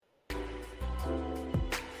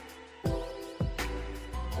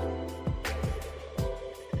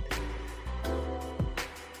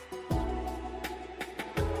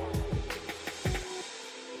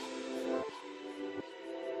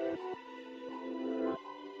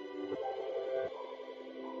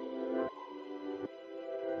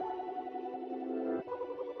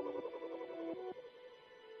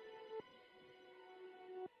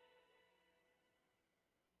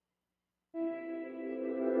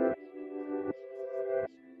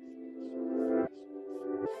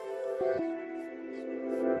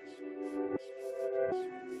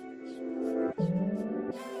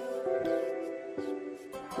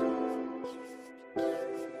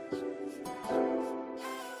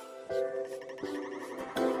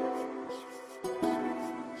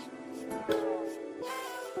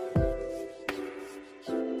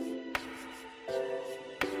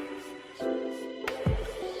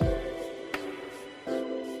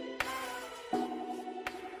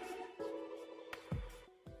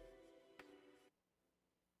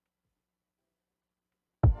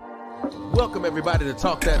Welcome everybody to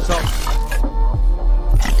Talk That Talk,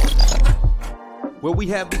 where we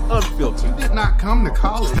have the unfiltered. You did not come to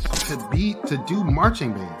college to do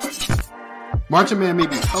marching band. Marching band may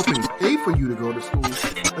be helping pay for you to go to school,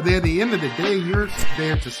 but at the end of the day, you're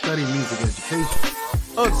there to study music education.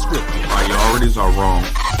 Unscripted. Priorities are wrong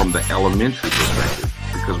from the elementary perspective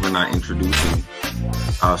because we're not introducing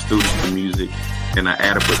students to music in an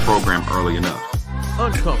adequate program early enough.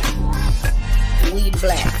 Uncomfortable. We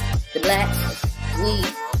the blacks, we,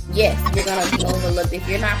 yes, you're gonna be overlooked if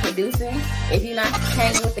you're not producing, if you're not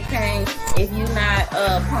hanging with the cane, if you're not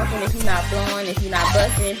pumping, if you're not blowing, if you're not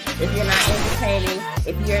busting, if you're not entertaining,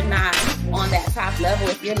 if you're not on that top level,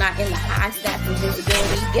 if you're not in the high stats of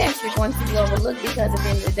visibility, yes, you're going to be overlooked because at the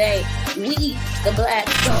end of the day, we, the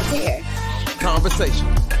blacks, don't care. Conversation.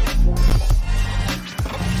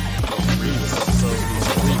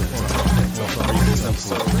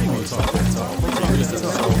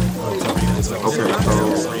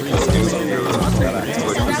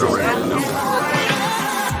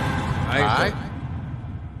 Alright.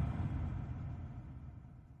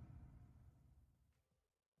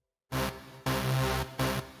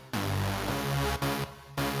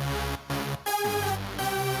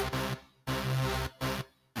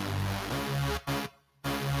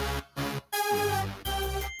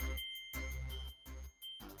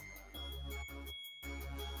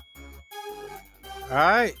 All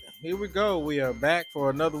right, here we go. We are back for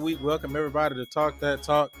another week. Welcome everybody to Talk That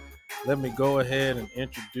Talk. Let me go ahead and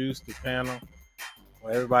introduce the panel.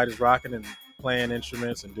 Well, everybody's rocking and playing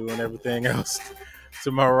instruments and doing everything else.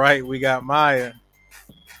 To my right, we got Maya.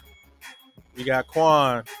 We got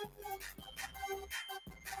Quan.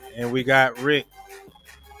 And we got Rick.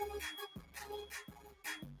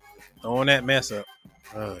 Throwing that mess up.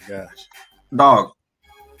 Oh, gosh. Dog,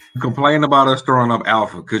 complain about us throwing up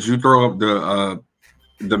Alpha. Could you throw up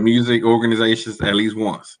the music organizations at least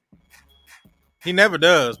once? He never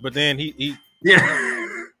does, but then he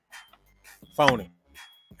yeah. Phony.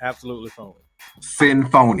 Absolutely phony. Sin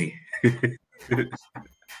phony. All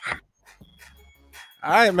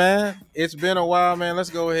right, man. It's been a while, man. Let's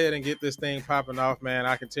go ahead and get this thing popping off, man.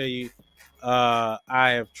 I can tell you, I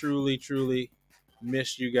have truly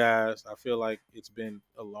missed you guys. I feel like it's been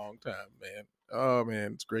a long time, man. Oh,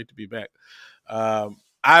 man, it's great to be back.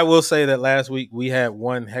 I will say that last week we had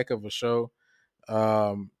one heck of a show.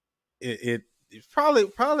 It's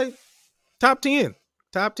probably top 10.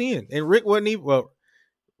 And Rick wasn't even well.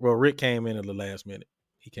 Rick came in at the last minute.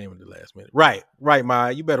 He came in the last minute. Right,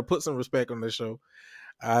 Maya. You better put some respect on this show.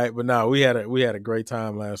 All right, but no, we had a great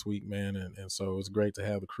time last week, man, and so it was great to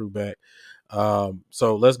have the crew back.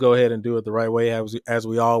 So let's go ahead and do it the right way as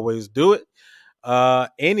we always do it.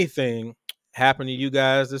 Anything happened to you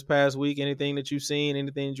guys this past week? Anything that you've seen?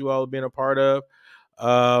 Anything that you all have been a part of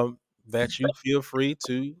that you feel free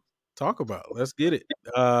to talk about? Let's get it.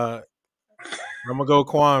 I'm gonna go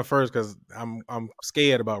Quan first because I'm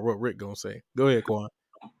scared about what Rick gonna say. Go ahead, Quan.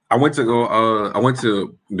 I went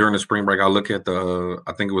to during the spring break. I look at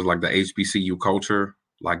I think it was like the HBCU culture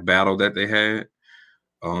like battle that they had.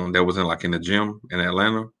 That was in the gym in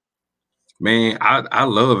Atlanta. Man, I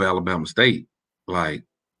love Alabama State. Like,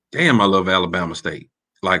 damn, I love Alabama State.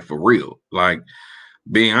 Like, for real. Like,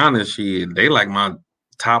 being honest, they like my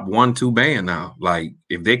top 1-2 band now. Like,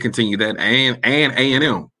 if they continue that and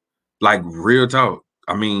A&M, like, real talk.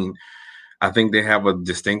 I mean, I think they have a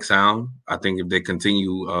distinct sound. I think if they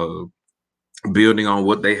continue building on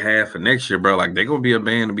what they have for next year, bro, like, they're gonna be a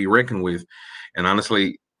band to be reckoned with. And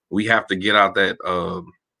honestly, we have to get out that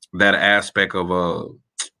aspect of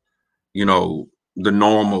the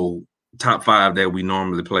normal top 5 that we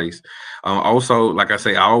normally place. Also, like I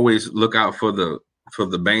say, I always look out for the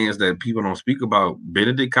bands that people don't speak about.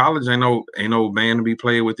 Benedict College ain't no band to be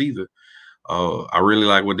played with either. I really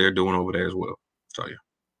like what they're doing over there as well. So yeah.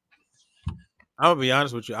 I'm gonna be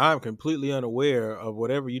honest with you. I'm completely unaware of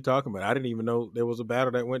whatever you're talking about. I didn't even know there was a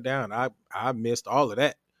battle that went down. I missed all of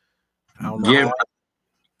that. I don't know. Yeah,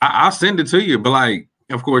 I'll send it to you. But like,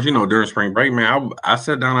 of course, during spring break, man, I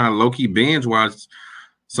sat down and low key binge watched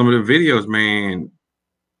some of the videos, man.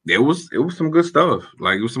 It was some good stuff.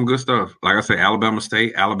 Like, it was some good stuff. Like I said, Alabama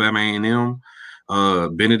State, Alabama A&M,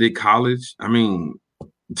 Benedict College. I mean,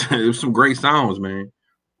 it was some great sounds, man.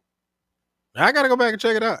 I gotta go back and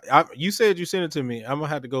check it out. You said you sent it to me. I'm gonna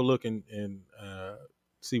have to go look and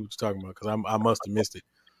see what you're talking about because I must have missed it.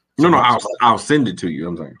 So no, I'll send it to you.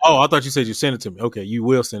 I'm saying. Oh, I thought you said you sent it to me. Okay, you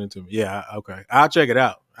will send it to me. Yeah, okay. I'll check it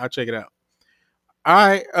out. All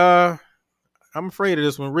right. I'm afraid of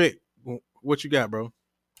this one, Rick. What you got, bro?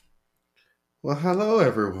 Well, hello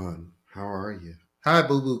everyone. How are you? Hi,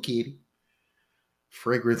 Boo Boo Kitty.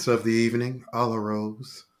 Fragrance of the Evening, A La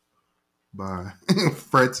Rose by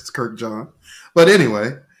Francis Kirk John. But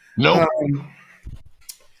anyway. Nope.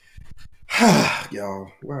 Y'all,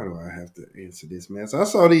 why do I have to answer this, man? So I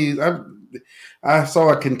saw these. I saw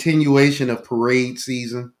a continuation of parade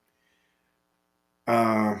season.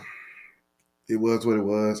 It was what it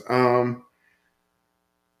was. I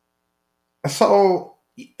saw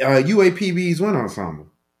UAPB's Wind Ensemble.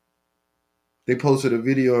 They posted a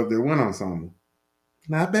video of their Wind Ensemble.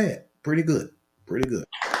 Not bad. Pretty good. Pretty good.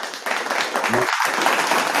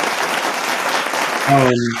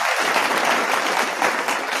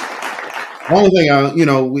 Only thing,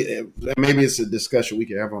 maybe it's a discussion we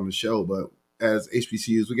can have on the show, but as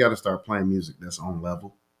HBCUs, we got to start playing music that's on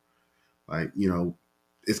level. Like,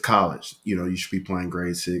 it's college. You should be playing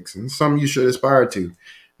grade 6, and some you should aspire to.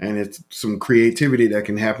 And it's some creativity that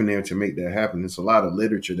can happen there to make that happen. It's a lot of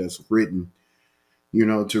literature that's written,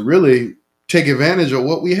 to really take advantage of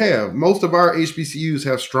what we have. Most of our HBCUs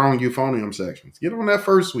have strong euphonium sections. Get on that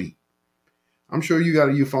first suite. I'm sure you got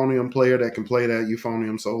a euphonium player that can play that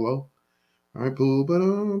euphonium solo. All right,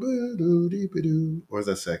 or is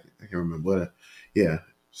that second? I can't remember. Yeah.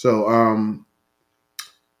 So,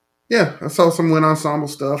 I saw some Wind Ensemble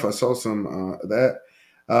stuff. I saw some that.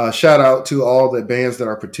 Shout out to all the bands that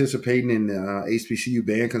are participating in the HBCU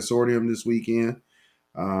Band Consortium this weekend.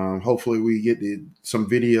 Hopefully, we get some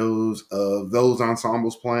videos of those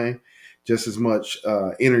ensembles playing. Just as much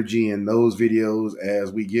energy in those videos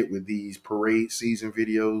as we get with these parade season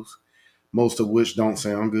videos, most of which don't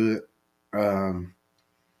sound good. Y'all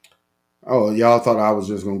thought I was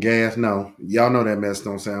just gonna gas? No, y'all know that mess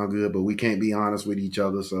don't sound good, but we can't be honest with each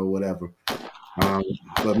other, so whatever.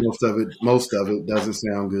 But most of it doesn't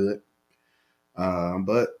sound good.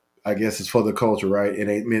 But I guess it's for the culture, right? It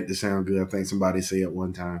ain't meant to sound good. I think somebody said it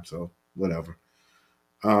one time, so whatever.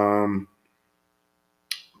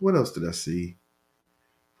 What else did I see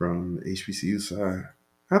from the HBCU side?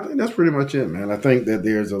 I think that's pretty much it, man. I think that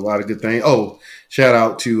there's a lot of good things. Oh, shout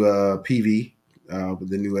out to PV with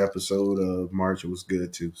the new episode of March. It was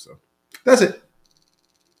good too. So that's it.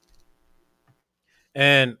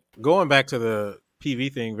 And going back to the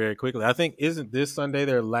PV thing very quickly, I think isn't this Sunday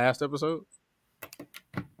their last episode?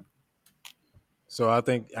 So I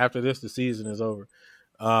think after this, the season is over.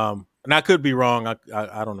 And I could be wrong. I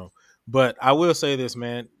don't know. But I will say this,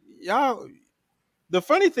 man. Y'all, the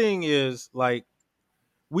funny thing is, like,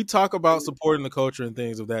 we talk about supporting the culture and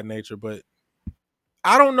things of that nature, but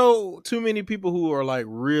I don't know too many people who are like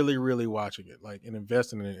really, really watching it, like, and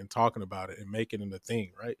investing in it and talking about it and making it a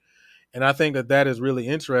thing, right? And I think that is really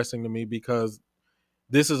interesting to me because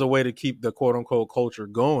this is a way to keep the quote unquote culture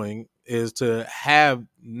going, is to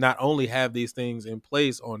not only have these things in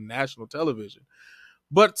place on national television,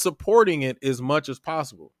 but supporting it as much as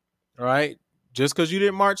possible. All right. Just because you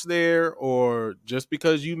didn't march there, or just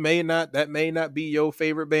because that may not be your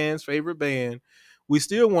favorite band's favorite band, we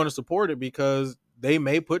still want to support it because they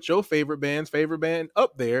may put your favorite band's favorite band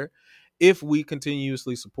up there if we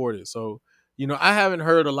continuously support it. So, I haven't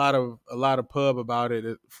heard a lot of pub about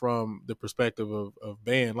it from the perspective of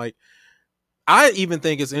band. Like, I even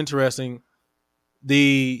think it's interesting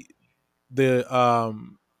the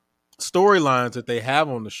storylines that they have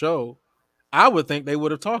on the show. I would think they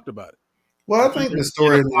would have talked about it. Well, I think the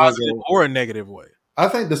storylines or a negative way. I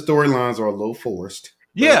think the storylines are a little forced.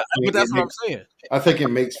 Yeah, but that's what I'm saying. I think it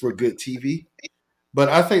makes for good TV. But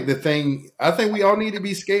I think we all need to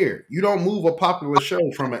be scared. You don't move a popular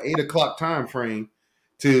show from an 8:00 time frame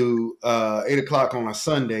to 8:00 on a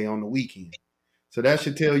Sunday on the weekend. So that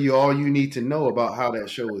should tell you all you need to know about how that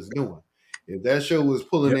show is doing. If that show was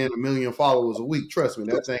pulling in 1 million followers a week, trust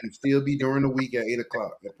me, that thing would still be during the week at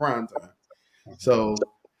 8:00 at prime time. So,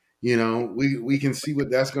 we can see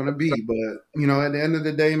what that's going to be. But, at the end of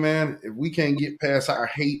the day, man, if we can't get past our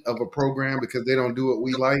hate of a program because they don't do what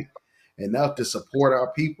we like enough to support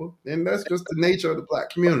our people, then that's just the nature of the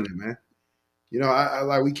Black community, man. We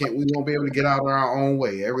won't be able to get out of our own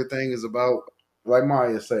way. Everything is about, like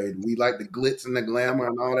Maya said, we like the glitz and the glamour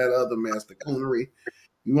and all that other mess, the coonery.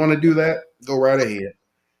 You want to do that? Go right ahead.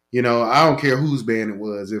 I don't care whose band it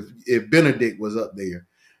was. If Benedict was up there,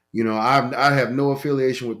 I have no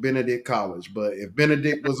affiliation with Benedict College, but if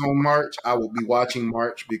Benedict was on March, I would be watching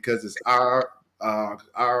March because it's our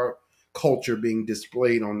culture being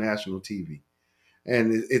displayed on national TV.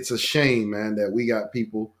 And it's a shame, man, that we got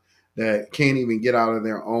people that can't even get out of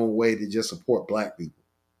their own way to just support Black people.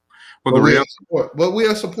 But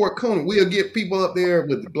we'll support Conan. We'll get people up there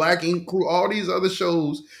with the Black Ink Crew, all these other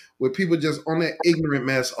shows where people just on that ignorant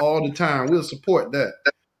mess all the time. We'll support that.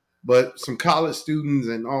 but some college students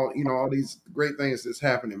and all all these great things that's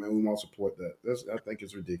happening, man. We won't support that. I think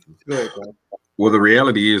it's ridiculous. Go ahead, Paul. Well, the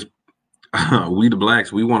reality is, we the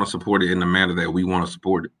blacks, we want to support it in the manner that we want to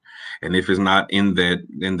support it, and if it's not in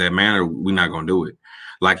that manner, we're not gonna do it.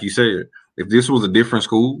 Like you said, if this was a different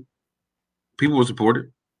school, people would support it.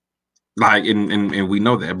 Like, and we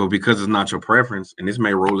know that, but because it's not your preference, and this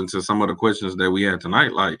may roll into some of the questions that we had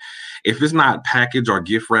tonight, like if it's not packaged or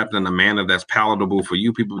gift wrapped in a manner that's palatable for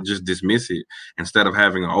you, people just dismiss it instead of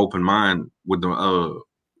having an open mind with the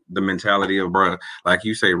mentality of, bruh, like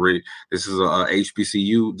you say, Rick, this is a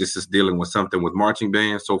HBCU, this is dealing with something with marching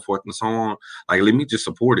bands, so forth and so on. Like, let me just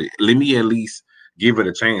support it. Let me at least give it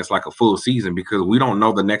a chance, like a full season, because we don't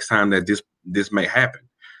know the next time that this may happen.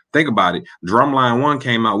 Think about it. Drumline 1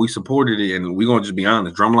 came out, we supported it, and we're gonna just be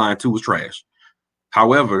honest. Drumline 2 was trash.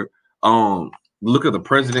 However, look at the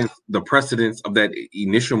precedence of that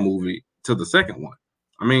initial movie to the second one.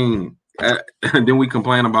 I mean, and then we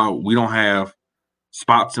complain about we don't have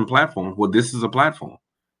spots and platforms. Well, this is a platform.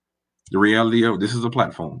 The reality of this is a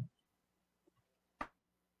platform.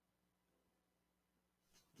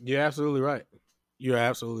 You're absolutely right. You're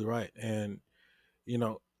absolutely right. And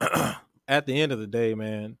at the end of the day,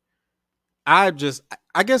 man, I guess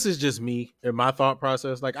it's just me and my thought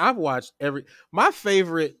process. Like, I've watched my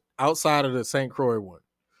favorite outside of the St. Croix one,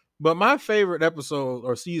 but my favorite episode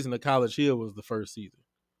or season of College Hill was the first season.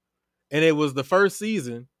 And it was the first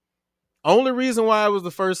season. Only reason why it was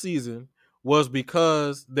the first season was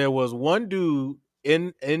because there was one dude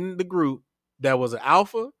in the group that was an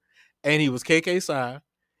alpha, and he was KK Psi,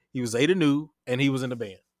 he was Zeta Nu, and he was in the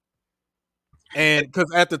band. And because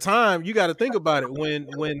at the time, you got to think about it,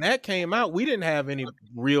 when that came out, we didn't have any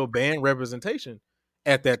real band representation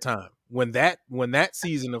at that time when that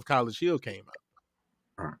season of College Hill came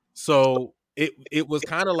out. So it was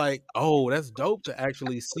kind of like, oh, that's dope to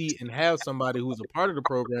actually see and have somebody who's a part of the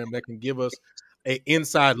program that can give us an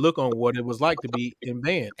inside look on what it was like to be in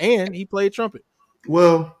band. And he played trumpet.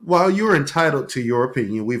 Well, while you're entitled to your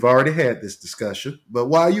opinion, we've already had this discussion, but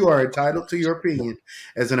while you are entitled to your opinion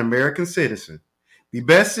as an American citizen, the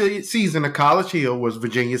best season of College Hill was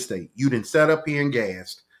Virginia State. You didn't set up here and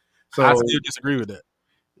gassed. So I still disagree with that.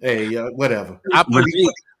 Hey, whatever. I put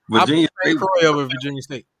Virginia State Croix over Virginia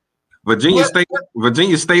State.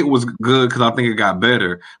 Virginia State was good because I think it got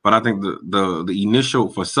better, but I think the initial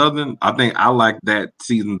for Southern, I think I like that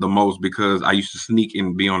season the most because I used to sneak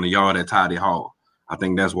and be on the yard at Tidy Hall. I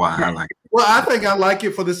think that's why I like it. Well, I think I like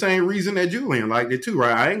it for the same reason that Julian liked it too,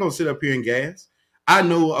 right? I ain't gonna sit up here and gas. I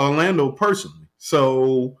know Orlando personally,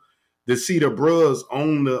 so to see the bros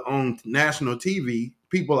on national TV,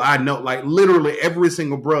 people I know, like literally every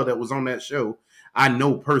single bro that was on that show, I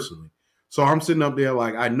know personally. So I'm sitting up there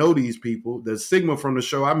like I know these people. The Sigma from the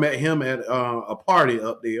show, I met him at a party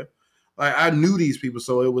up there. Like I knew these people,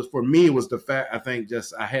 so it was for me. It was the fact I think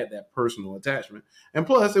just I had that personal attachment, and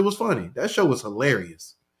plus it was funny. That show was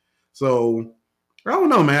hilarious. So I don't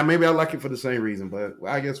know, man. Maybe I like it for the same reason, but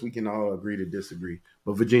I guess we can all agree to disagree.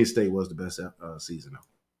 But Virginia State was the best season,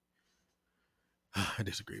 though. I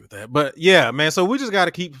disagree with that, but yeah, man. So we just got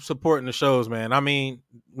to keep supporting the shows, man. I mean,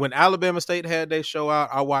 when Alabama State had their show out,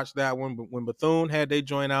 I watched that one. But when Bethune had they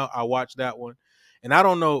joint out, I watched that one. And I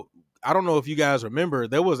don't know if you guys remember,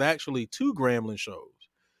 there was actually 2 Grambling shows.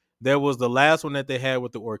 There was the last one that they had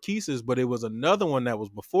with the Orchesis, but it was another one that was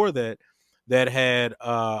before that had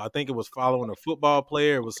I think it was following a football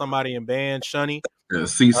player. It was somebody in band, Shunny. Yeah,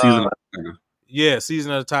 Season of the Tiger. Yeah,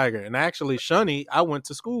 Season of the Tiger. And actually, Shunny, I went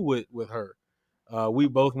to school with her. We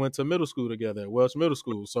both went to middle school together at Welch Middle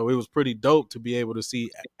School. So it was pretty dope to be able to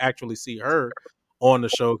actually see her on the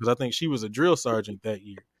show because I think she was a drill sergeant that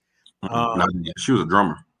year. She was a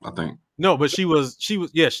drummer, I think. No, but she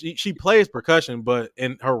plays percussion, but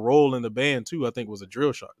in her role in the band too, I think was a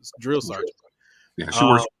drill sergeant. Yeah, she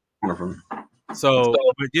works for me. So,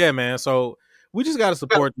 but yeah, man. So we just got to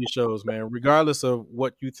support these shows, man, regardless of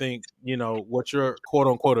what you think, what your quote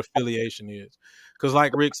unquote affiliation is. Because,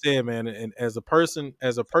 like Rick said, man, and as a person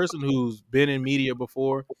who's been in media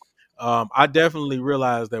before, I definitely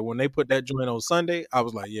realized that when they put that joint on Sunday, I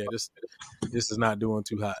was like, yeah, this is not doing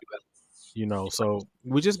too hot. So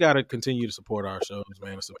we just got to continue to support our shows,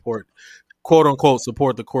 man, and support, quote unquote,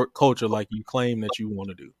 support the culture like you claim that you want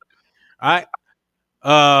to do. All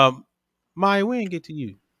right. Maya, we didn't get to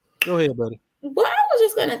you. Go ahead, buddy. Well, I was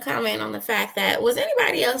just going to comment on the fact that was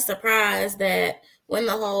anybody else surprised that when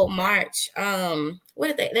the whole march,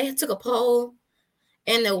 what did they took a poll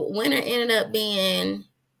and the winner ended up being,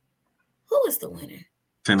 who was the winner?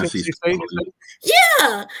 Tennessee State.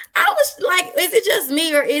 Yeah. I was like, is it just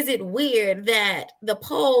me or is it weird that the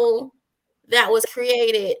poll that was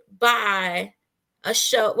created by a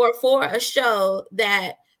show or for a show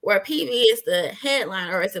that where PV is the headline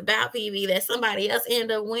or it's about PV that somebody else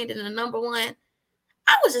ended up winning the number one.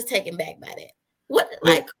 I was just taken back by that. What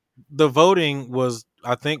like the voting was,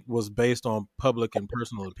 I think, was based on public and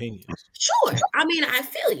personal opinions. Sure. I mean, I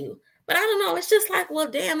feel you, but I don't know. It's just like, well,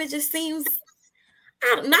 damn, it just seems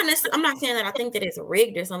I'm not saying that I think that it's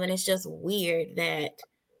rigged or something. It's just weird that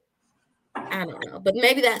I don't know. But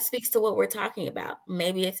maybe that speaks to what we're talking about.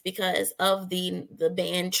 Maybe it's because of the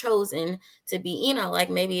band chosen to be, you know, like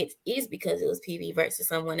maybe it is because it was PV versus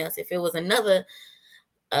someone else. If it was another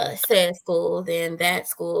said school, then that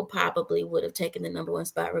school probably would have taken the number one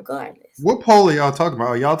spot regardless. What poll are y'all talking about?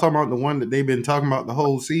 Are y'all talking about the one that they've been talking about the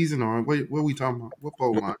whole season, or what are we talking about? What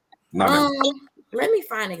poll line? Let me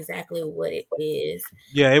find exactly what it is.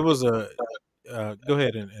 Yeah, it was a. Go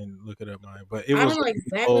ahead and look it up, Maya. But it I was don't know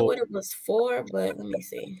exactly what it was for, but let me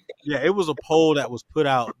see. Yeah, it was a poll that was put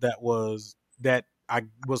out that was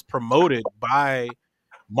promoted by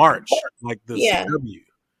March, like the CW,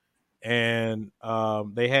 and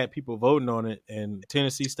they had people voting on it. And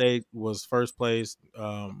Tennessee State was first place.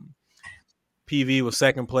 PV was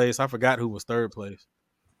second place. I forgot who was third place.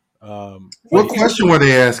 What question were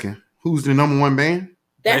they asking? Who's the number one band?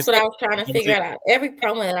 That's what I was trying to figure out. Every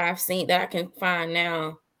promo that I've seen that I can find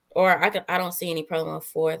now, or I don't see any promo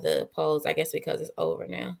for the polls. I guess because it's over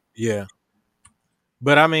now. Yeah,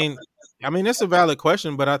 but I mean, it's a valid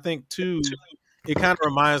question. But I think too, it kind of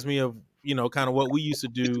reminds me of kind of what we used to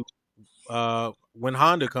do when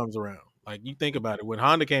Honda comes around. Like you think about it, when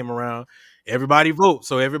Honda came around, everybody vote.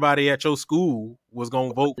 So everybody at your school was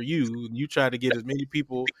gonna vote for you. You tried to get as many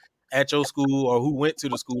people at your school or who went to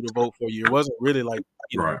the school to vote for you. It wasn't really like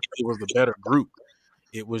it was the better group.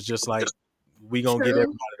 It was just like we gonna get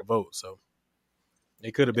everybody to vote. So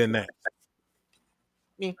it could have been that.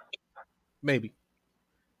 Maybe.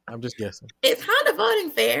 I'm just guessing. Is Honda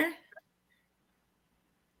voting fair?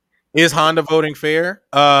 Is Honda voting fair?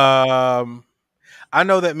 I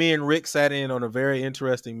know that me and Rick sat in on a very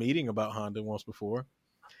interesting meeting about Honda once before,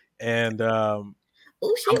 and oh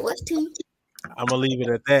shit, what's tea? I'm gonna leave it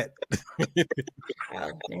at that.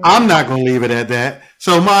 I'm not gonna leave it at that.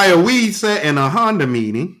 So Maya, we sat in a Honda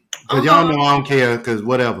meeting because y'all know I don't care because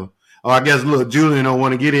whatever. Oh, I guess look, Julian don't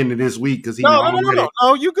want to get into this week because he no.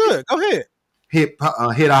 Oh, you good? Go ahead. Hit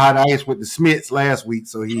a hot ice with the Smiths last week,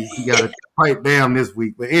 so he got to pipe down this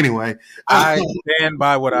week. But anyway, I stand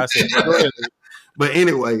by what I said. But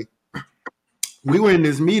anyway, we were in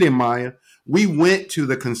this meeting, Maya. We went to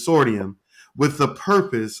the consortium with the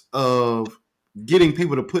purpose of getting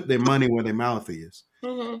people to put their money where their mouth is.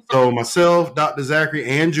 Mm-hmm. So myself, Dr. Zachary,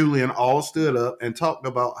 and Julian all stood up and talked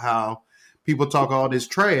about how people talk all this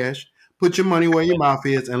trash. Put your money where your mouth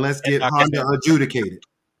is, and let's get Honda adjudicated.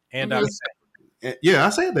 And yeah, I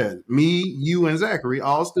said that. Me, you, and Zachary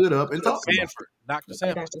all stood up and talked about it. Dr.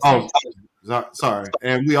 Sanford. Oh, sorry.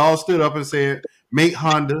 And we all stood up and said, make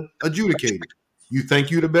Honda adjudicated. You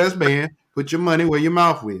think you the best band, put your money where your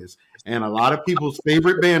mouth is. And a lot of people's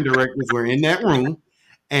favorite band directors were in that room,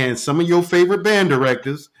 and some of your favorite band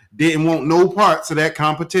directors didn't want no parts of that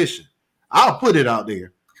competition. I'll put it out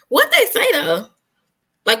there. What'd they say, though?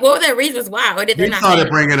 Like, what were their reasons why? Or did they not started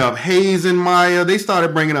bringing up Hayes and Maya. They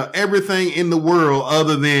started bringing up everything in the world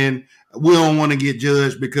other than we don't want to get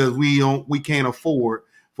judged because we can't afford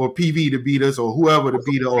for PV to beat us or whoever to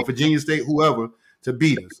beat us or Virginia State, whoever to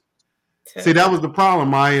beat us. See, that was the problem,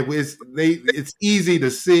 Maya. It's easy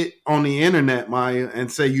to sit on the internet, Maya, and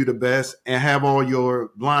say you the best and have all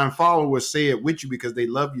your blind followers say it with you because they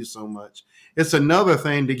love you so much. It's another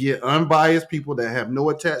thing to get unbiased people that have no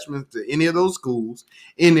attachment to any of those schools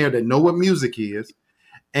in there that know what music is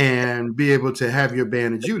and be able to have your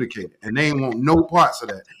band adjudicated. And they want no parts of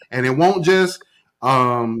that. And it won't just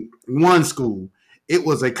one school. It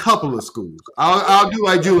was a couple of schools. I'll do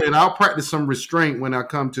like Julian. I'll practice some restraint when I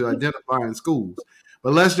come to identifying schools.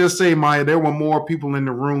 But let's just say, Maya, there were more people in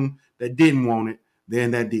the room that didn't want it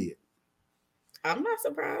than that did. I'm not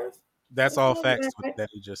surprised. That's all facts that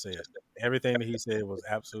he just said. Everything that he said was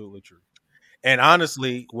absolutely true. And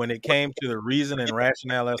honestly, when it came to the reason and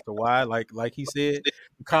rationale as to why, like he said,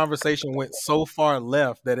 the conversation went so far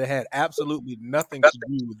left that it had absolutely nothing to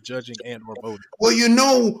do with judging and or voting. Well, you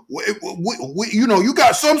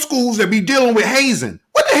got some schools that be dealing with hazing.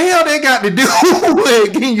 What the hell they got to do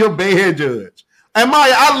with getting your band judged? And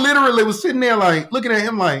Maya, I literally was sitting there like looking at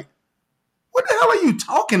him like, what the hell are you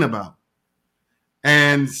talking about?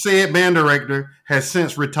 And said band director has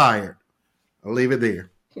since retired. I'll leave it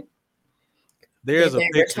there. Did they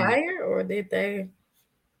retire or did they?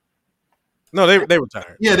 No, they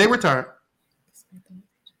retired. Yeah, they retired.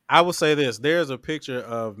 I will say this: there's a picture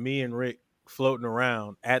of me and Rick floating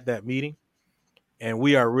around at that meeting, and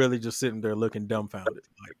we are really just sitting there looking dumbfounded.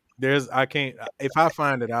 Like I can't. If I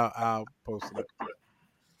find it, I'll post it up.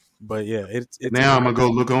 But yeah, it's now I'm gonna go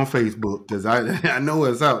look on Facebook because I know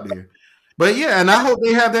it's out there. But yeah, and I hope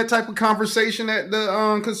they have that type of conversation at the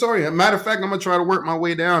consortium. Matter of fact, I'm gonna try to work my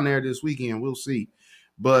way down there this weekend. We'll see.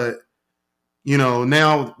 But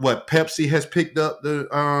now what? Pepsi has picked up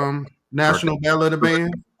the National Battle of the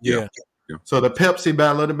Bands. Yeah. So the Pepsi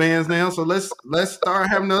Battle of the Bands now. So let's start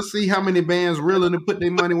having us see how many bands really to put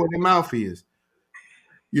their money where their mouth is.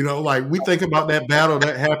 Like we think about that battle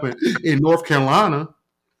that happened in North Carolina.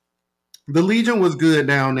 The Legion was good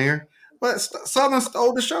down there, but Southern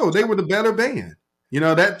stole the show. They were the better band.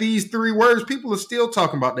 That These Three Words, people are still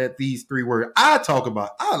talking about that These Three Words. I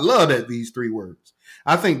love that These Three Words.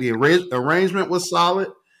 I think the arrangement was solid.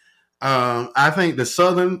 I think the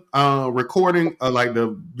Southern recording, like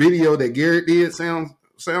the video that Garrett did,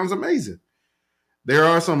 sounds amazing. There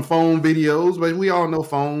are some phone videos, but we all know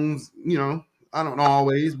phones, I don't know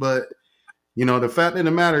always, but the fact of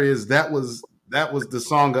the matter is that was the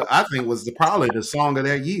song I think was probably the song of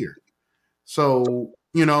that year. So,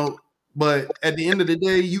 but at the end of the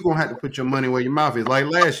day, you're going to have to put your money where your mouth is. Like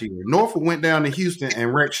last year, Norfolk went down to Houston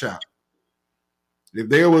and wrecked shop. If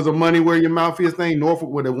there was a money where your mouth is thing, Norfolk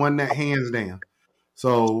would have won that hands down.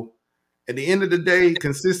 So at the end of the day,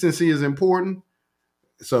 consistency is important.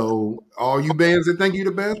 So all you bands that think you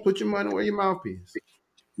the best, put your money where your mouth is.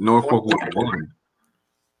 Norfolk would have won.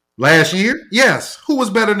 Last year? Yes. Who was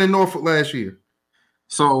better than Norfolk last year?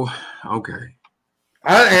 So, okay.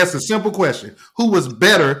 I asked a simple question. Who was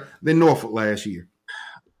better than Norfolk last year?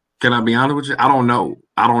 Can I be honest with you? I don't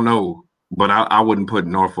know. But I wouldn't put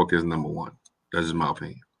Norfolk as number one. That's just my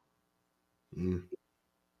opinion.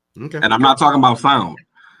 Okay. And I'm not talking about sound.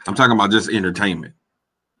 I'm talking about just entertainment.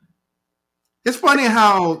 It's funny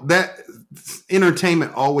how that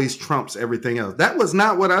entertainment always trumps everything else. That was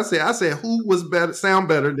not what I said. I said who was sound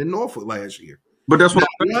better than Norfolk last year. But that's what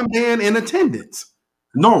one band in attendance.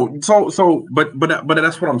 No, but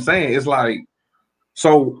that's what I'm saying. It's like,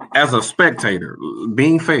 so as a spectator,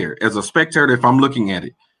 being fair, as a spectator, if I'm looking at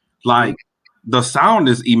it, like the sound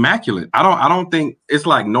is immaculate. I don't think it's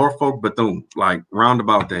like Norfolk Bethune, like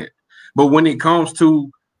roundabout that. But when it comes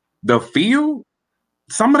to the feel,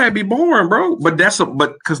 some of that be boring, bro. But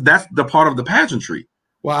because that's the part of the pageantry.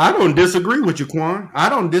 Well, I don't disagree with you, Quan. I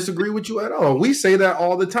don't disagree with you at all. We say that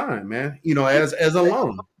all the time, man. As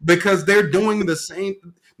alum, because they're doing the same.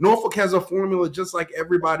 Norfolk has a formula just like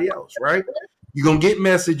everybody else, right? You're gonna get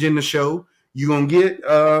message in the show. You're gonna get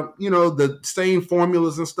the same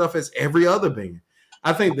formulas and stuff as every other band.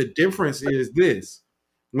 I think the difference is this: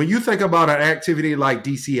 when you think about an activity like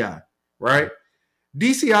DCI, right?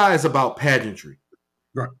 DCI is about pageantry,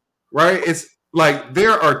 right? It's like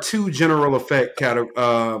there are two general effect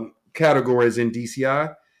categories in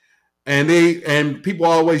DCI, and people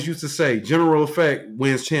always used to say general effect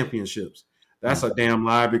wins championships. That's a damn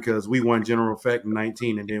lie because we won general effect in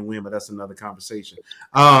 19 and didn't win, but that's another conversation.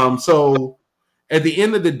 So at the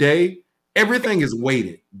end of the day, everything is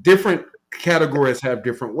weighted. Different categories have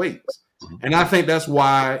different weights. And I think that's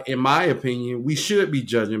why, in my opinion, we should be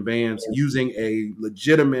judging bands using a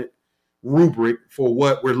legitimate rubric for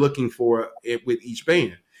what we're looking for with each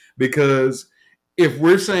band. Because if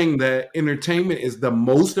we're saying that entertainment is the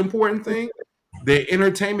most important thing, the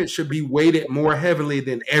entertainment should be weighted more heavily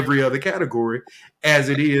than every other category as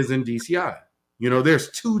it is in DCI.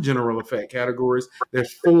 There's 2 general effect categories.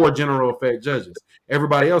 There's 4 general effect judges.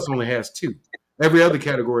 Everybody else only has 2. Every other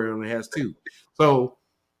category only has 2. So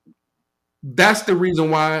that's the reason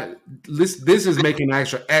why this is making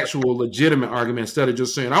actual legitimate argument instead of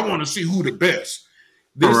just saying, I want to see who the best.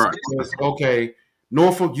 This is, okay,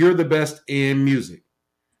 Norfolk, you're the best in music.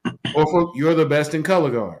 Norfolk, you're the best in color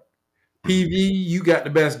guard. PV, you got the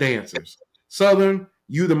best dancers. Southern,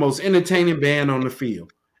 you the most entertaining band on the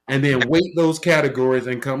field. And then weight those categories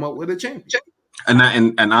and come up with a champion.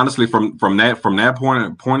 And honestly, from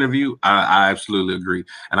that point of view, I absolutely agree.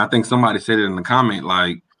 And I think somebody said it in the comment,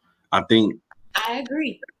 like, I think I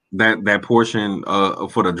agree that portion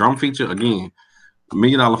for the drum feature, again, $1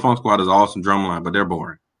 Million Funk Squad is awesome drum line, but they're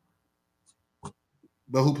boring.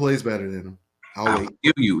 But who plays better than them? I'll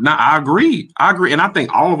give you. Now, I agree. And I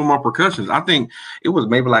think all of them are percussions. I think it was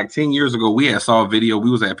maybe like 10 years ago, we had saw a video. We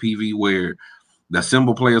was at PV where the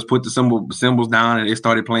cymbal players put the cymbals down and they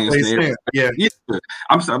started playing snare. Yeah.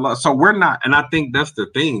 So we're not, and I think that's the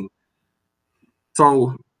thing.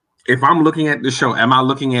 So if I'm looking at this show, am I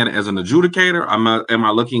looking at it as an adjudicator? Am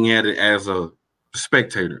I looking at it as a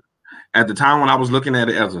spectator? At the time when I was looking at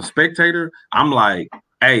it as a spectator, I'm like,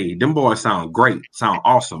 hey, them boys sound great, sound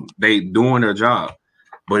awesome. They doing their job.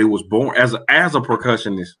 But it was born as a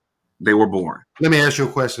percussionist, they were born. Let me ask you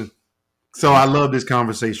a question. So I love this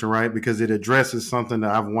conversation, right? Because it addresses something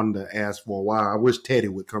that I've wanted to ask for a while. I wish Teddy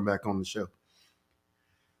would come back on the show.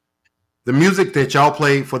 The music that y'all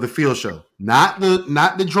played for the field show, not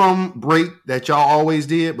the drum break that y'all always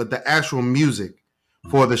did, but the actual music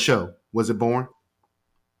for the show, was it boring?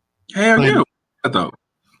 Hell yeah, though.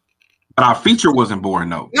 But our feature wasn't boring,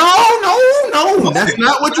 though. No, that's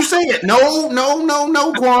not what you said. No,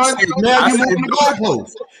 Quan. Now you moving the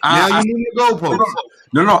goalposts.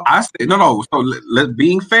 No. I said no. So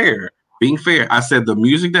being fair. I said the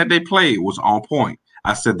music that they played was on point.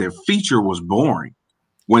 I said their feature was boring.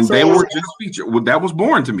 When they were just featured, that was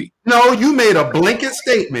boring to me. No, you made a blanket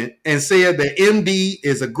statement and said that MD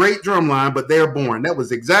is a great drum line, but they're boring. That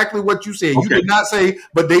was exactly what you said. Okay. You did not say,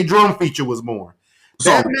 but their drum feature was boring.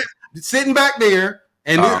 So sitting back there,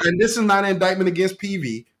 and this is not an indictment against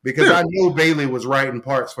PV, because I know Bailey was writing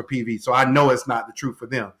parts for PV, so I know it's not the truth for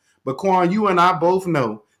them. But Quan, you and I both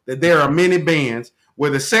know that there are many bands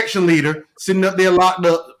where the section leader sitting up there locked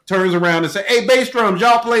up turns around and say, "Hey, bass drums,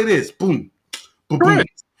 y'all play this." Boom, boom, boom.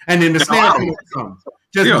 And then the snare comes.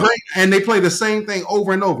 And they play the same thing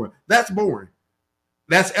over and over. That's boring.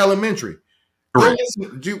 That's elementary.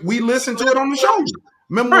 We listened to it on the show.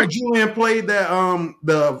 Remember when Julian played that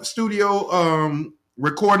the studio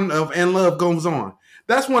recording of And Love Goes On?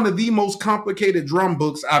 That's one of the most complicated drum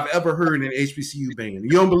books I've ever heard in an HBCU band. You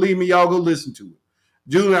don't believe me? Y'all go listen to it.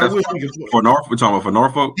 Julian, I wish we could. For Norfolk, we're talking about for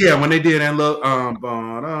Norfolk? Yeah, when they did And Love.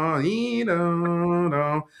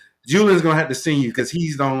 Julian's gonna have to sing you because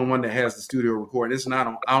he's the only one that has the studio recording. It's not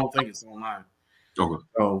on. I don't think it's online. Okay.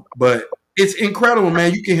 So, but it's incredible,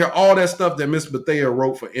 man. You can hear all that stuff that Miss Bethea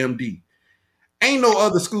wrote for MD. Ain't no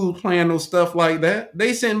other school playing no stuff like that.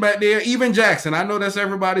 They sitting back there. Even Jackson, I know that's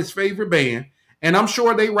everybody's favorite band, and I'm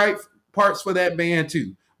sure they write parts for that band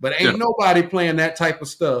too. But ain't nobody playing that type of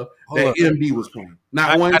stuff that MD was playing.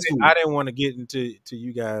 Not one school. I didn't want to get into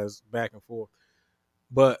you guys back and forth,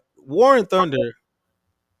 but War and Thunder.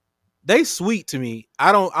 They sweet to me.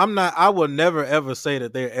 I will never ever say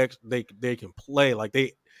that they can play like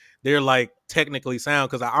they're like technically sound,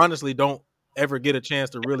 because I honestly don't ever get a chance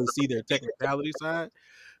to really see their technicality side.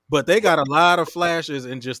 But they got a lot of flashes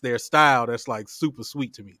in just their style that's like super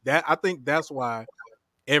sweet to me. That I think that's why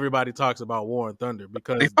everybody talks about War and Thunder,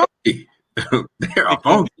 because they're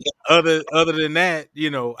funky. Other than that,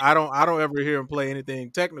 I don't ever hear them play anything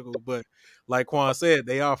technical. But like Quan said,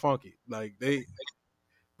 they are funky. Like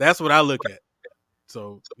that's what I look at.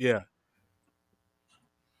 So yeah.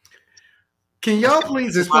 Can y'all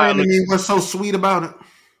please explain to me what's so sweet about it?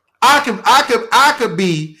 I could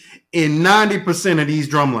be in 90% of these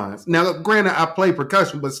drum lines. Now, granted, I play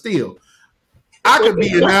percussion, but still, I could be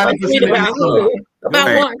in 90% of these drum lines.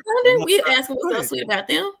 About War and Thunder, we asking what's so sweet about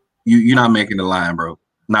them. You're not making the line, bro.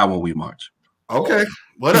 Not when we march. Okay,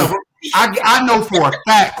 whatever. I know for a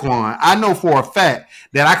fact, Quan. I know for a fact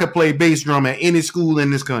that I could play bass drum at any school in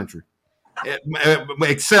this country,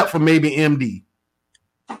 except for maybe MD.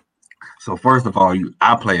 So first of all,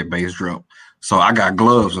 I play a bass drum, so I got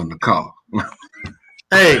gloves in the car.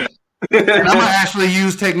 Hey, I'm gonna actually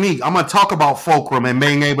use technique. I'm gonna talk about fulcrum and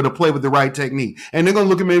being able to play with the right technique, and they're gonna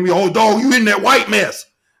look at me and be, "Oh, dog, you in that white mess?"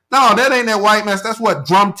 No, that ain't that white mess. That's what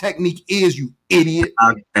drum technique is, you idiot.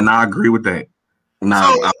 I agree with that.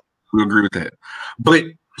 We agree with that. But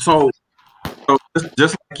so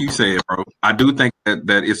just like you said, bro, I do think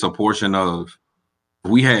that it's a portion of,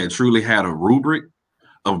 we truly had a rubric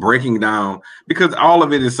of breaking down, because all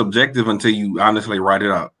of it is subjective until you honestly write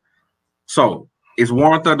it out. So is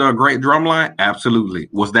War and Thunder a great drum line? Absolutely.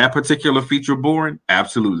 Was that particular feature boring?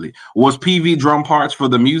 Absolutely. Was PV drum parts for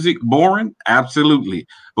the music boring? Absolutely.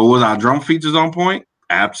 But was our drum features on point?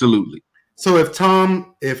 Absolutely. So if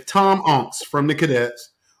Tom Onks from the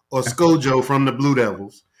Cadets or Skojo from the Blue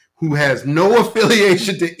Devils, who has no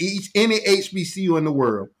affiliation to any HBCU in the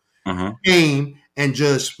world, came and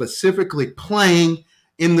just specifically playing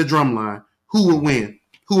in the drum line, who would win?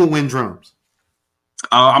 Who would win drums?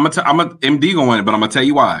 I'm MD gonna win, but I'm gonna tell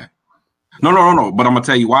you why. No. But I'm gonna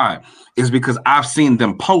tell you why. It's because I've seen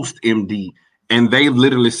them post MD, and they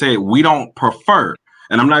literally said we don't prefer.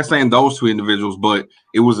 And I'm not saying those two individuals, but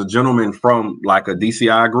it was a gentleman from like a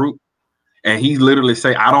DCI group, and he literally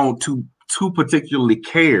said, I don't too particularly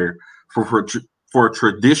care for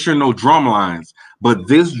traditional drum lines, but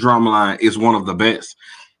this drum line is one of the best.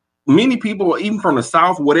 Many people, even from the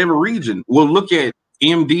South, whatever region, will look at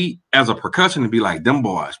MD as a percussion and be like, them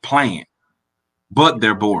boys playing, but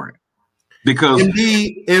they're boring. Because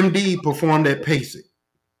MD performed at PASIC.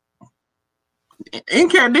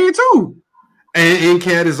 NCAT did too. And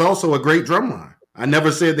NCAT is also a great drumline. I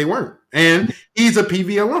never said they weren't. And he's a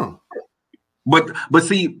PV alum. But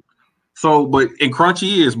see, but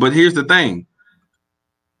Crunchy is. But here's the thing: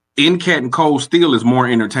 NCAT and Cold Steel is more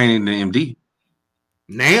entertaining than MD.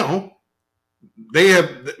 Now they have.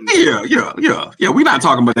 Yeah. We're not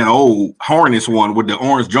talking about that old Hornets one with the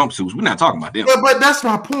orange jumpsuits. We're not talking about them. But that's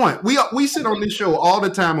my point. We sit on this show all the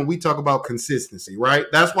time and we talk about consistency, right?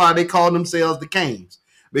 That's why they call themselves the Canes,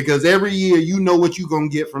 because every year you know what you're gonna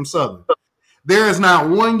get from Southern. There is not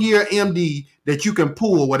 1 year MD that you can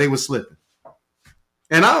pull where they were slipping.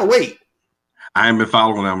 And I'll wait. I ain't been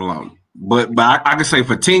following them long. But I can say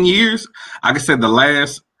for 10 years, I can say the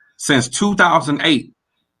last since 2008,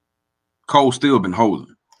 Cole's still been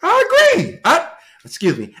holding. I agree. I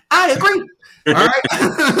agree. All right.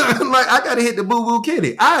 Like, I gotta hit the boo-boo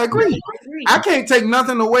kitty. I agree. I can't take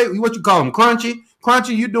nothing away. What you call them? Crunchy?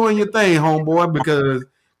 Crunchy, you doing your thing, homeboy, because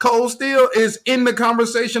Cold Steel is in the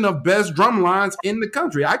conversation of best drum lines in the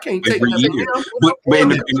country. I can't take that.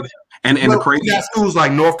 The crazy, got schools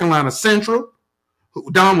like North Carolina Central,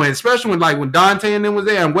 especially when Dante and them was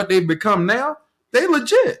there, and what they've become now, they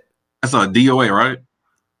legit. That's a DOA, right?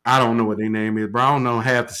 I don't know what their name is, bro. I don't know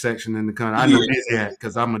half the section in the country. I know Dizzy hat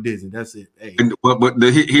because I'm a Dizzy. That's it. Hey.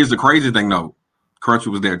 Here's the crazy thing, though. Crunchy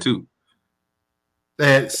was there too.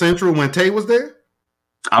 At Central when Tay was there.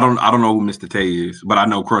 I don't know who Mr. Tay is, but I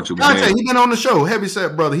know Crunchy was there. He's been on the show.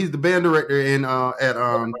 Heavyset brother. He's the band director he's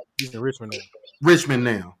in Richmond now. Richmond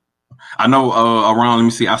now. I know around, let me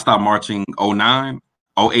see, I stopped marching 08,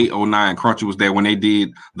 09. Crunchy was there when they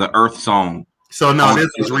did the Earth song. So no, this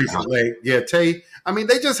was recently. Yeah, Tay. I mean,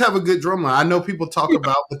 they just have a good drum line. I know people talk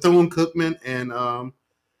about Bethune-Cookman and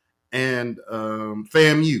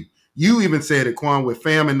FAMU. You even said it, Quan, with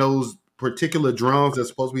Fam and those particular drums that's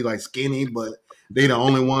supposed to be like skinny, but they the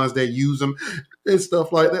only ones that use them and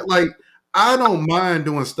stuff like that. Like, I don't mind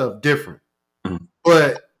doing stuff different,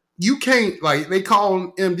 but you can't, like they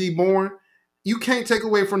call MD Born. You can't take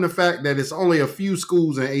away from the fact that it's only a few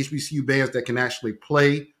schools and HBCU bands that can actually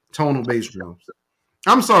play tonal bass drums.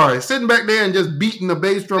 I'm sorry, sitting back there and just beating the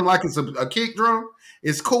bass drum like it's a kick drum,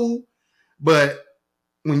 it's cool. But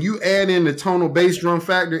when you add in the tonal bass drum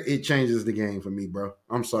factor, it changes the game for me, bro.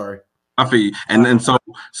 I'm sorry. I feel you. And then so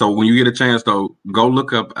when you get a chance though, go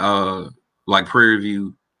look up like Prairie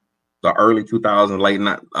View, the early 2000s, late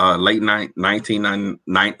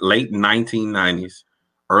 1990s,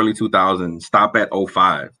 early 2000s. Stop at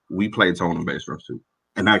 05. We played tonal bass drums too,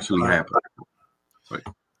 and actually happened.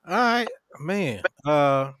 All right, man.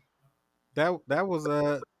 That was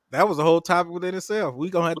a whole topic within itself. We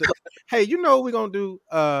gonna have to. Hey, you know what we're gonna do?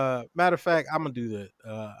 Matter of fact, I'm gonna do that.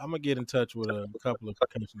 I'm gonna get in touch with a couple of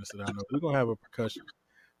percussionists that I know. We're gonna have a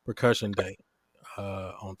percussion day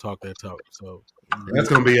on Talk That Talk. So that's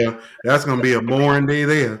gonna be a boring day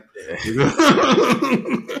there.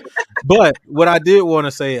 But what I did want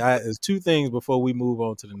to say is two things before we move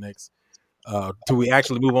on to the next. Till we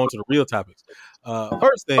actually move on to the real topics.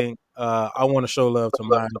 First thing, I want to show love to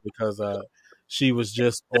Maya because she was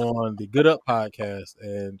just on the Good Up podcast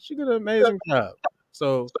and she did an amazing job.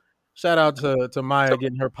 So shout out to Maya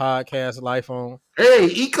getting her podcast life on. Hey,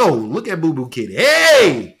 Eco, look at Boo Boo Kitty.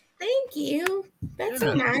 Hey, thank you. That's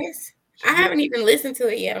so nice. I haven't even listened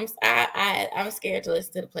to it yet. I'm scared to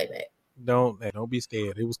listen to the playback. Don't be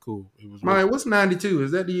scared. It was cool. It was. Maya, what's 92?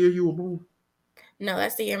 Is that the year you were born? No,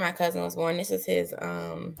 that's the year my cousin was born. This is his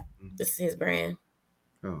brand.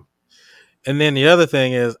 Oh. And then the other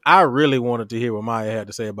thing is, I really wanted to hear what Maya had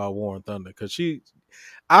to say about War and Thunder because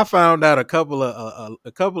I found out a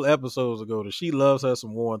couple episodes ago that she loves her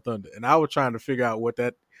some War and Thunder, and I was trying to figure out what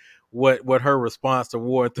her response to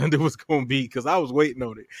War and Thunder was going to be because I was waiting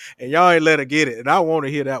on it, and y'all ain't let her get it, and I want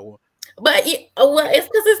to hear that one. But it's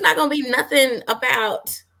because it's not going to be nothing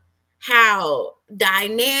about how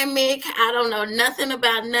dynamic. I don't know nothing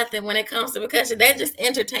about nothing when it comes to percussion. That's just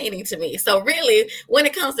entertaining to me. So really, when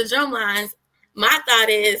it comes to drum lines, my thought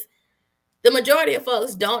is the majority of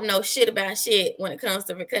folks don't know shit about shit when it comes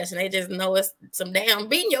to percussion. They just know it's some damn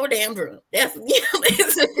beating your damn drum. That's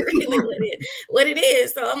that's really what it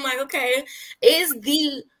is. So I'm like, okay, and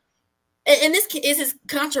this is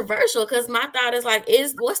controversial because my thought is like,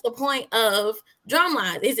 what's the point of drum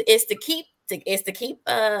lines? It's to keep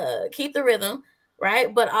the rhythm,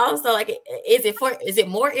 right? But also, like, is it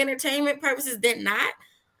more entertainment purposes than not?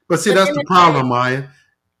 But see, that's the problem, Maya.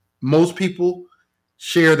 Most people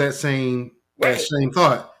share that same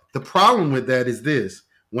thought. The problem with that is this: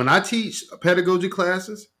 when I teach pedagogy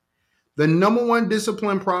classes, the number one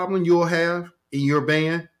discipline problem you'll have in your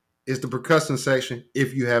band is the percussion section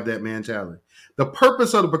if you have that mentality. The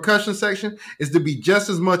purpose of the percussion section is to be just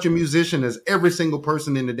as much a musician as every single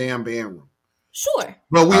person in the damn band room. Sure.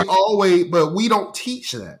 But we don't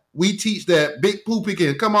teach that. We teach that Big Poopy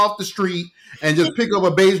can come off the street and just pick up a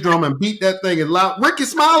bass drum and beat that thing as loud. Ricky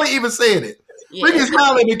Smiley even said it. Yeah. Ricky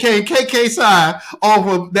Smiley became KK Side off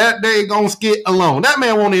of that daggone skit alone. That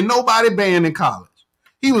man wasn't in nobody band in college.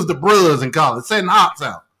 He was the brothers in college, setting hops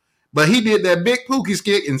out. But he did that Big Pookie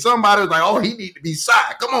skit, and somebody was like, "Oh, he need to be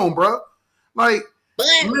Side. Come on, bro." Like, but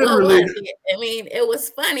literally, I mean, it was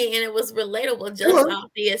funny and it was relatable just off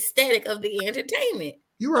the aesthetic of the entertainment.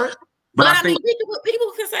 You're right. But I mean,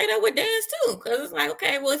 people can say that with dance too, because it's like,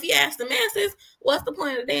 okay, well, if you ask the masses, what's the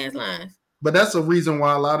point of the dance lines? But that's the reason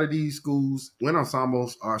why a lot of these schools, wind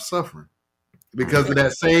ensembles, are suffering. Because of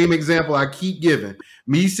that same example I keep giving.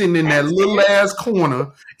 Me sitting in that little ass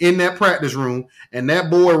corner in that practice room, and that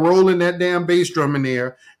boy rolling that damn bass drum in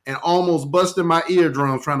there and almost busting my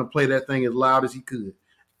eardrums trying to play that thing as loud as he could.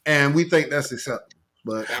 And we think that's acceptable.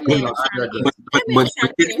 But here's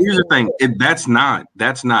the thing. That's not.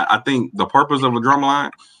 I think the purpose of a drum line,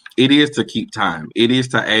 it is to keep time. It is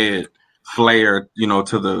to add flair, to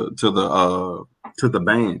the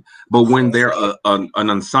band. But when they're an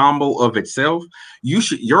ensemble of itself,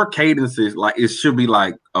 your cadences, like, it should be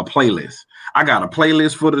like a playlist. I got a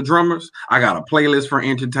playlist for the drummers. I got a playlist for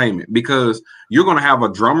entertainment, because you're gonna have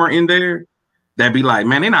a drummer in there that be like,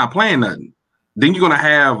 man, they're not playing nothing. Then you're gonna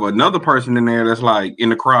have another person in there that's like in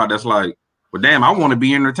the crowd that's like, well, damn, I want to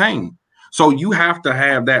be entertained. So you have to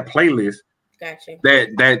have that playlist. Gotcha.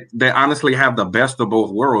 That honestly have the best of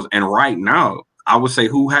both worlds. And right now, I would say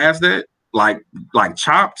who has that, like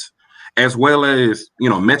Chops, as well as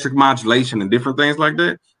metric modulation and different things like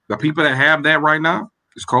that. The people that have that right now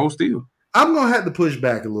is Cold Steel. I'm gonna have to push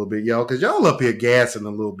back a little bit, y'all, because y'all up here gassing a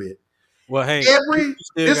little bit. Well, hey, you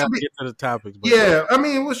still got to get to the topics. Yeah, I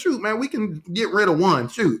mean, well, shoot, man, we can get rid of one,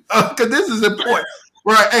 because this is important,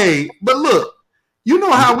 right? Hey, but look, you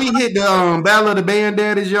know how we hit the Battle of the Band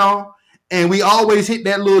Daddies, y'all, and we always hit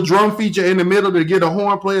that little drum feature in the middle to give the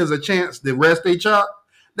horn players a chance to rest their chop.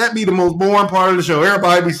 That be the most boring part of the show.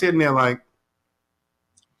 Everybody be sitting there like,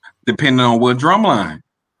 depending on what drum line.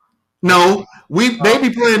 No, they be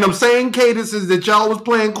playing them same cadences that y'all was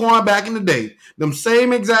playing corn back in the day. Them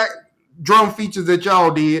same exact drum features that y'all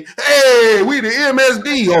did. Hey, we the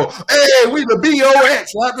MSD, or hey, we the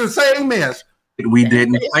BOX, like the same mess. We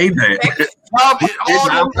didn't play that.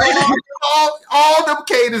 all them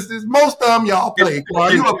cadences, most of them y'all play.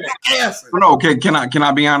 You a big ass. No, okay, can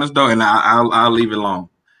I be honest though, and I'll leave it alone.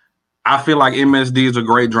 I feel like MSD is a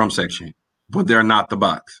great drum section, but they're not the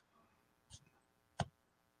box.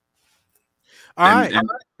 All right,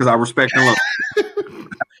 because I respect and love.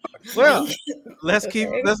 Well, let's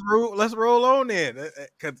roll on then.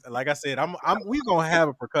 Because, like I said, we're gonna have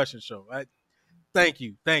a percussion show. Right? Thank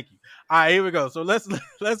you. All right, here we go. So let's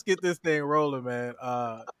get this thing rolling, man.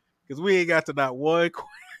 Because we ain't got to not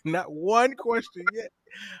one question yet.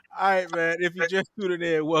 All right, man. If you just tuned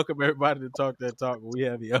in, welcome everybody to Talk That Talk. We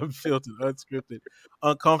have the unfiltered, unscripted,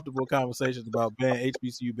 uncomfortable conversations about band,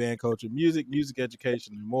 HBCU band culture, music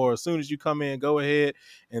education, and more. As soon as you come in, go ahead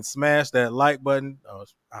and smash that like button. Oh,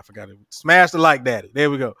 I forgot it. Smash the like daddy. There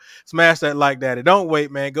we go. Smash that like daddy. Don't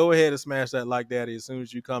wait, man. Go ahead and smash that like daddy as soon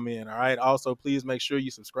as you come in. All right. Also, please make sure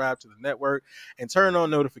you subscribe to the network and turn on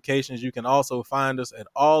notifications. You can also find us at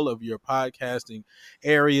all of your podcasting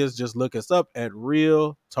areas. Just look us up at Real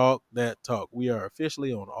Talk That Talk. We are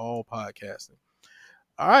officially on all podcasting.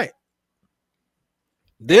 All right.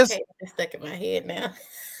 This it's stuck in my head now.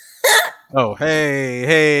 Oh,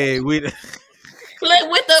 hey, we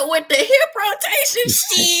like with the hip rotation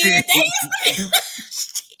shit.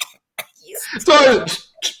 So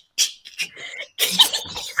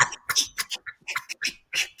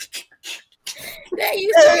hey,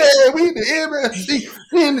 we the MSD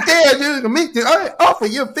in the head, you can meet off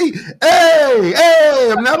of your feet. Hey,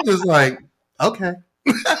 and I'm just like, okay.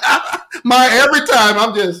 Every time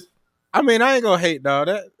I'm just. I mean, I ain't gonna hate, dog.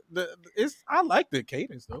 I like the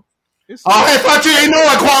cadence though. I thought you ain't know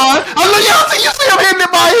it, Quan. I'm like, you see him hitting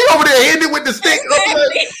it by he over there, hitting it with the stick.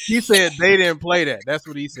 He said they didn't play that. That's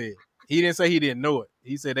what he said. He didn't say he didn't know it.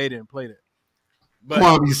 He said they didn't play that. But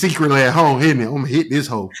Quan be secretly at home hitting it. I'm gonna hit this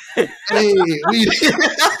hole. Hey,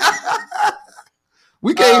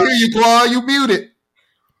 we can't hear you, Quan. You muted.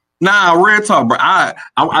 Nah, real talk, bro.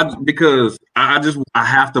 Because I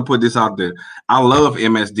have to put this out there. I love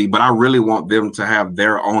MSD, but I really want them to have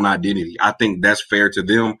their own identity. I think that's fair to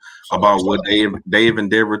them about what they've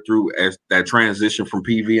endeavored through as that transition from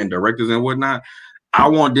PV and directors and whatnot. I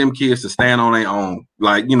want them kids to stand on their own.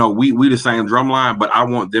 Like, you know, we the same drum line, but I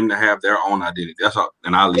want them to have their own identity. That's all.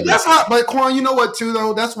 And I'll leave That's how, but Quan, you know what, too,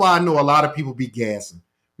 though? That's why I know a lot of people be gassing.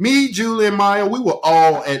 Me, Julie, and Maya, we were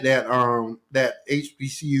all at that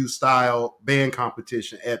HBCU style band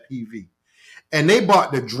competition at PV. And they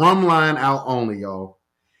bought the drum line out only, y'all.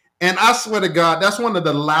 And I swear to God, that's one of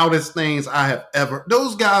the loudest things I have ever.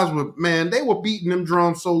 Those guys were, man, they were beating them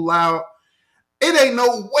drums so loud. It ain't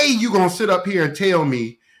no way you gonna sit up here and tell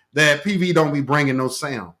me that PV don't be bringing no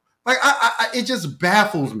sound. Like, it just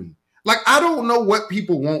baffles me. Like, I don't know what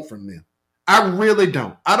people want from them. I really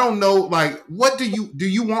don't. I don't know. Like, what do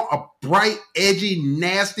you want? A bright, edgy,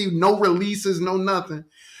 nasty, no releases, no nothing?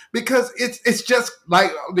 Because it's just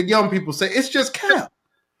like the young people say, it's just cap.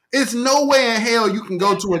 It's no way in hell you can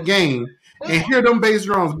go to a game and hear them bass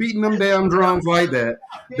drums beating them damn drums like that,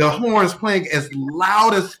 the horns playing as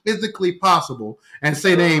loud as physically possible, and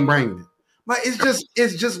say they ain't bringing it. But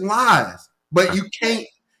it's just lies. But you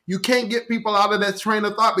can't get people out of that train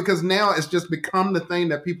of thought because now it's just become the thing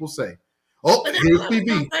that people say. Oh, here's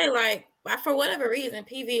PV. Like, for whatever reason,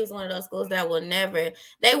 PV is one of those schools that will never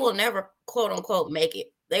quote unquote make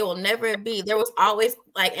it. They will never be. There was always,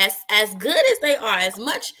 like, as good as they are, as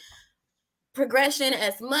much progression,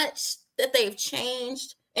 as much that they've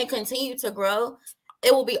changed and continue to grow,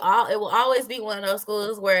 it will always be one of those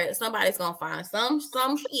schools where somebody's gonna find some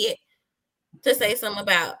shit to say something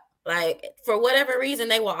about. Like, for whatever reason,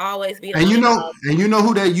 they will always be. And you know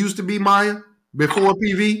who that used to be, Maya, before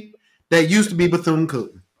PV? That used to be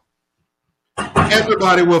Bethune-Cookman.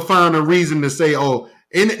 Everybody will find a reason to say, oh,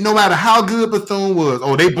 and no matter how good Bethune was,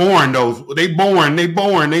 oh, they born those. They born.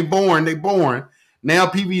 Now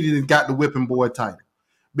PV got the whipping boy title.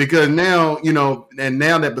 Because now, you know, and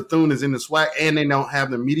now that Bethune is in the SWAC and they don't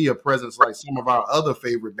have the media presence like some of our other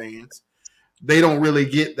favorite bands, they don't really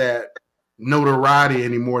get that notoriety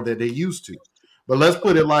anymore that they used to. But let's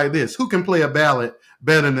put it like this. Who can play a ballad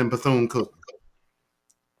better than Bethune-Cookman?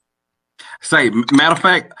 Say, matter of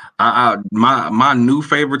fact, my new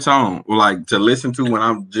favorite song, like to listen to when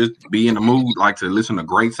I'm just be in the mood, like to listen to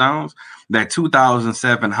great songs, that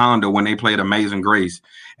 2007 Honda when they played Amazing Grace,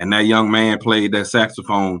 and that young man played that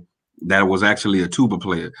saxophone that was actually a tuba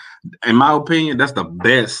player. In my opinion, that's the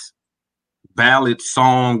best ballad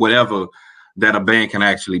song, whatever, that a band can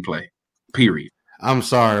actually play, period. I'm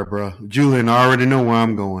sorry, bro. Julian, I already know where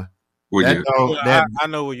I'm going. I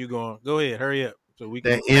know where you're going. Go ahead, hurry up. So we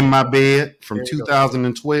can In My Bed from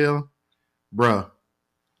 2012, bruh.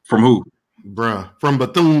 From who? Bruh. From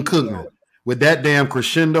Bethune-Cookman. With that damn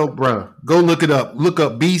crescendo, bruh. Go look it up. Look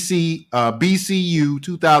up BCU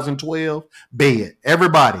 2012 Bed.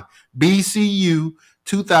 Everybody, BCU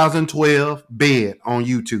 2012 Bed on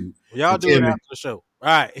YouTube. Y'all do it after the show. All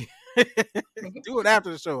right. Do it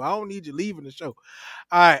after the show. I don't need you leaving the show.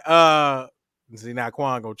 All right. See, now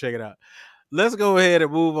Quan gonna check it out. Let's go ahead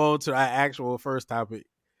and move on to our actual first topic.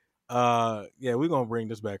 Yeah, we're gonna bring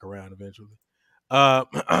this back around eventually.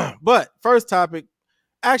 But first topic,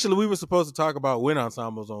 actually, we were supposed to talk about wind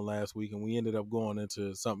ensembles on last week, and we ended up going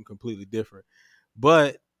into something completely different.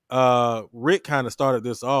 But Rick kind of started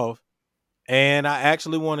this off, and I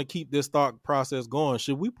actually want to keep this thought process going.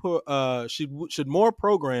 Should we put should more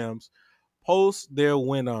programs post their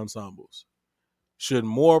wind ensembles? Should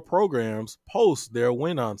more programs post their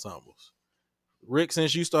wind ensembles? Rick,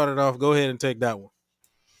 since you started off, go ahead and take that one.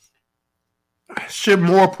 Should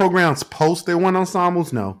more programs post their wind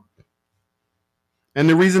ensembles? No. And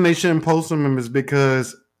the reason they shouldn't post them is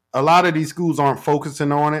because a lot of these schools aren't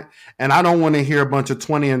focusing on it. And I don't want to hear a bunch of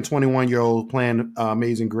 20 and 21-year-olds playing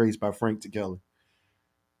Amazing Grace by Frank Tikelli.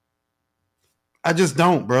 I just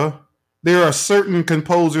don't, bro. There are certain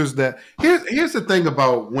composers that... Here's the thing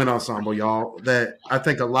about wind ensemble, y'all, that I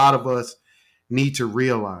think a lot of us need to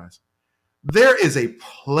realize. There is a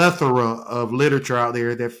plethora of literature out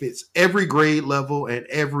there that fits every grade level and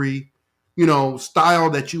every, style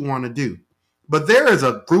that you want to do. But there is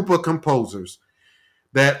a group of composers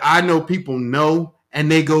that I know people know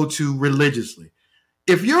and they go to religiously.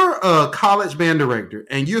 If you're a college band director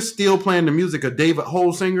and you're still playing the music of David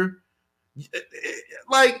Holsinger,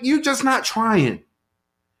 like, you're just not trying.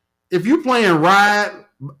 If you're playing Ride,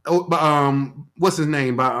 what's his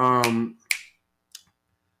name, by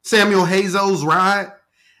Samuel Hazo's Ride,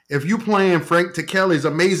 if you're playing Frank Tikelli's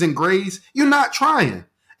Amazing Grace, you're not trying.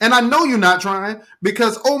 And I know you're not trying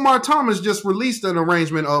because Omar Thomas just released an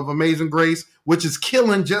arrangement of Amazing Grace, which is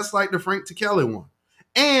killing just like the Frank Tikelli one.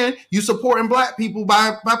 And you supporting black people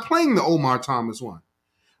by playing the Omar Thomas one.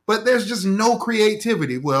 But there's just no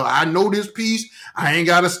creativity. Well, I know this piece. I ain't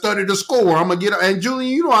got to study the score. I'm going to get it. And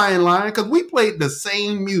Julian, I ain't lying because we played the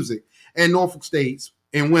same music and Norfolk State's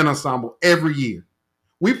in wind ensemble every year.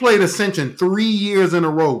 We played Ascension 3 years in a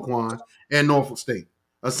row, Quan, at Norfolk State.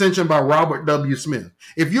 Ascension by Robert W. Smith.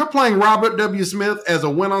 If you're playing Robert W. Smith as a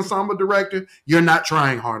wind ensemble director, you're not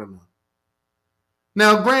trying hard enough.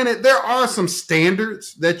 Now, granted, there are some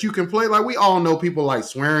standards that you can play. Like we all know people like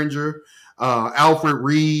Swearinger, Alfred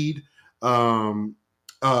Reed,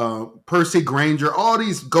 Percy Granger, all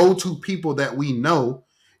these go-to people that we know.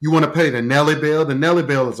 You want to play the Nelly Bell. The Nelly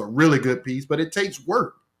Bell is a really good piece, but it takes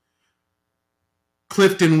work.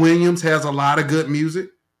 Clifton Williams has a lot of good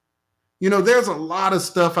music. You know, there's a lot of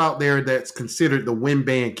stuff out there that's considered the wind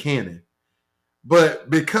band canon. But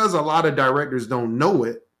because a lot of directors don't know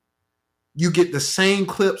it, you get the same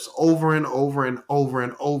clips over and over and over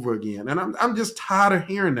and over again. And I'm just tired of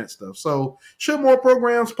hearing that stuff. So should more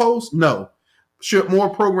programs post? No. Should more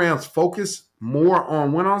programs focus more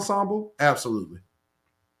on wind ensemble? Absolutely.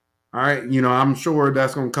 All right. You know, I'm sure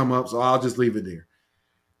that's going to come up, so I'll just leave it there.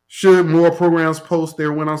 Should more programs post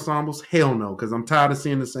their wind ensembles? Hell no, because I'm tired of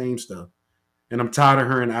seeing the same stuff. And I'm tired of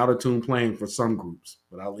hearing out-of-tune playing for some groups.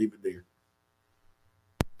 But I'll leave it there.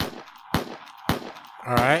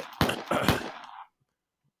 All right.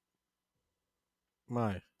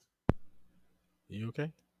 Maya, you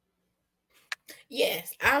okay?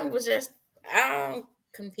 Yes, I'm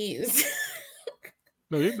confused.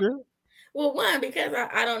 No, you're good. Well, one, because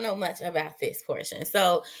I don't know much about this portion.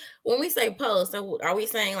 So when we say post, so are we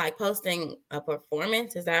saying like posting a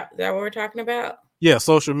performance? Is that what we're talking about? Yeah,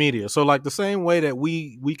 social media. So like the same way that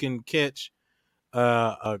we can catch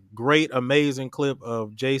a great, amazing clip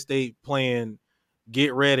of J-State playing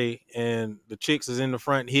Get Ready and the Chicks is in the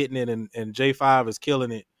front hitting it and J5 is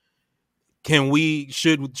killing it.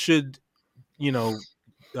 Should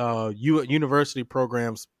university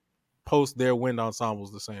programs post their wind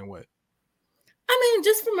ensembles the same way? I mean,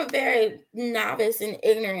 just from a very novice and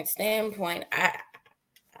ignorant standpoint, I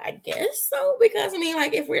guess so. Because I mean,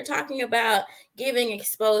 like if we're talking about giving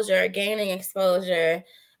exposure, gaining exposure,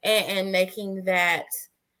 and making that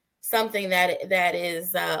something that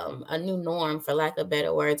is a new norm, for lack of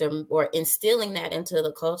better words, or instilling that into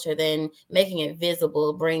the culture, then making it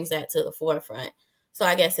visible brings that to the forefront. So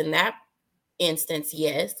I guess in that instance,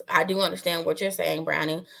 yes, I do understand what you're saying,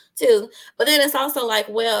 Brownie, too. But then it's also like,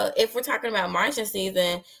 well, if we're talking about marching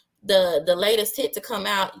season, the latest hit to come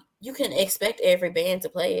out, you can expect every band to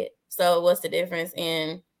play it. So what's the difference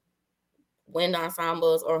in wind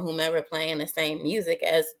ensembles or whomever playing the same music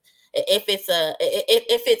as if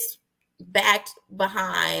it's backed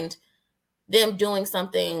behind them doing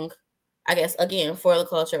something, I guess, again, for the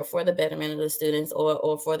culture, for the betterment of the students,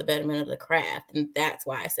 or for the betterment of the craft. And that's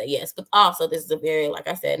why I say yes. But also, this is a very, like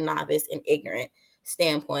I said, novice and ignorant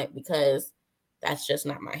standpoint, because that's just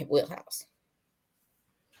not my wheelhouse.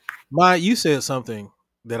 You said something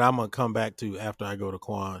that I'm going to come back to after I go to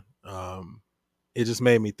Quan. It just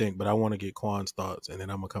made me think, but I want to get Quan's thoughts, and then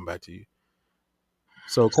I'm going to come back to you.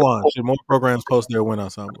 So, Quan, should more programs post their wind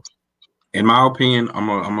ensembles? In my opinion, I'm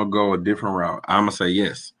gonna go a different route. I'm gonna say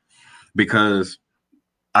yes, because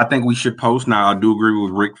I think we should post. Now, I do agree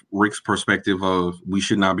with Rick's perspective of we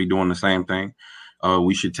should not be doing the same thing.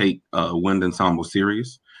 We should take wind ensemble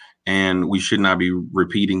serious, and we should not be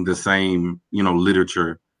repeating the same,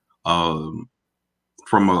 literature from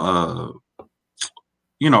a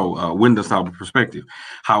wind ensemble perspective.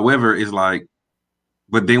 However, it's like,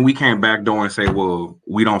 but then we can't backdoor and say, well,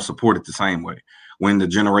 we don't support it the same way, when the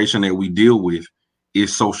generation that we deal with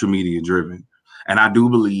is social media driven. And I do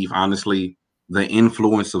believe, honestly, the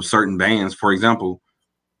influence of certain bands, for example,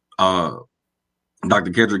 Dr.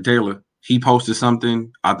 Kedrick Taylor, he posted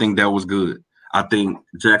something, I think that was good. I think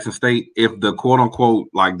Jackson State, if the quote unquote,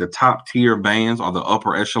 like the top tier bands or the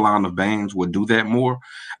upper echelon of bands would do that more,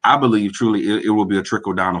 I believe truly it will be a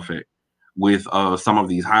trickle down effect with some of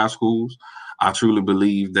these high schools. I truly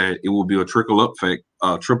believe that it will be a trickle up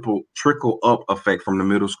effect from the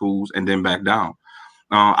middle schools and then back down.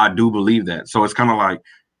 I do believe that. So it's kind of like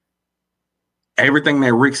everything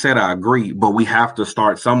that Rick said, I agree, but we have to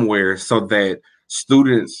start somewhere so that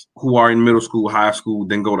students who are in middle school, high school,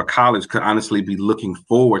 then go to college could honestly be looking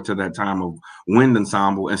forward to that time of wind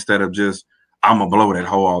ensemble instead of just, I'm going to blow that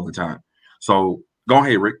hole all the time. So go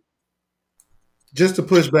ahead, Rick. Just to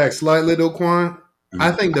push back slightly though, Quan,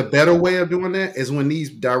 I think the better way of doing that is when these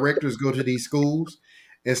directors go to these schools,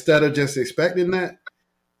 instead of just expecting that,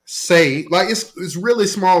 say, like it's really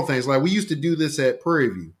small things. Like we used to do this at Prairie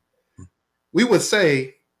View. We would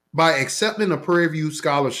say, by accepting a Prairie View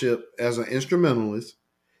scholarship as an instrumentalist,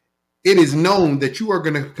 it is known that you are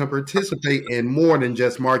going to participate in more than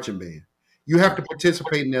just marching band. You have to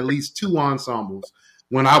participate in at least 2 ensembles.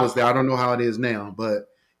 When I was there, I don't know how it is now, but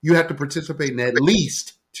you have to participate in at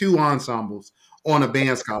least 2 ensembles on a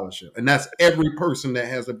band scholarship. And that's every person that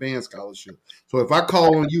has a band scholarship. So if I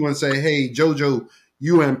call on you and say, hey, JoJo,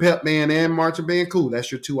 you in pep band and marching band, cool,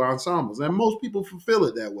 that's your 2 ensembles. And most people fulfill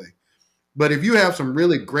it that way. But if you have some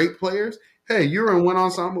really great players, hey, you're in one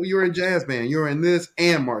ensemble, you're in jazz band, you're in this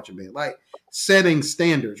and marching band. Like setting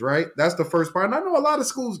standards, right? That's the first part. And I know a lot of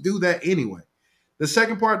schools do that anyway. The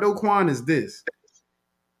second part, though, Quan, is this.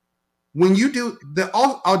 When you do the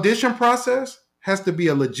audition process, has to be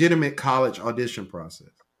a legitimate college audition process.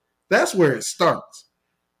 That's where it starts.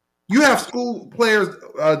 You have school players,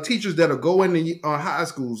 teachers that'll go into high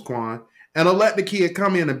schools, Quan, and will let the kid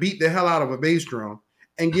come in and beat the hell out of a bass drum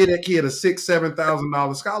and get that kid a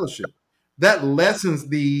 $6,000-$7,000 scholarship. That lessens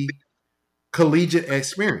the collegiate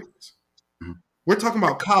experience. Mm-hmm. We're talking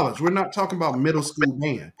about college. We're not talking about middle school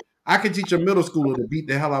band. I could teach a middle schooler to beat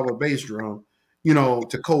the hell out of a bass drum,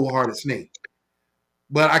 to Cold Hearted Snake.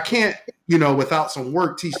 But I can't, without some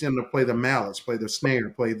work, teach them to play the mallets, play the snare,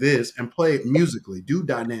 play this, and play it musically, do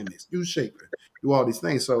dynamics, do shaper, do all these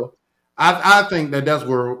things. So I think that's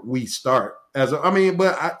where we start.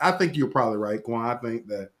 But I think you're probably right, Quan. I think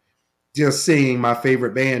that just seeing my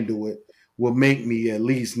favorite band do it will make me at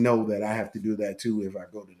least know that I have to do that too if I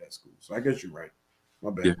go to that school. So I guess you're right. My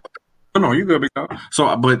bad. Yeah. No, you're good, big dog.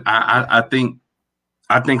 So, but I think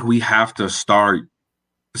we have to start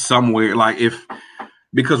somewhere,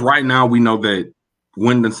 because right now we know that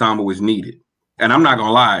wind ensemble is needed. And I'm not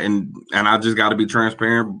gonna lie, and I just gotta be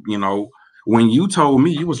transparent. When you told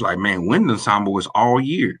me, you was like, man, wind ensemble is all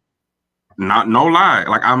year. No lie.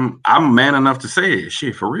 Like I'm man enough to say it.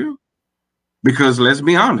 Shit, for real. Because let's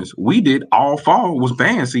be honest, we did all fall was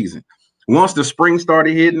band season. Once the spring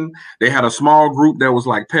started hitting, they had a small group that was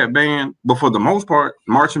like pep band, but for the most part,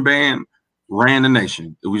 marching band ran the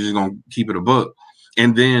nation. We just gonna keep it a buck.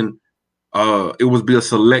 And then it would be a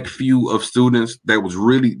select few of students that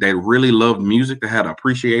really loved music, that had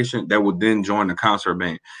appreciation, that would then join the concert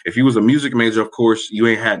band. If you was a music major, of course, you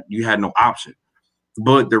had no option.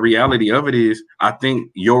 But the reality of it is, I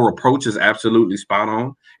think your approach is absolutely spot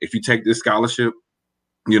on. If you take this scholarship,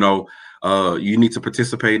 you need to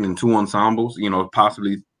participate in 2 ensembles,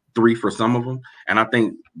 possibly 3 for some of them. And I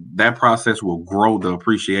think that process will grow the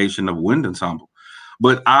appreciation of wind ensemble.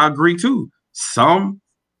 But I agree too. Some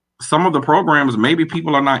of the programs, maybe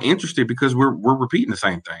people are not interested because we're repeating the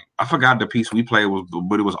same thing. I forgot the piece we played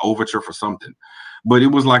but it was Overture for something. But it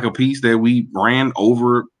was like a piece that we ran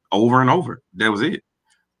over and over. That was it.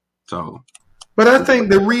 So, but I think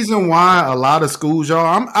the reason why a lot of schools,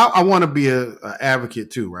 y'all, I want to be an advocate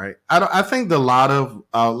too, right? I think a lot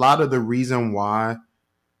of the reason why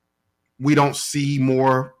we don't see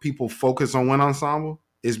more people focus on wind ensemble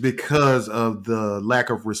is because of the lack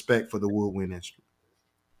of respect for the woodwind instrument.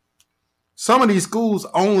 Some of these schools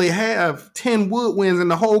only have 10 woodwinds in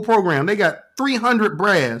the whole program. They got 300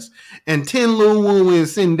 brass and 10 little woodwinds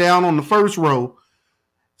sitting down on the first row.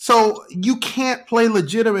 So you can't play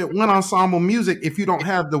legitimate wind ensemble music if you don't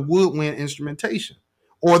have the woodwind instrumentation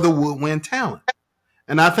or the woodwind talent.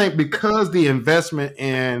 And I think because the investment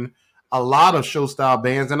in a lot of show style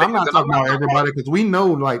bands, and I'm not talking about everybody, because we know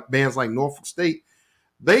like bands like Norfolk State,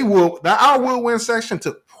 our woodwind section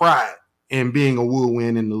took pride in being a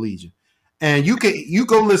woodwind in the Legion. And you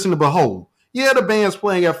go listen to Behold. Yeah, the band's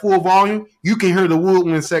playing at full volume. You can hear the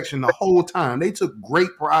woodwind section the whole time. They took great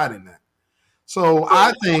pride in that. So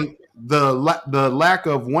I think the lack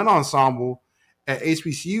of wind ensemble at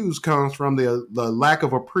HBCUs comes from the lack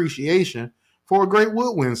of appreciation for a great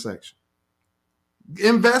woodwind section.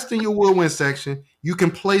 Invest in your woodwind section. You can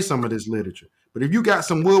play some of this literature. But if you got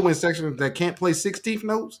some woodwind sections that can't play 16th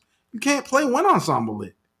notes, you can't play wind ensemble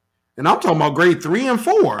lit. And I'm talking about grade 3 and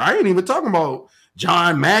 4. I ain't even talking about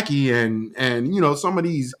John Mackey and some of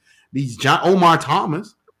these John Omar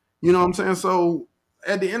Thomas. You know what I'm saying? So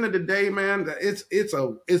at the end of the day, man, it's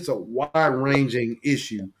a wide-ranging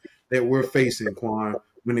issue that we're facing, Quan,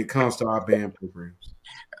 when it comes to our band programs.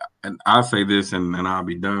 And I'll say this, and I'll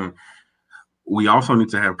be done. We also need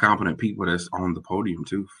to have competent people that's on the podium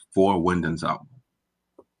too for wind ensemble.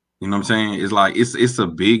 You know what I'm saying? It's like it's a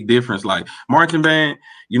big difference. Like marching band,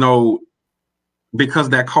 because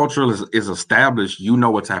that culture is established, you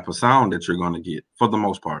know what type of sound that you're going to get for the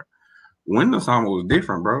most part. Wind ensemble is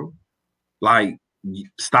different, bro. Like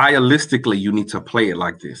stylistically, you need to play it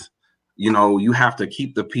like this. You have to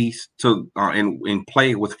keep the piece to and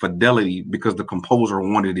play it with fidelity because the composer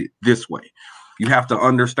wanted it this way. You have to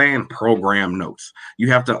understand program notes.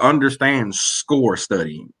 You have to understand score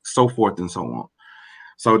studying, so forth and so on.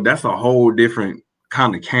 So that's a whole different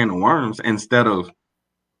kind of can of worms instead of,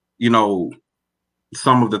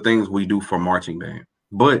 some of the things we do for marching band.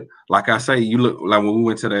 But like I say, you look like when we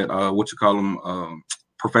went to that what you call them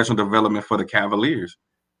professional development for the Cavaliers.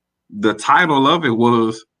 The title of it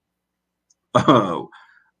was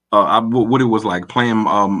what it was like playing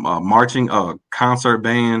marching concert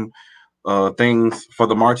band things for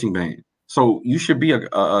the marching band. So you should be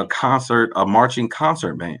a marching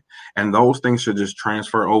concert band, and those things should just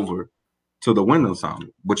transfer over to the wind ensemble.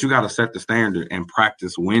 But you got to set the standard and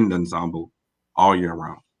practice wind ensemble all year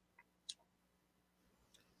round.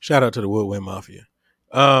 Shout out to the Woodwind Mafia.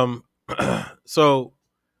 So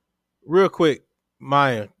real quick,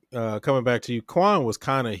 Maya, coming back to you, Quan was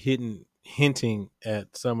kind of hinting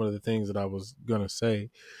at some of the things that I was gonna say,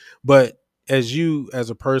 but as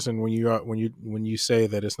a person, when you say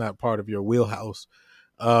that it's not part of your wheelhouse,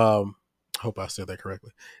 hope I said that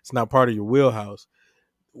correctly. It's not part of your wheelhouse.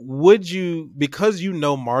 Would you, because you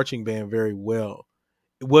know marching band very well,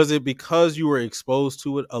 was it because you were exposed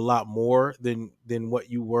to it a lot more than what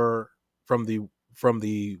you were from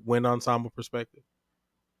the wind ensemble perspective?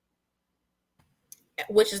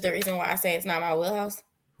 Which is the reason why I say it's not my wheelhouse.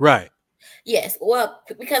 Right. Yes. Well,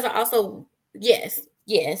 because I also yes,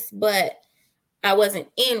 but I wasn't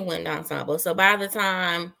in wind ensemble. So by the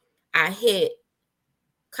time I hit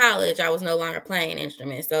college, I was no longer playing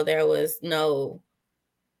instruments. So there was no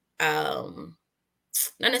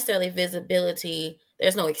not necessarily visibility.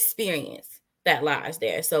 There's no experience that lies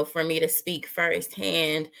there. So for me to speak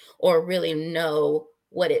firsthand or really know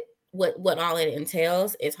what all it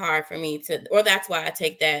entails, it's hard for me to, or that's why I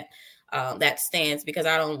take that stance, because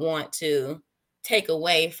I don't want to take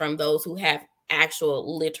away from those who have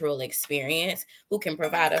actual literal experience, who can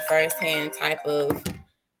provide a firsthand type of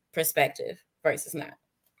perspective versus not.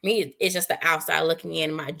 Me, it's just the outside looking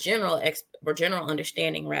in, my general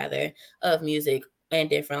understanding rather of music and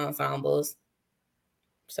different ensembles.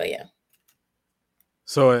 So yeah.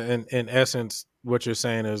 So in essence, what you're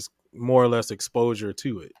saying is more or less exposure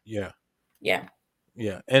to it. Yeah. Yeah.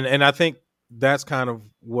 Yeah. And I think that's kind of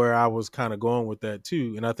where I was kind of going with that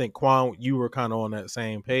too. And I think Quan, you were kind of on that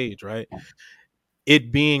same page, right?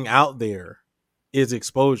 It being out there is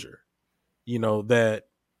exposure. You know, that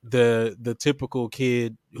the typical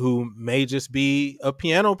kid who may just be a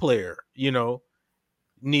piano player, you know,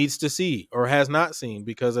 needs to see or has not seen,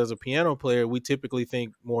 because as a piano player, we typically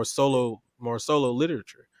think more solo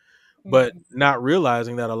literature, but not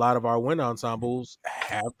realizing that a lot of our wind ensembles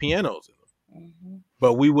have pianos in them. Mm-hmm.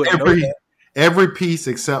 But we wouldn't know that. Every piece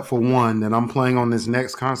except for one that I'm playing on this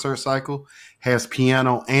next concert cycle has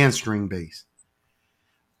piano and string bass.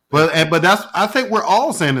 But that's, I think we're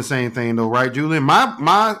all saying the same thing though, right, Julian?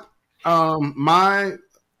 My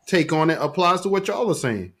take on it applies to what y'all are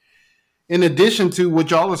saying. In addition to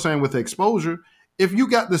what y'all are saying with exposure, if you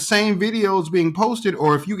got the same videos being posted,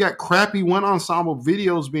 or if you got crappy wind ensemble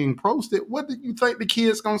videos being posted, what do you think the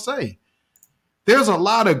kid's gonna say? There's a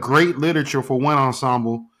lot of great literature for wind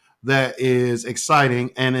ensemble that is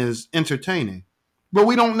exciting and is entertaining. But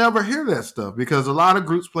we don't never hear that stuff because a lot of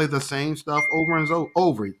groups play the same stuff over and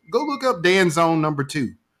over. Go look up Dan Zone No.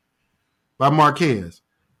 2 by Marquez.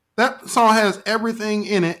 That song has everything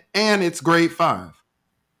in it, and it's grade 5.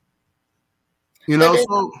 You know,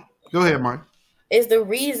 so go ahead, Mike. Is the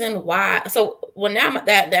reason why, so well now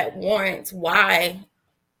that warrants why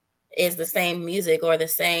is the same music or the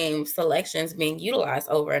same selections being utilized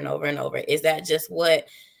over and over and over? Is that just what,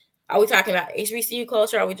 are we talking about HBCU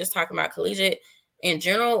culture? Are we just talking about collegiate in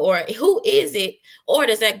general, or who is it? Or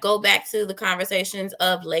does that go back to the conversations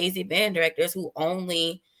of lazy band directors who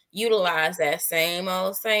only utilize that same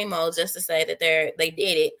old just to say that they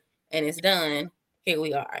did it and it's done, here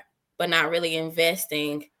we are, but not really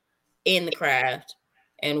investing in the craft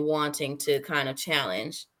and wanting to kind of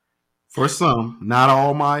challenge? For some, not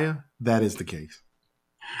all, Maya, that is the case.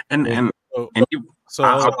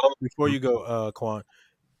 So before you go, Quan,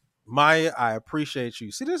 Maya, I appreciate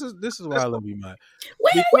you. See, this is why I love you, Maya.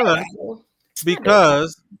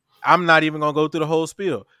 Because I'm not even gonna go through the whole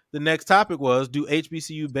spiel. The next topic was, do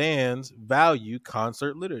HBCU bands value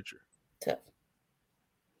concert literature? Tough.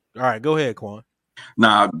 All right, go ahead, Quan.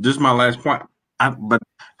 Nah, just my last point. But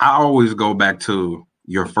I always go back to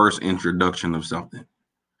your first introduction of something.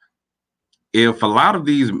 If a lot of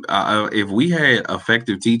these, if we had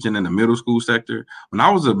effective teaching in the middle school sector, when I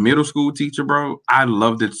was a middle school teacher, bro, I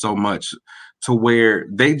loved it so much to where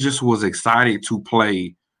they just was excited to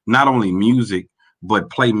play not only music, but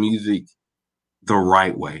play music the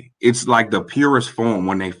right way. It's like the purest form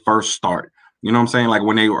when they first start. You know what I'm saying? Like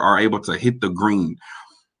when they are able to hit the green,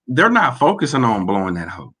 they're not focusing on blowing that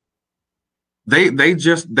hoe. They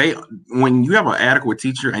just when you have an adequate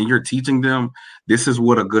teacher and you're teaching them this is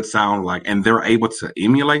what a good sound like, and they're able to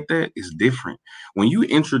emulate that, is different. When you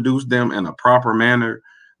introduce them in a proper manner,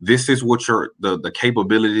 this is what the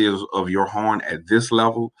capability of your horn at this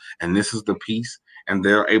level, and this is the piece, and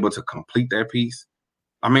they're able to complete that piece.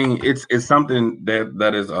 I mean, it's something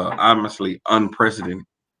that is honestly unprecedented.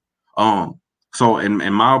 So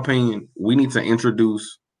in my opinion, we need to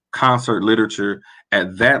introduce concert literature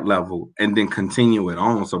at that level and then continue it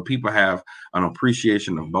on so people have an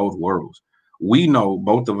appreciation of both worlds. We know,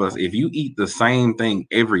 both of us, if you eat the same thing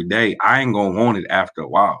every day, I ain't gonna want it after a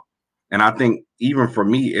while. And I think even for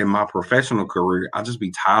me in my professional career, I just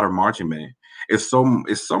be tired of marching band. It's so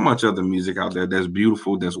much other music out there that's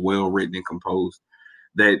beautiful, that's well written and composed,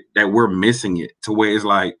 that we're missing it, to where it's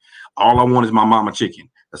like, all I want is my mama chicken.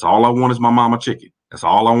 That's all I want is my mama chicken. That's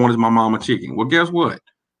all I want is my mama chicken. Well, guess what?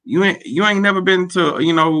 You ain't never been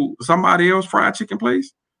to, somebody else fried chicken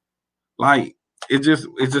place. Like, it's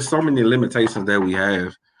just so many limitations that we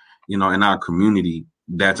have, in our community.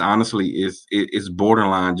 That's honestly it's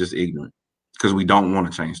borderline just ignorant, because we don't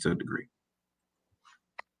want to change to a degree.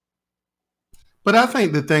 But I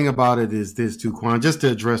think the thing about it is this too, Quan, just to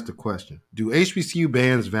address the question. Do HBCU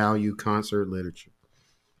bands value concert literature?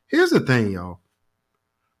 Here's the thing, y'all.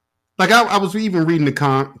 Like, I was even reading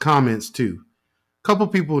the comments too. A couple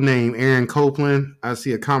people named Aaron Copeland. I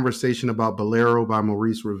see a conversation about Bolero by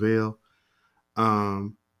Maurice Ravel.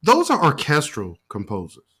 Those are orchestral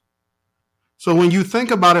composers. So when you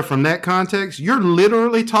think about it from that context, you're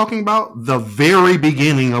literally talking about the very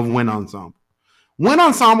beginning of Wind Ensemble. Wind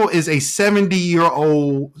Ensemble is a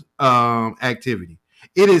 70-year-old activity.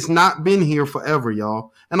 It has not been here forever,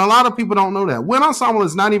 y'all. And a lot of people don't know that. Wind Ensemble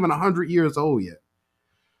is not even 100 years old yet.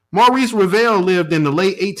 Maurice Ravel lived in the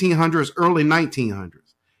late 1800s, early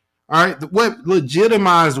 1900s. All right. What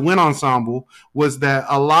legitimized Wind Ensemble was that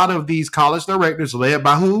a lot of these college directors, led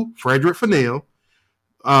by who? Frederick Fennell,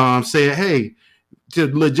 said, hey,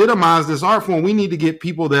 to legitimize this art form, we need to get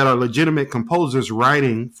people that are legitimate composers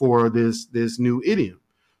writing for this new idiom.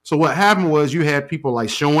 So what happened was you had people like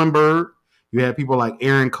Schoenberg, you had people like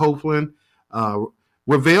Aaron Copeland.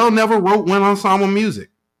 Ravel never wrote Wind Ensemble music.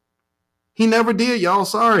 He never did, y'all.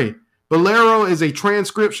 Sorry. Bolero is a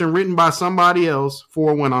transcription written by somebody else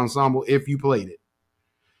for Wind Ensemble if you played it.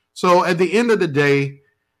 So at the end of the day,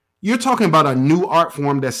 you're talking about a new art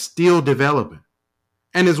form that's still developing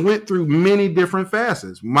and has went through many different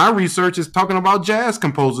facets. My research is talking about jazz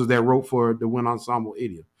composers that wrote for the Wind Ensemble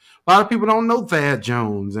idiom. A lot of people don't know Thad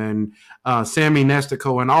Jones and Sammy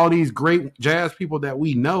Nestico and all these great jazz people that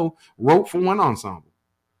we know wrote for Wind Ensemble.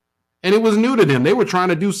 And it was new to them. They were trying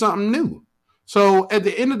to do something new. So at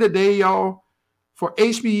the end of the day, y'all, for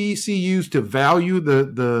HBCUs to value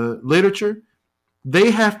the literature, they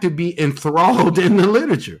have to be enthralled in the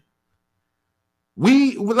literature.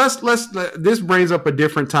 This brings up a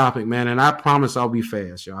different topic, man, and I promise I'll be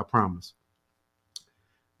fast, y'all. I promise.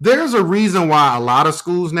 There's a reason why a lot of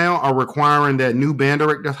schools now are requiring that new band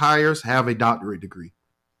director hires have a doctorate degree.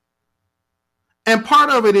 And part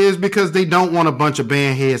of it is because they don't want a bunch of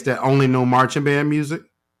band heads that only know marching band music,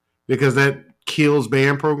 because that kills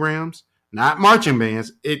band programs. Not marching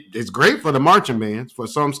bands. It's great for the marching bands for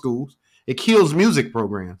some schools. It kills music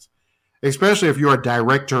programs, especially if you're a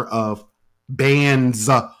director of bands,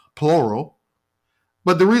 plural.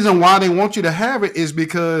 But the reason why they want you to have it is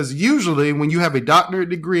because usually when you have a doctorate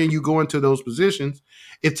degree and you go into those positions,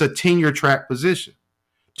 it's a tenure track position.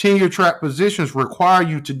 Tenure track positions require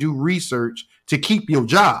you to do research to keep your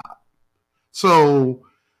job. So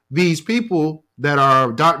these people that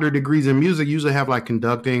are doctorate degrees in music usually have like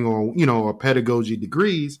conducting or pedagogy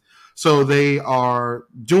degrees. So they are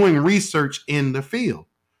doing research in the field.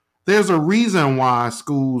 There's a reason why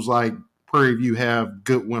schools like Prairie View have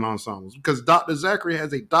good wind ensembles, because Dr. Zachary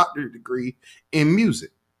has a doctorate degree in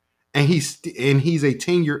music, and he's a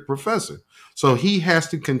tenured professor. So he has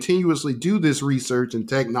to continuously do this research in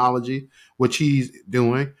technology, which he's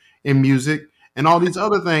doing in music, and all these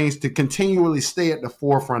other things to continually stay at the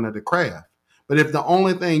forefront of the craft. But if the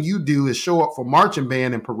only thing you do is show up for marching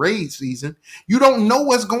band and parade season, you don't know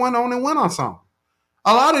what's going on in wind ensemble.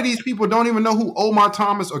 A lot of these people don't even know who Omar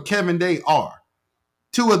Thomas or Kevin Day are,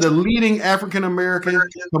 two of the leading African-American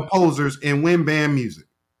composers in wind band music.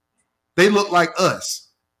 They look like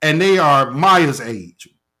us, and they are Maya's age.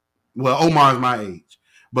 Well, Omar is my age,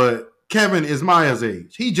 but Kevin is Maya's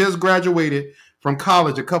age. He just graduated from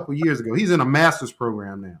college a couple years ago. He's in a master's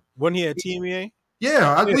program now. Wasn't he at TMEA?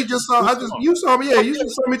 Yeah, you saw me. Yeah, you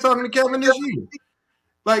just saw me talking to Kevin this year.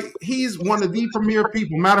 Like, he's one of the premier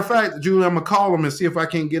people. Matter of fact, Julie, I'm gonna call him and see if I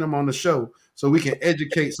can get him on the show so we can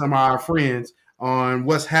educate some of our friends on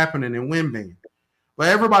what's happening in wind band. But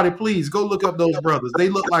everybody, please go look up those brothers. They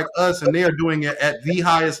look like us, and they are doing it at the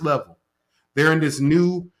highest level. They're in this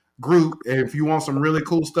new group, and if you want some really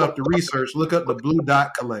cool stuff to research, look up the Blue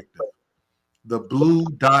Dot Collective. The Blue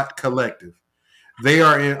Dot Collective. They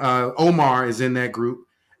are in. Omar is in that group,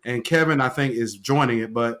 and Kevin, I think, is joining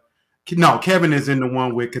it. But no, Kevin is in the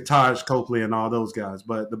one with Kataj Coakley and all those guys.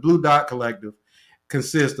 But the Blue Dot Collective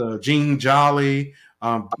consists of Gene Jolly,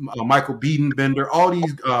 Michael Biedenbender, all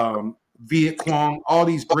these Viet Quang, all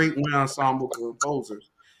these great wind ensemble composers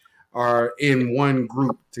are in one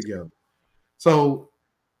group together. So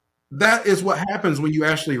that is what happens when you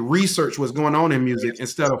actually research what's going on in music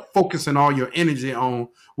instead of focusing all your energy on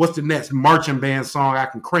what's the next marching band song I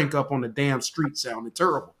can crank up on the damn street sounding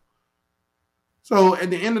terrible. So at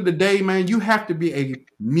the end of the day, man, you have to be a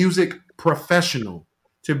music professional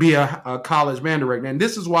to be a college band director. And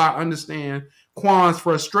this is why I understand Quan's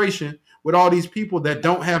frustration with all these people that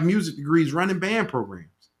don't have music degrees running band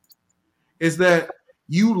programs, is that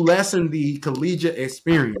you lessen the collegiate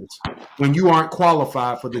experience when you aren't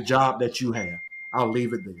qualified for the job that you have. I'll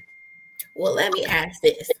leave it there. Well, let me ask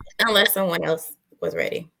this, unless someone else was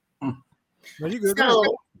ready. No, you good.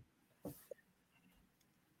 So,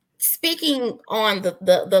 speaking on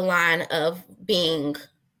the line of being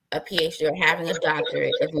a PhD or having a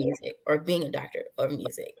doctorate of music or being a doctor of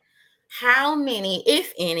music, how many,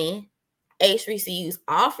 if any, HBCUs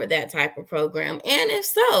offer that type of program? And if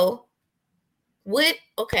so, would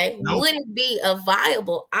it be a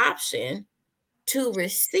viable option to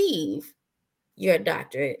receive your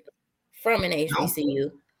doctorate from an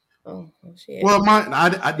HBCU? Oh shit. Well,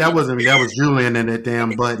 that was Julian in that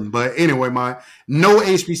damn button. But anyway, no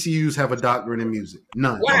HBCUs have a doctorate in music.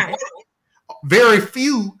 None. Why? Very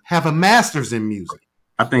few have a master's in music.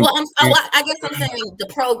 I think. Well, I guess I'm saying the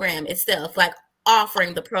program itself, like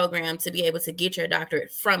offering the program to be able to get your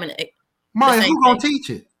doctorate from an. Maya, who's gonna teach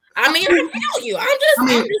it? I mean, I tell you,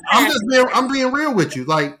 I'm being real with you.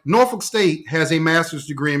 Like Norfolk State has a master's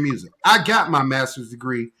degree in music. I got my master's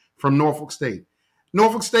degree from Norfolk State.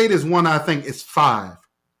 Norfolk State is one, I think it's 5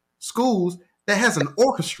 schools that has an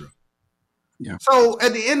orchestra. Yeah. So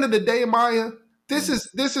at the end of the day, Maya, this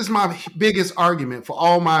is my biggest argument for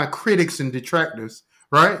all my critics and detractors,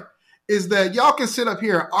 right? Is that y'all can sit up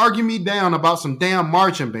here and argue me down about some damn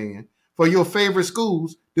marching band for your favorite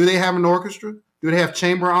schools. Do they have an orchestra? Do they have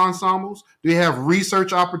chamber ensembles? Do they have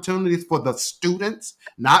research opportunities for the students,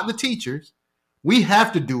 not the teachers? We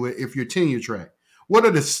have to do it if you're tenure track. What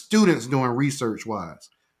are the students doing research-wise?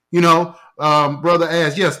 Brother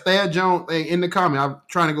asked, yes, Thad Jones, in the comment, I'm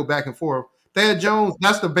trying to go back and forth. Thad Jones,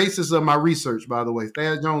 that's the basis of my research, by the way.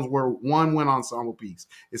 Thad Jones wrote one wind ensemble piece.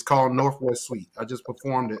 It's called Northwest Suite. I just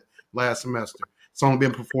performed it last semester. It's only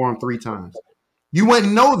been performed 3 times. You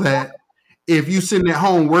wouldn't know that if you sitting at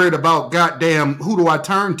home worried about goddamn who do I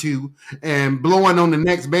turn to and blowing on the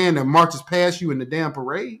next band that marches past you in the damn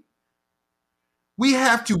parade. We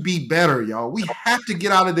have to be better, y'all. We have to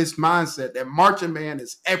get out of this mindset that marching band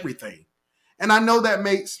is everything. And I know that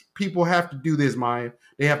makes people have to do this, Maya.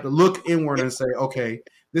 They have to look inward and say, okay,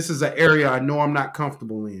 this is an area I know I'm not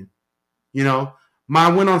comfortable in. My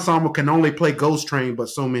wind ensemble can only play Ghost Train but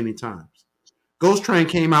so many times. Ghost Train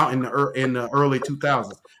came out in the early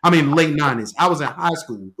 2000s. Late 90s. I was in high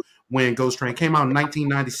school when Ghost Train came out in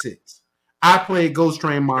 1996. I played Ghost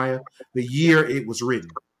Train, Maya, the year it was written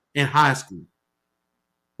in high school.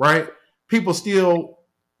 Right? People still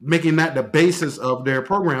making that the basis of their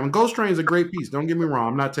program. And Ghost Train is a great piece. Don't get me wrong.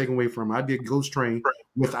 I'm not taking away from it. I did Ghost Train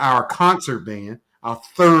with our concert band, our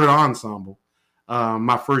 3rd ensemble,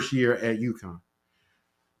 my first year at UConn.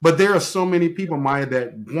 But there are so many people, Maya,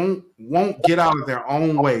 that won't get out of their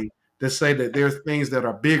own way to say that there's things that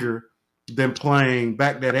are bigger than playing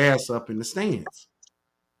back that ass up in the stands.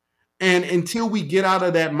 And until we get out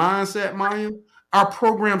of that mindset, Maya, our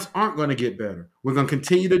programs aren't going to get better. We're going to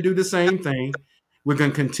continue to do the same thing. We're going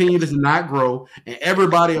to continue to not grow. And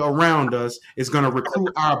everybody around us is going to recruit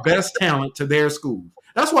our best talent to their schools.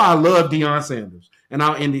 That's why I love Deion Sanders. And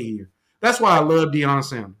I'll end it here. That's why I love Deion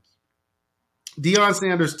Sanders. Deion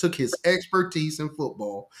Sanders took his expertise in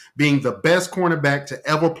football, being the best cornerback to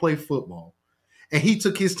ever play football, and he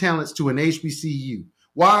took his talents to an HBCU.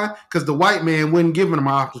 Why? Because the white man wouldn't give him an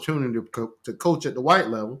opportunity to coach at the white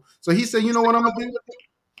level. So he said, you know what I'm going to do?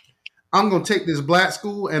 I'm going to take this black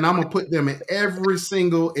school and I'm going to put them in every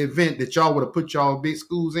single event that y'all would have put y'all big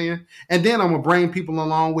schools in. And then I'm going to bring people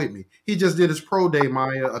along with me. He just did his pro day,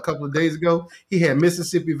 Maya, a couple of days ago. He had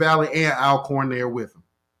Mississippi Valley and Alcorn there with him.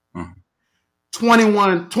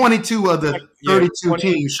 22 of the 32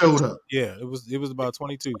 teams showed up. Yeah, it was about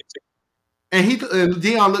 22. And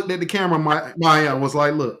Deion looked at the camera. My was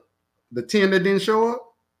like, "Look, the 10 that didn't show up,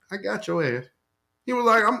 I got your ass." He was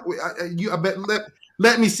like, I bet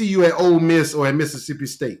let me see you at Ole Miss or at Mississippi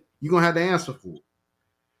State. You're gonna have to answer for it.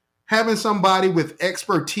 Having somebody with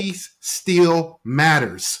expertise still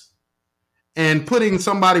matters. And putting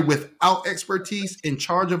somebody without expertise in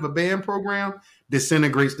charge of a band program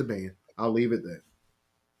disintegrates the band. I'll leave it there.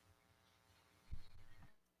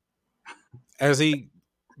 As he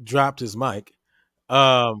dropped his mic,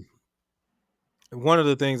 one of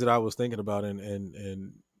the things that I was thinking about,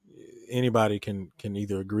 and anybody can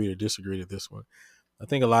either agree or disagree to this one, I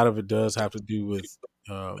think a lot of it does have to do with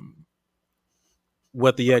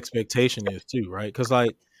what the expectation is too, right? Because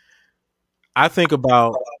like I think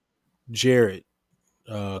about Jared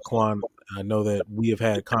Quan. I know that we have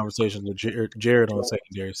had conversations with Jared on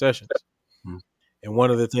Secondary Sessions, and one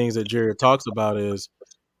of the things that Jared talks about is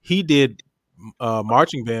he did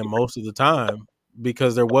marching band most of the time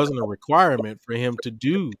because there wasn't a requirement for him to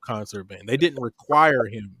do concert band. They didn't require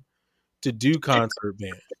him to do concert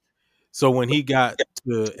band. So when he got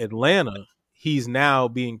to Atlanta, he's now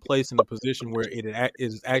being placed in a position where it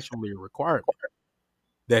is actually a requirement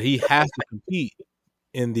that he has to compete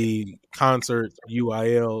in the concert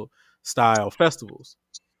UIL style festivals.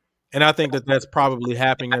 And I think that that's probably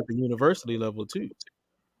happening at the university level too.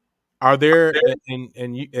 Are there,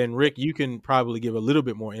 and Rick, you can probably give a little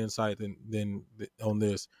bit more insight than on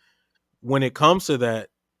this. When it comes to that,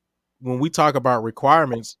 when we talk about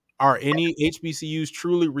requirements, are any HBCUs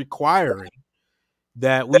truly requiring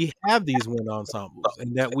that we have these wind ensembles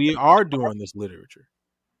and that we are doing this literature?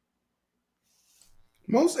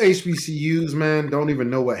 Most HBCUs, man, don't even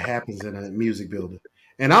know what happens in a music building.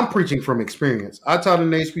 And I'm preaching from experience. I taught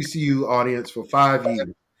an HBCU audience for 5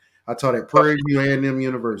 years. I taught at Prairie View A&M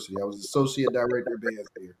University. I was associate director of bands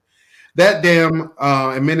there. That damn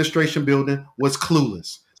administration building was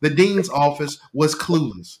clueless. The dean's office was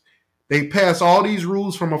clueless. They pass all these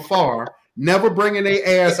rules from afar, never bringing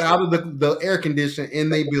their ass out of the air conditioner in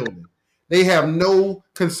their building. They have no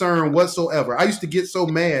concern whatsoever. I used to get so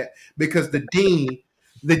mad because the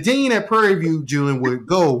dean at Prairie View, Julian, would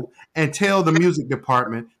go and tell the music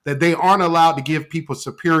department that they aren't allowed to give people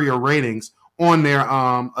superior ratings on their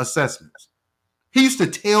assessments. He used to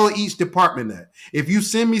tell each department that if you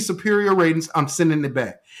send me superior ratings, I'm sending it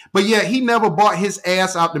back. But yet he never brought his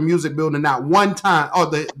ass out the music building, not one time, or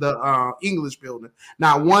the English building,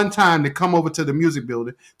 not one time to come over to the music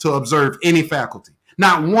building to observe any faculty.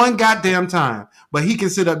 Not one goddamn time. But he can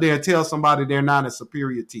sit up there and tell somebody they're not a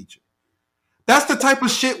superior teacher. That's the type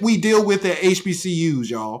of shit we deal with at HBCUs,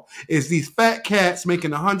 y'all. Is these fat cats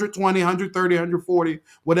making $120, $130, $140,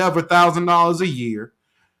 whatever $1,000 a year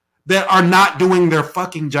that are not doing their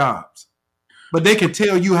fucking jobs, but they can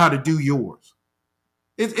tell you how to do yours.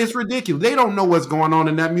 It's ridiculous. They don't know what's going on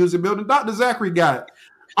in that music building. Dr. Zachary got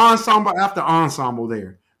ensemble after ensemble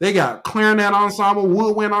there. They got clarinet ensemble,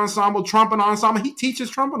 woodwind ensemble, trumpet ensemble. He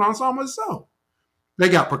teaches trumpet ensemble himself. They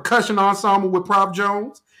got percussion ensemble with Prof.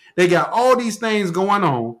 Jones. They got all these things going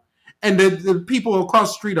on, and the people across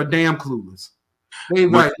the street are damn clueless. They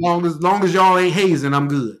like, long as y'all ain't hazing, I'm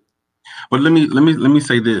good. But let me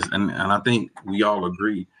say this, and I think we all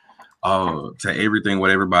agree to everything what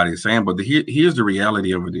everybody is saying. But here's the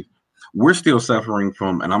reality of it: we're still suffering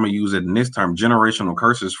from, and I'm gonna use it in this term, generational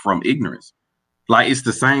curses from ignorance. Like it's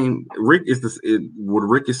the same. What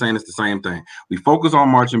Rick is saying is the same thing. We focus on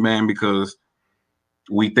marching band because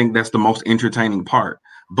we think that's the most entertaining part.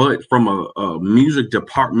 But from a music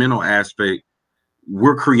departmental aspect,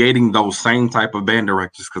 we're creating those same type of band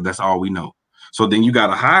directors because that's all we know. So then you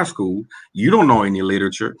got a high school, you don't know any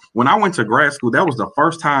literature. When I went to grad school, that was the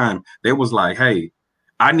first time they was like, hey,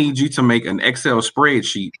 I need you to make an Excel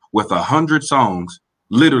spreadsheet with 100 songs,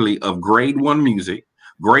 literally of grade 1 music,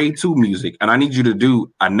 grade 2 music, and I need you to do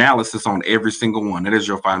analysis on every single one. That is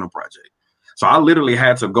your final project. So I literally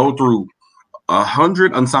had to go through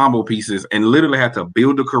 100 ensemble pieces and literally had to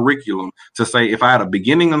build a curriculum to say, if I had a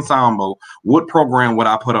beginning ensemble, what program would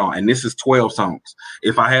I put on? And this is 12 songs.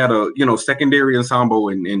 If I had a, secondary ensemble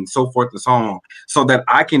and so forth and so on, so that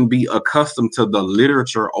I can be accustomed to the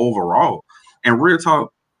literature overall. And real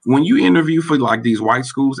talk, when you interview for like these white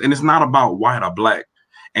schools, and it's not about white or black,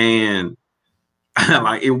 and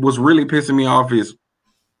like it was really pissing me off is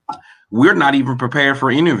we're not even prepared for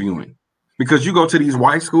interviewing. Because you go to these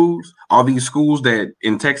white schools, all these schools that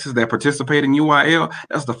in Texas that participate in UIL,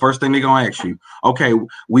 that's the first thing they're gonna ask you. Okay,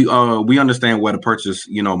 we understand where to purchase,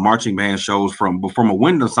 marching band shows from, but from a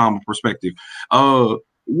wind ensemble perspective,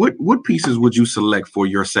 what pieces would you select for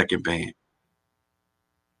your second band,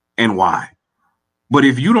 and why? But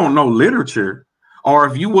if you don't know literature, Or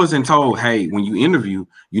if you wasn't told, hey, when you interview,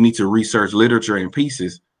 you need to research literature and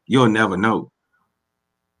pieces, you'll never know.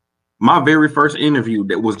 My very first interview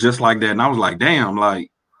that was just like that, and I was like, damn,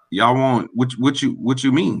 like, y'all want what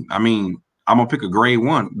you mean? I mean, I'm gonna pick a grade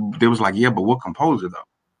 1. They was like, yeah, but what composer though?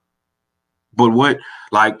 But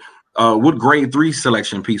what grade 3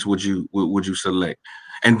 selection piece would you select?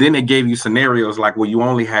 And then it gave you scenarios like, well, you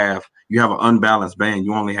have an unbalanced band,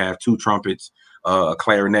 you only have 2 trumpets, a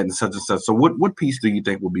clarinet, and such and such. So what piece do you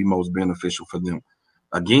think would be most beneficial for them?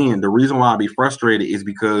 Again, the reason why I'd be frustrated is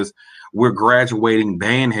because we're graduating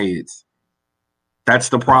band heads. That's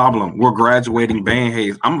the problem. We're graduating band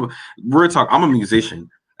heads. I'm a musician,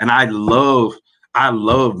 and I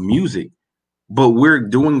love music, but we're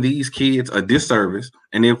doing these kids a disservice.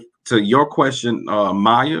 And if, to your question,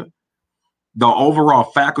 Maya, the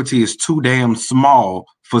overall faculty is too damn small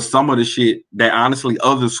for some of the shit that honestly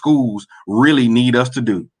other schools really need us to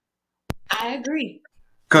do. I agree.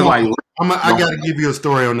 Because I got to give you a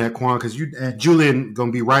story on that, Quan, because you and Julian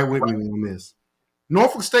gonna be right with me on this.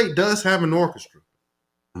 Norfolk State does have an orchestra.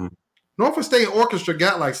 Mm-hmm. Norfolk State Orchestra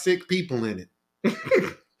got like 6 people in it.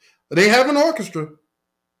 They have an orchestra.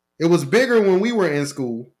 It was bigger when we were in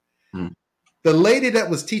school. Mm-hmm. The lady that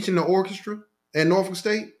was teaching the orchestra at Norfolk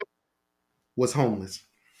State was homeless.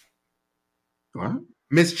 What?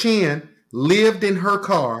 Miss Chen lived in her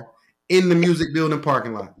car in the music building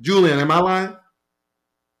parking lot. Julian, am I lying?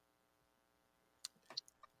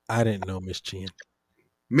 I didn't know Miss Chen.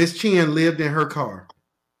 Miss Chen lived in her car.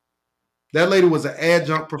 That lady was an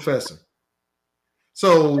adjunct professor.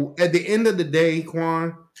 So at the end of the day,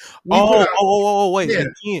 Quan. Wait.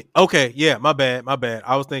 Yeah. Okay, yeah, my bad.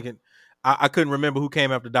 I was thinking, I couldn't remember who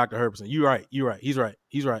came after Dr. Herbison. You're right. He's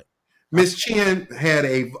right. Miss Chen had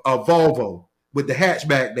a Volvo with the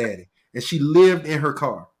hatchback daddy, and she lived in her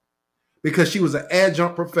car because she was an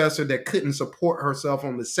adjunct professor that couldn't support herself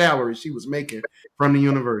on the salary she was making from the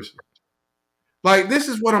university. Like, this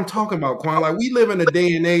is what I'm talking about, Quan. Like, we live in a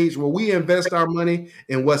day and age where we invest our money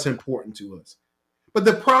in what's important to us. But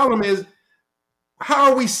the problem is,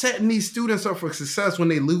 how are we setting these students up for success when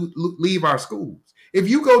they leave our schools? If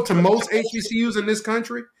you go to most HBCUs in this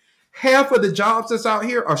country, half of the jobs that's out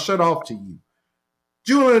here are shut off to you.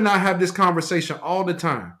 Julian and I have this conversation all the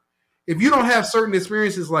time. If you don't have certain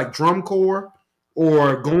experiences like drum corps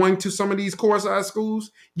or going to some of these core-side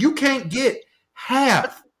schools, you can't get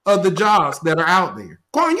half of the jobs that are out there.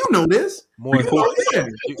 Quan, you know this. More than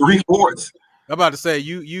 3 fourths. I'm about to say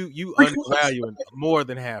you undervaluing more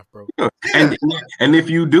than half, bro. And if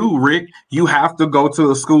you do, Rick, you have to go to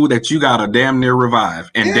a school that you gotta damn near revive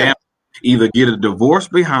and damn either get a divorce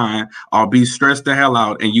behind or be stressed the hell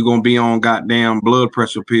out, and you're gonna be on goddamn blood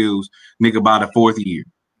pressure pills, nigga, by the 4th year.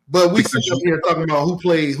 But we sit up here talking about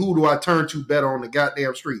who do I turn to better on the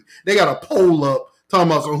goddamn street. They got a poll up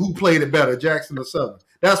talking about who played it better, Jackson or Southern.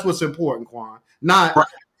 That's what's important, Quan. Not right.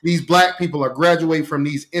 These black people are graduating from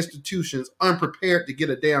these institutions unprepared to get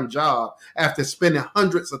a damn job after spending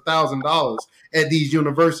hundreds of $1,000s at these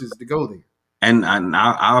universities to go there. And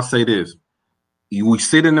I'll say this. We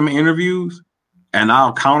sit in them interviews and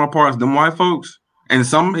our counterparts, them white folks, and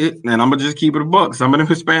I'm going to just keep it a buck. Some of them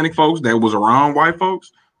Hispanic folks that was around white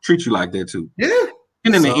folks treat you like that too. Yeah.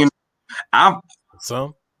 And in the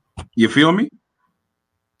interview, you feel me?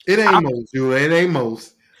 It ain't most, Julie. It ain't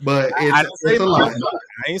most. But it's a lot.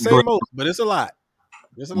 I ain't saying most, but it's a lot.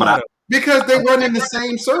 It's a lot. Because they run in the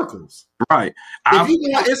same circles. Right.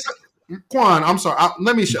 Quan, I'm sorry.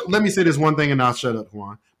 Let me say this one thing and I'll shut up,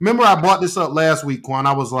 Quan. Remember I brought this up last week, Quan.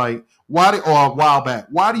 I was like, or a while back,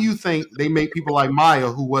 why do you think they make people like Maya,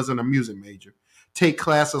 who wasn't a music major, take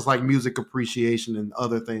classes like music appreciation and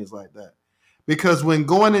other things like that? Because when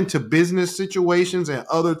going into business situations and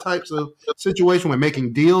other types of situations, when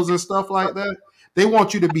making deals and stuff like that, they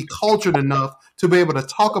want you to be cultured enough to be able to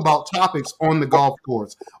talk about topics on the golf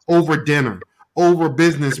course, over dinner, over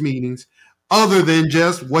business meetings, other than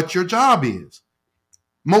just what your job is.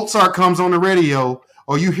 Mozart comes on the radio,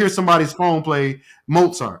 or you hear somebody's phone play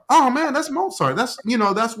Mozart. Oh man, that's Mozart. That's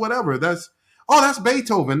whatever. That's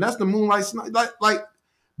Beethoven. That's the Moonlight. Like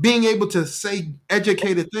being able to say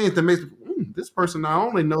educated things that makes this person not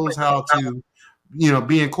only knows how to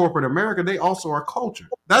be in corporate America, they also are cultured.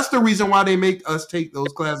 That's the reason why they make us take those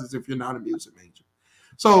classes if you're not a music major.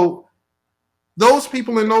 So those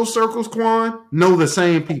people in those circles, Quan, know the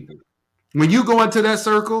same people. When you go into that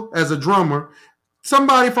circle as a drummer,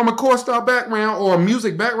 somebody from a chorus-style background or a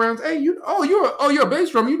music background, hey, you're a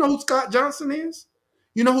bass drummer. You know who Scott Johnson is?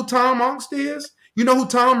 You know who Tom Ongst is? You know who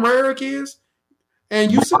Tom Rarick is?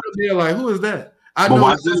 And you sit up there like, who is that?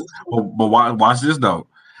 Watch this though.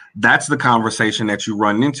 that's the conversation that you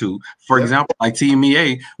run into. For Yep. example, like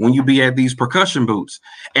TMEA, when you be at these percussion booths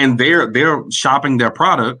and they're shopping their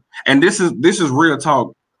product, and this is real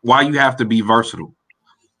talk. Why you have to be versatile.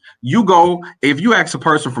 You go, if you ask a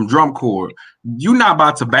person from drum corps, you're not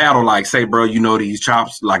about to battle like, say, bro, you know these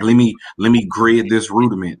chops, like let me grid this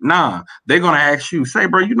rudiment. Nah, they're gonna ask you, say,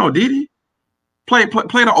 bro, you know Diddy? Play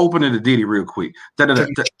the opener to Diddy real quick. Or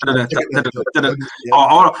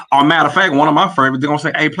matter of fact, one of my favorites, they're gonna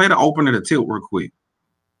say, hey, play the opener to Tilt real quick,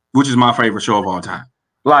 which is my favorite show of all time.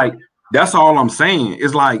 Like, that's all I'm saying.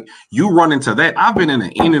 It's like you run into that. I've been in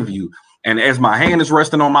an interview, and as my hand is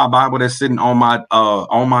resting on my Bible that's sitting on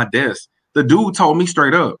my desk, the dude told me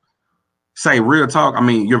straight up, say, real talk, I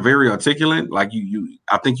mean, you're very articulate. Like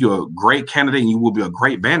I think you're a great candidate and you will be a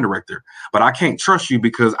great band director, but I can't trust you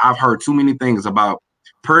because I've heard too many things about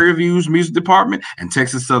Prairie View's music department and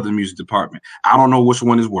Texas Southern music department. I don't know which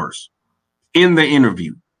one is worse in the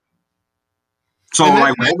interview. So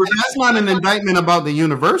that's not an indictment about the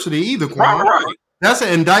university either, Quan. Right. That's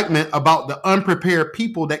an indictment about the unprepared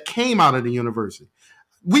people that came out of the university.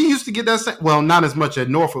 We used to get that, well, not as much at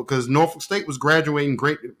Norfolk because Norfolk State was graduating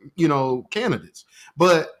great, candidates.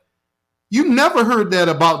 But you never heard that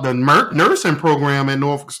about the nursing program at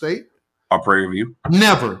Norfolk State. Or Prairie View.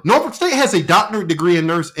 Never. Norfolk State has a doctorate degree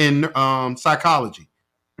in psychology.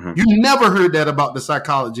 Mm-hmm. You never heard that about the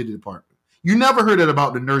psychology department. You never heard it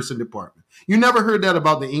about the nursing department. You never heard that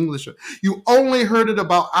about the English. You only heard it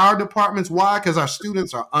about our departments. Why? Because our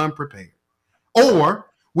students are unprepared. Or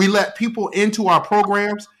we let people into our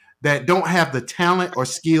programs that don't have the talent or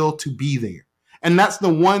skill to be there. And that's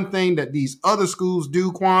the one thing that these other schools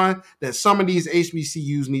do, Quan, that some of these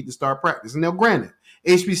HBCUs need to start practicing. Now, granted,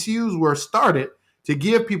 HBCUs were started to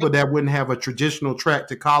give people that wouldn't have a traditional track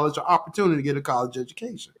to college an opportunity to get a college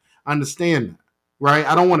education. I understand that, right?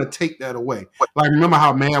 I don't want to take that away. Like, remember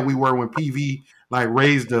how mad we were when PV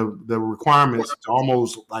raised the requirements to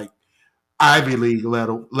almost like Ivy League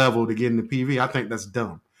level to get into PV. I think that's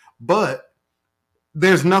dumb. But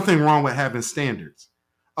there's nothing wrong with having standards.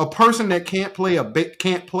 A person that can't play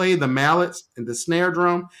the mallets and the snare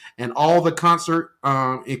drum and all the concert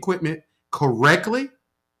equipment correctly,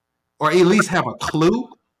 or at least have a clue,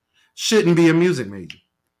 shouldn't be a music major.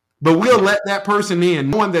 But we'll let that person in,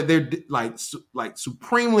 knowing that they're like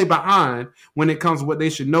supremely behind when it comes to what they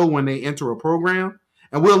should know when they enter a program.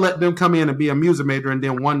 And we'll let them come in and be a music major and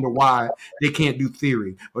then wonder why they can't do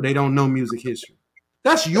theory or they don't know music history.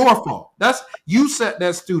 That's your fault. You set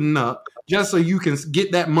that student up just so you can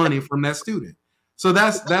get that money from that student. So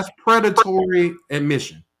that's predatory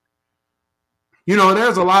admission.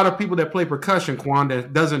 There's a lot of people that play percussion, Quan,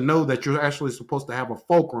 that doesn't know that you're actually supposed to have a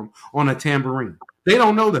fulcrum on a tambourine. They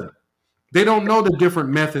don't know that. They don't know the different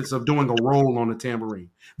methods of doing a roll on a tambourine.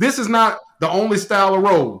 This is not the only style of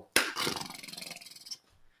roll.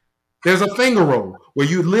 There's a finger roll where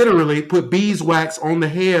you literally put beeswax on the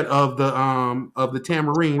head of the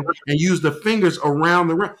tambourine and use the fingers around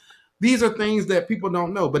the rim. These are things that people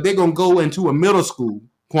don't know, but they're gonna go into a middle school,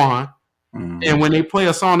 Quan, and when they play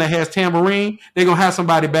a song that has tambourine, they're gonna have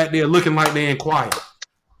somebody back there looking like they're in choir.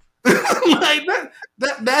 Like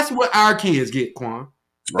that's what our kids get, Quan.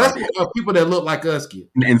 That's what people that look like us get.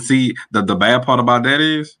 And see, the bad part about that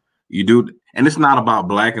is you do. And it's not about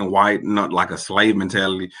black and white, not like a slave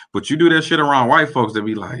mentality, but you do that shit around white folks that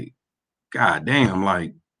be like, God damn,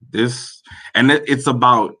 like this. And it's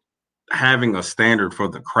about having a standard for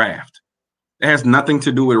the craft. It has nothing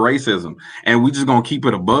to do with racism. And we just gonna keep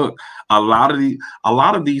it a buck. A lot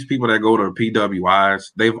of these people that go to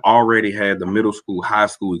PWIs, they've already had the middle school, high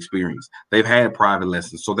school experience. They've had private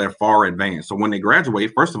lessons, so they're far advanced. So when they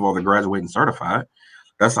graduate, first of all, they're graduating certified.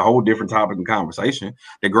 That's a whole different topic and conversation.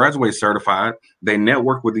 They graduate certified, they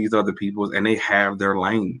network with these other people, and they have their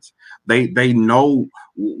lanes. They know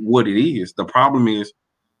what it is. The problem is,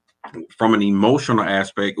 from an emotional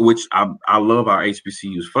aspect, which I love our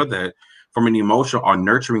HBCUs for that, from an emotional or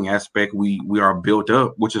nurturing aspect, we are built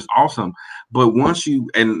up, which is awesome. But once you,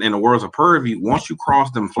 in the worlds of Prairie View, once you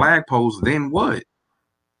cross them flagpoles, then what?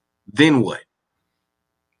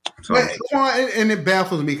 So, and it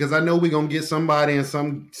baffles me because I know we're going to get somebody in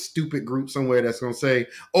some stupid group somewhere that's going to say,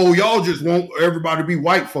 oh, y'all just want everybody to be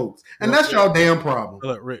white folks. And that's y'all damn problem.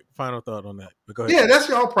 Look, Rick, final thought on that. But go ahead. Yeah, that's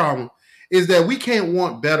y'all problem, is that we can't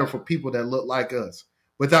want better for people that look like us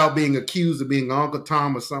without being accused of being Uncle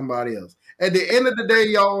Tom or somebody else. At the end of the day,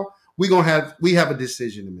 y'all, we have a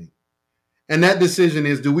decision to make. And that decision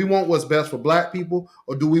is, do we want what's best for black people,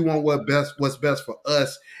 or do we want what's best for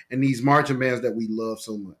us and these marching bands that we love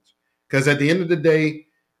so much? Because at the end of the day,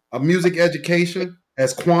 a music education,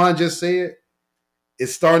 as Quan just said,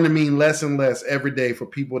 it's starting to mean less and less every day for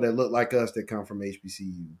people that look like us that come from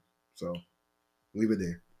HBCU. So leave it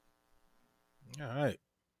there. All right,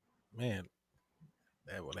 man.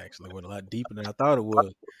 That one actually went a lot deeper than I thought it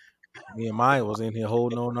was. Me and Maya was in here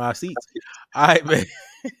holding on to our seats. All right, man.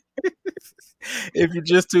 If you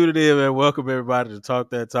just tuned in, man, welcome everybody to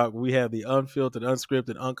Talk That Talk. We have the unfiltered,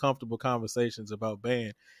 unscripted, uncomfortable conversations about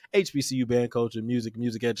band, HBCU band culture, music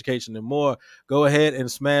education, and more. Go ahead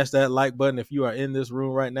and smash that like button if you are in this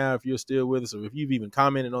room right now. If you're still with us, or if you've even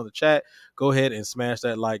commented on the chat, go ahead and smash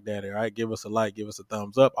that like daddy. All right, give us a like, give us a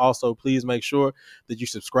thumbs up. Also, please make sure that you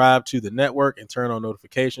subscribe to the network and turn on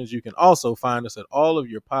notifications. You can also find us at all of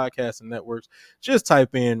your podcasts and networks. Just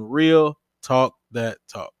type in Real Talk That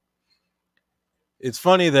Talk. It's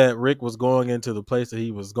funny that Rick was going into the place that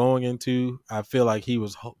he was going into. I feel like he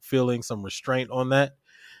was feeling some restraint on that.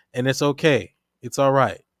 And it's okay. It's all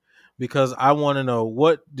right. Because I want to know,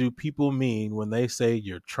 what do people mean when they say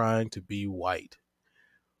you're trying to be white?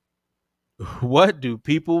 What do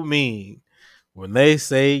people mean when they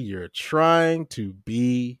say you're trying to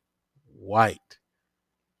be white?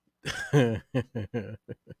 Can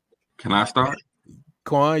I start?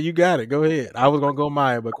 Quan, you got it. Go ahead. I was going to go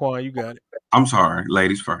Maya, but Quan, you got it. I'm sorry,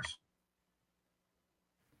 ladies first.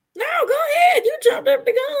 No, go ahead. You jumped up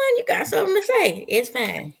the gun. You got something to say. It's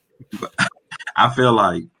fine. I feel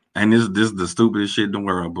like, and this is the stupidest shit in the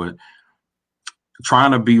world, but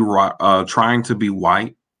trying to be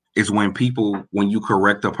white is when you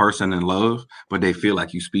correct a person in love, but they feel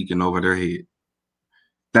like you speaking over their head.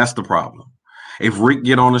 That's the problem. If Rick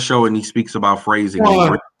get on the show and he speaks about phrasing,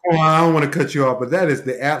 I don't want to cut you off, but that is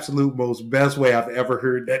the absolute most best way I've ever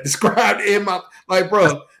heard that described in my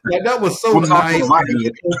bro. Like, that was so nice,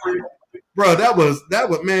 bro. That was that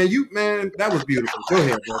was beautiful. Go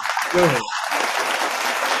ahead, bro. Go ahead.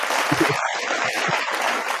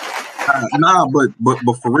 Nah, but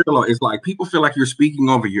for real, it's like people feel like you're speaking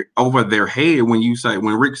over their head when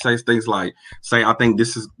Rick says things like, I think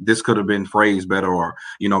this could have been phrased better, or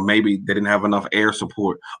maybe they didn't have enough air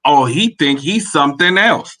support. Oh, he think he's something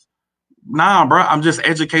else. Nah, bro, I'm just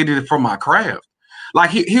educated from my craft.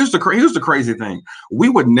 Like, here's the crazy thing: we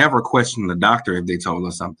would never question the doctor if they told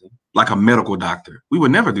us something, like a medical doctor. We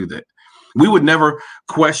would never do that. We would never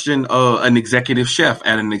question an executive chef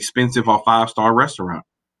at an expensive or 5-star restaurant.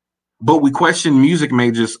 But we question music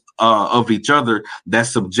majors of each other.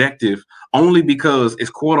 That's subjective only because it's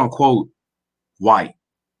quote unquote white.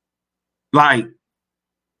 Like,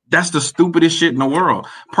 that's the stupidest shit in the world.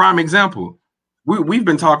 Prime example. We've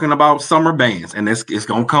been talking about summer bands, and it's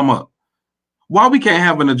going to come up. Why we can't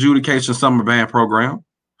have an adjudication summer band program?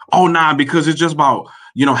 Oh, nah, because it's just about,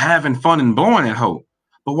 having fun and blowing that hoe.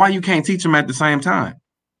 But why you can't teach them at the same time?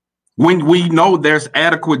 When we know there's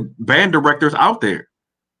adequate band directors out there.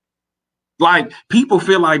 Like, people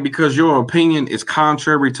feel like because your opinion is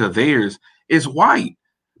contrary to theirs, it's white.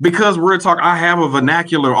 Because we're talking, I have a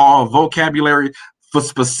vernacular or a vocabulary for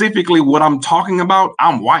specifically what I'm talking about,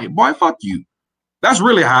 I'm white. Boy, fuck you. That's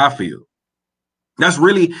really how I feel. That's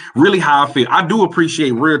really, really how I feel. I do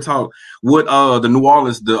appreciate Real Talk, what the New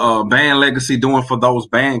Orleans, the band legacy doing for those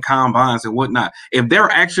band combines and whatnot. If they're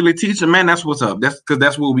actually teaching, man, that's what's up. That's because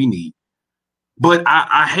that's what we need. But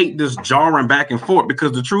I hate this jarring back and forth,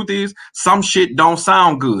 because the truth is some shit don't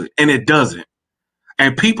sound good, and it doesn't.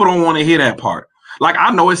 And people don't want to hear that part. Like,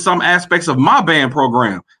 I know it's some aspects of my band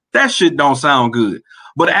program that shit don't sound good.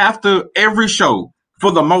 But after every show,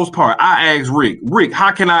 for the most part, I ask Rick,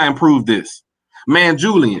 how can I improve this? Man,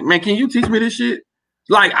 Julian, man, can you teach me this shit?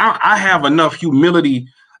 Like, I have enough humility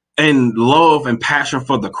and love and passion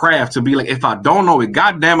for the craft to be like, if I don't know it,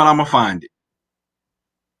 goddamn it, I'm gonna find it.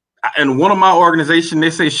 And one of my organization,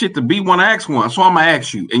 they say shit to be one, ask one. So I'm gonna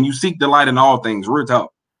ask you, and you seek delight in all things. Real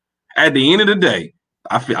talk. At the end of the day,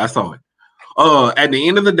 I saw it. At the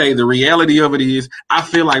end of the day, the reality of it is, I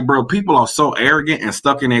feel like, bro, people are so arrogant and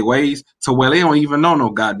stuck in their ways to where they don't even know no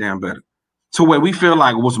goddamn better. To where we feel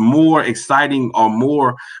like what's more exciting or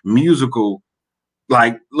more musical,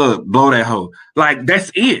 like, look, blow that hoe. Like,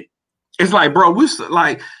 that's it. It's like, bro,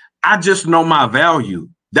 I just know my value.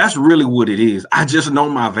 That's really what it is. I just know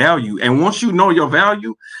my value. And once you know your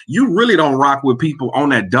value, you really don't rock with people on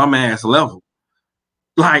that dumbass level.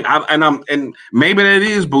 Like, and maybe that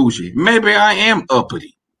is bougie. Maybe I am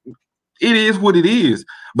uppity. It is what it is.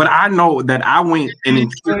 But I know that I went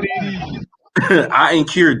and I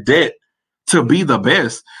incurred debt to be the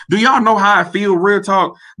best. Do y'all know how I feel, Real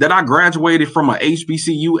Talk, that I graduated from a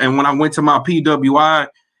HBCU, and when I went to my PWI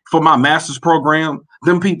for my master's program,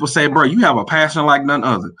 them people say, bro, you have a passion like none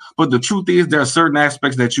other. But the truth is, there are certain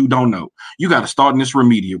aspects that you don't know. You got to start in this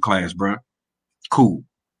remedial class, bro. Cool.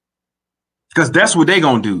 because that's what they're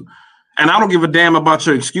going to do. And I don't give a damn about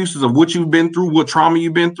your excuses of what you've been through, what trauma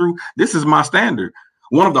you've been through. This is my standard.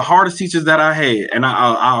 One of the hardest teachers that I had, and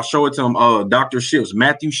I'll show it to him, Dr. Shields,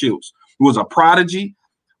 Matthew Shields, who was a prodigy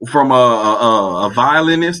from a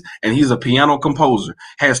violinist, and he's a piano composer,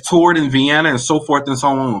 has toured in Vienna and so forth and so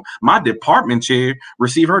on. My department chair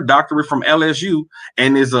received her doctorate from LSU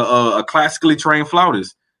and is a classically trained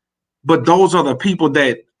flautist. But those are the people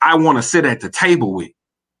that I want to sit at the table with.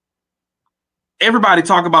 Everybody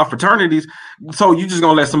talk about fraternities, so you just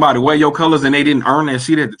gonna let somebody wear your colors and they didn't earn their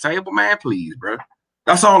seat at the table? Man, please, bro.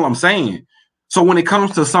 That's all I'm saying. So when it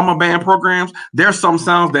comes to summer band programs, there's some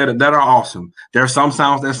sounds that are awesome. There's some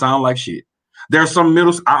sounds that sound like shit. There's some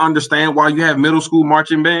I understand why you have middle school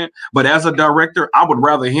marching band, but as a director, I would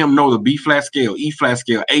rather him know the B flat scale, E flat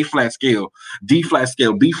scale, A flat scale, D flat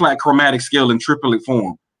scale, B flat chromatic scale in triplet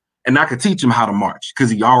form. And I could teach him how to march because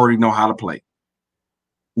he already know how to play.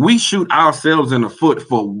 We shoot ourselves in the foot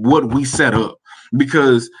for what we set up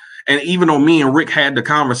because, and even though me and Rick had the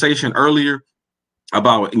conversation earlier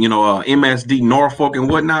about, MSD Norfolk and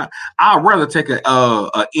whatnot, I'd rather take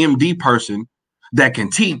a MD person that can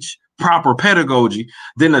teach proper pedagogy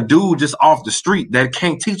than a dude just off the street that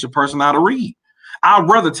can't teach a person how to read. I'd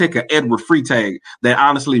rather take an Edward Freitag that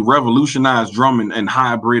honestly revolutionized drumming and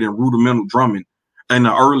hybrid and rudimental drumming in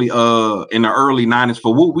the early 90s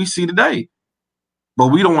for what we see today. But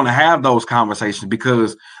we don't want to have those conversations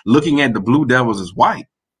because looking at the Blue Devils is white.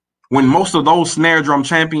 When most of those snare drum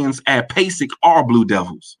champions at PASIC are Blue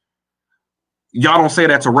Devils. Y'all don't say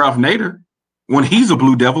that to Ralph Nader when he's a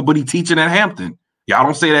Blue Devil, but he's teaching at Hampton. Y'all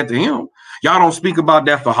don't say that to him. Y'all don't speak about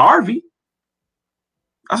that for Harvey.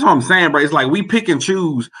 That's what I'm saying, bro. It's like we pick and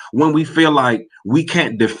choose when we feel like we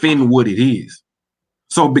can't defend what it is.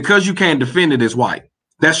 So because you can't defend it as white,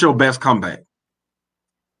 that's your best comeback.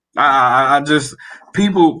 I just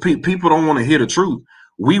people don't want to hear the truth.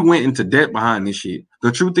 We went into debt behind this shit.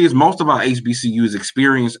 The truth is, most of our HBCUs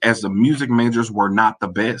experience as the music majors were not the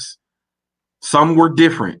best. Some were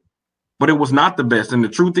different, but it was not the best. And the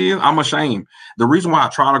truth is, I'm ashamed. The reason why I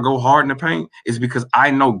try to go hard in the paint is because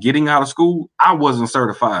I know getting out of school, I wasn't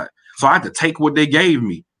certified. So I had to take what they gave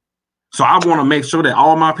me. So I want to make sure that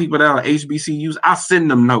all my people that are HBCUs, I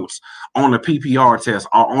send them notes on the PPR test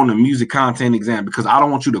or on the music content exam because I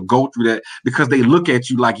don't want you to go through that because they look at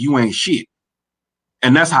you like you ain't shit.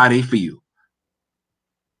 And that's how they feel.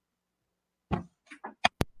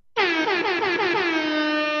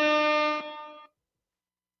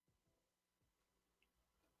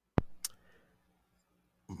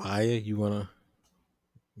 Maya, you wanna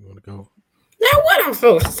go? Now, what I'm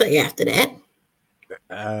supposed to say after that?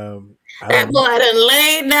 That boy done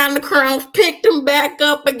laid down the crumbs, picked them back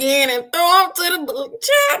up again, and threw them to the book.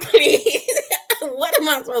 Child, please. What am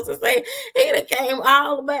I supposed to say? He done came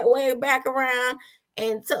all the way back around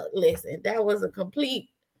and took. Listen, that was a complete.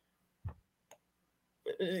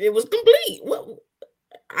 It was complete. Well,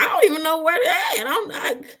 I don't even know where they're at. I'm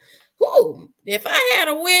like, whoa! If I had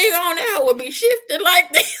a wig on, that would be shifted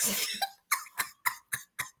like this.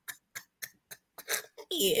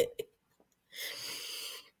 Yeah.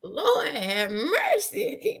 Lord have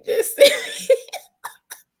mercy. He just said,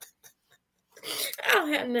 I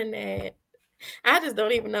don't have nothing to add. I just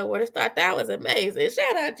don't even know where to start. That was amazing.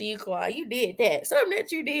 Shout out to you, Kawhi. You did that. Something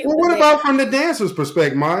that you did. Well, what about from the dancers'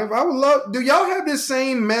 perspective, Marv? I would love. Do y'all have this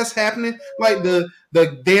same mess happening? Like the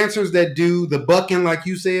dancers that do the bucking, like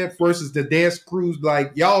you said, versus the dance crews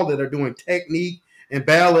like y'all that are doing technique and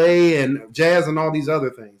ballet and jazz and all these other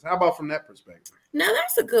things. How about from that perspective? Now,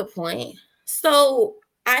 that's a good point. So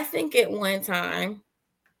I think at one time,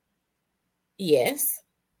 yes.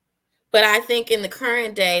 But I think in the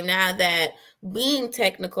current day, now that being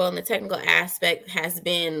technical and the technical aspect has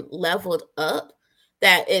been leveled up,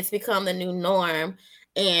 that it's become the new norm.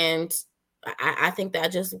 And I think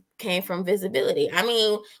that just came from visibility. I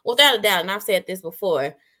mean, without a doubt, and I've said this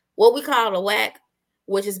before, what we call a whack,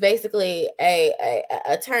 which is basically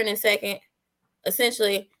a turning second,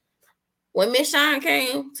 essentially, when Miss Shine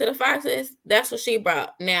came to the Foxes, that's what she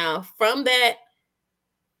brought. Now, from that,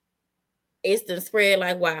 it's to spread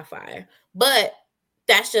like wildfire. But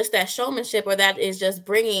that's just that showmanship, or that is just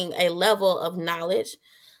bringing a level of knowledge,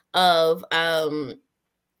 of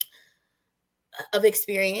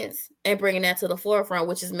experience, and bringing that to the forefront,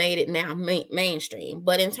 which has made it now mainstream.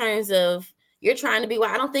 But in terms of you're trying to be,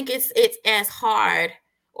 I don't think it's as hard,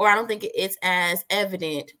 or I don't think it's as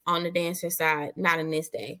evident on the dancer side, not in this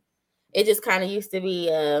day. It just kind of used to be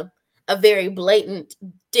a very blatant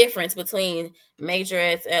difference between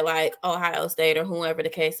majorettes at like Ohio State or whoever the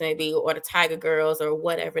case may be, or the Tiger Girls or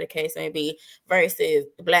whatever the case may be, versus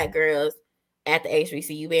the Black girls at the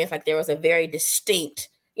HBCU bands. Like there was a very distinct,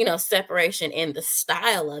 separation in the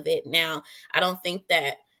style of it. Now, I don't think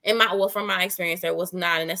that from my experience, there was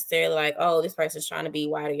not necessarily like, oh, this person's trying to be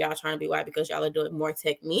white or y'all trying to be white because y'all are doing more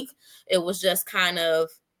technique. It was just kind of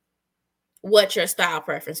what your style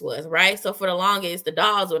preference was, right? So for the longest, the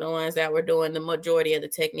Dolls were the ones that were doing the majority of the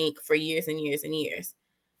technique for years and years and years.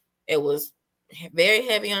 It was very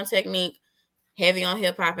heavy on technique, heavy on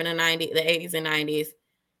hip hop in the 80s and 90s,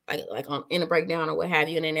 like on in a breakdown or what have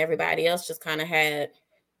you, and then everybody else just kind of had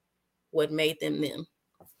what made them them.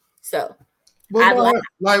 So, but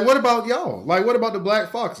what about y'all? Like, what about the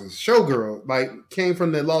Black Foxes? Showgirl, like, came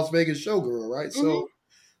from the Las Vegas Showgirl, right? Mm-hmm.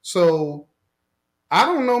 So I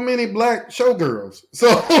don't know many black showgirls. So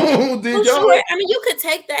did y'all? Sure. I mean, you could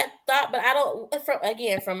take that thought, but I don't.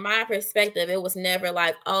 From my perspective, it was never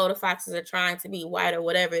like, oh, the Foxes are trying to be white or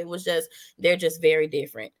whatever. It was just they're just very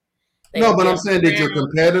different. No, but I'm saying, did your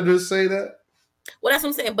competitors say that? Well, that's what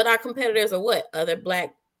I'm saying. But our competitors are what? Other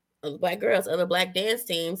black girls, other black dance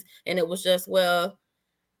teams, and it was just, well,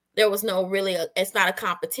 there was no really. It's not a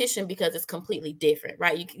competition because it's completely different,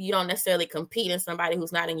 right? You don't necessarily compete in somebody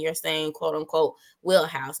who's not in your same quote unquote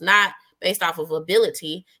wheelhouse, not based off of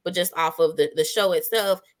ability, but just off of the show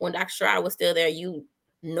itself. When Dr. Stroud was still there, you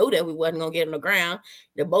know that we wasn't gonna get on the ground.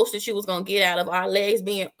 The most that you was gonna get out of our legs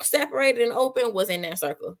being separated and open was in that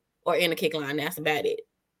circle or in the kick line. That's about it.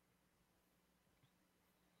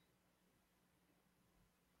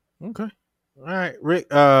 Okay. All right, Rick.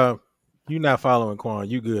 You not following Quan.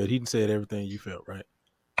 You good. He said everything you felt, right?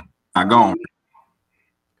 I gone.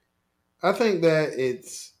 I think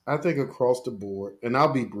across the board, and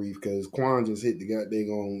I'll be brief because Quan just hit the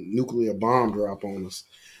goddamn nuclear bomb drop on us.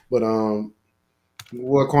 But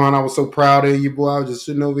well, Quan, I was so proud of you, boy. I was just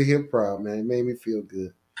sitting over here proud, man. It made me feel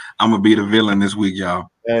good. I'm gonna be the villain this week, y'all.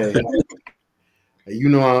 Hey, you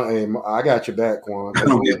know I got your back, Quan.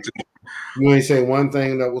 You ain't say one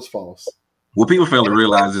thing that was false. What people fail to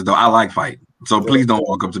realize is, though, I like fighting. So please don't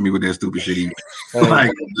walk up to me with that stupid shit either.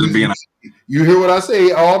 Hey, you hear what I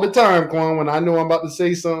say all the time, Quan, when I know I'm about to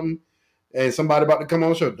say something and somebody about to come on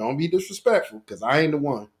the show. Don't be disrespectful because I ain't the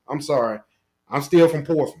one. I'm sorry. I'm still from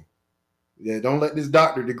Portsmouth. Yeah, don't let this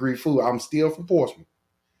doctor degree fool. I'm still from Portsmouth.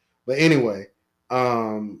 But anyway,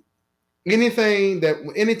 anytime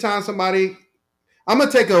somebody, I'm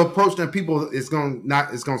gonna take an approach that people is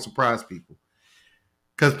gonna surprise people.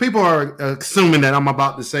 Because people are assuming that I'm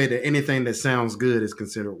about to say that anything that sounds good is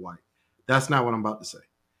considered white. That's not what I'm about to say.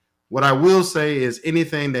 What I will say is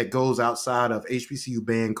anything that goes outside of HBCU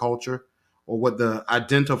band culture or what the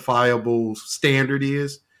identifiable standard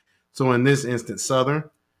is. So in this instance, Southern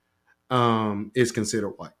is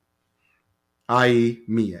considered white, i.e.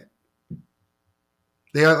 MEAC.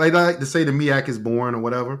 They like to say the MEAC is boring or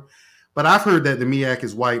whatever, but I've heard that the MEAC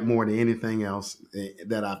is white more than anything else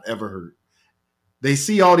that I've ever heard. They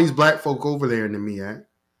see all these black folk over there in the MEAC.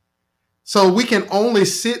 So we can only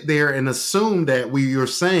sit there and assume that we are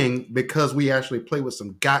saying because we actually play with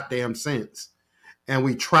some goddamn sense and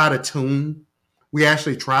we try to tune. We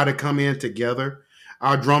actually try to come in together.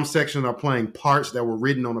 Our drum section are playing parts that were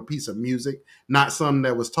written on a piece of music, not something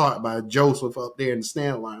that was taught by Joseph up there in the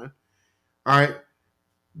stand line. All right.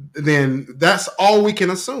 Then that's all we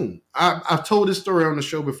can assume. I've told this story on the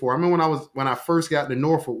show before. I mean, when I first got to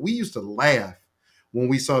Norfolk, we used to laugh when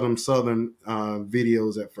we saw them Southern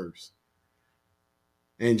videos at first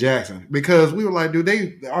in Jackson, because we were like,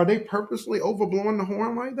 are they purposely overblowing the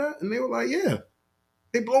horn like that? And they were like, yeah,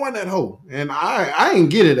 they blowing that hole. And I didn't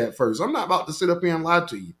get it at first. I'm not about to sit up here and lie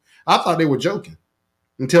to you. I thought they were joking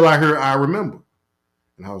until I remember.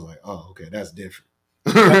 And I was like, oh, okay, that's different.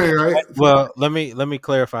 Right? Well, let me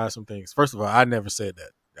clarify some things. First of all, I never said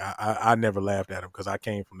that. I never laughed at them because I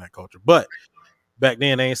came from that culture. But back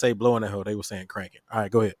then, they ain't say blowing that hole. They were saying cranking. All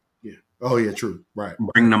right, go ahead. Yeah. Oh, yeah, true. Right.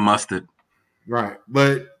 Bring the mustard. Right.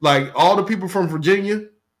 But like all the people from Virginia,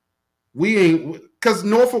 we ain't, because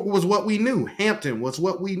Norfolk was what we knew. Hampton was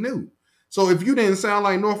what we knew. So if you didn't sound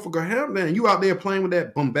like Norfolk or Hampton, and you out there playing with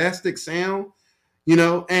that bombastic sound,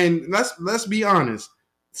 and let's be honest,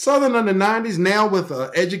 Southern in the 90s, now with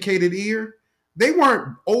an educated ear, they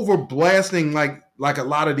weren't over blasting like a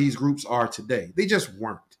lot of these groups are today. They just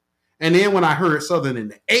weren't. And then when I heard Southern in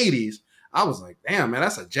the 80s, I was like, damn, man,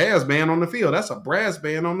 that's a jazz band on the field. That's a brass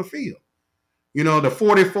band on the field. The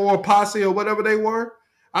 44 Posse or whatever they were.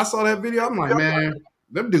 I saw that video. I'm like, man,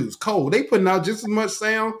 them dudes cold. They putting out just as much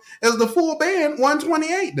sound as the full band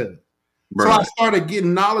 128 does. Right. So I started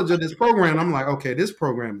getting knowledge of this program. I'm like, okay, this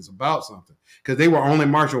program is about something. Because they were only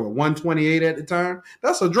marching with 128 at the time.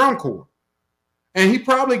 That's a drum corps. And he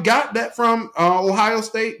probably got that from Ohio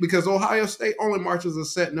State because Ohio State only marches a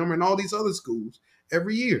set number and all these other schools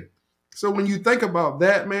every year. So when you think about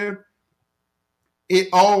that, man, it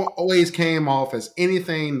always came off as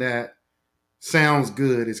anything that sounds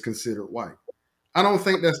good is considered white. I don't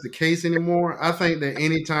think that's the case anymore. I think that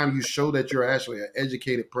anytime you show that you're actually an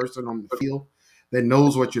educated person on the field that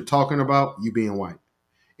knows what you're talking about, you being white.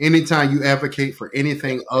 Anytime you advocate for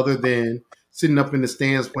anything other than sitting up in the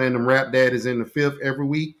stands playing them rap daddies in the fifth every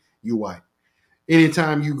week, you white.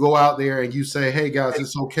 Anytime you go out there and you say, hey, guys,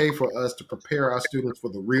 it's okay for us to prepare our students for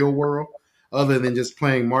the real world other than just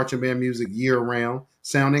playing marching band music year-round,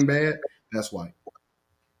 sounding bad, that's white.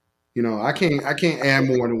 You know, I can't add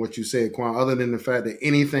more than what you said, Quan, other than the fact that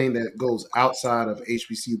anything that goes outside of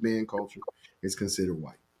HBCU band culture is considered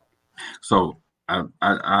white. So I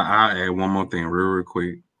add one more thing real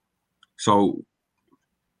quick. So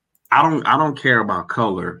I don't care about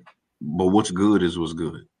color, but what's good is what's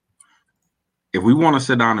good. If we want to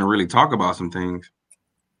sit down and really talk about some things,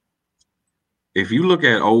 if you look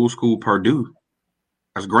at old school Purdue,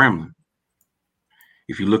 that's Grambling.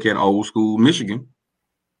 If you look at old school Michigan,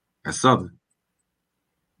 that's Southern.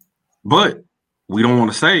 But we don't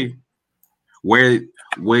want to say where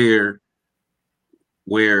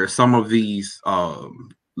some of these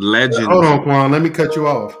legends. Hold on, Quan. Let me cut you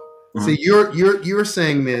off. Mm-hmm. See, you're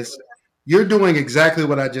saying this. You're doing exactly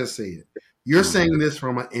what I just said. You're saying this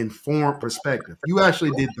from an informed perspective. You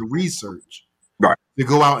actually did the research to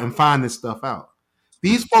go out and find this stuff out.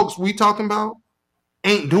 These folks we talking about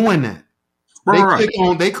ain't doing that.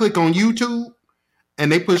 They click on YouTube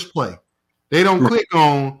and they push play. They don't click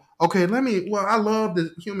on, okay, I love the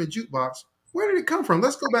human jukebox. Where did it come from?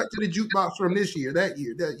 Let's go back to the jukebox from this year, that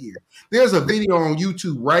year. There's a video on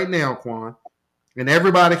YouTube right now, Quan, and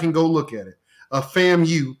everybody can go look at it. A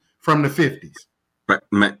FAMU from the 50s.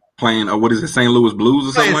 Playing, what is it, St. Louis Blues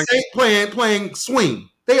or something like that? Playing swing.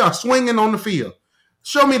 They are swinging on the field.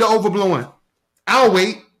 Show me the overblowing. I'll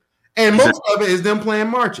wait. And most of it is them playing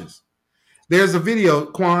marches. There's a video,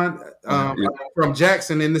 Quan, from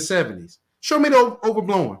Jackson in the 70s. Show me the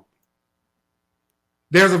overblowing.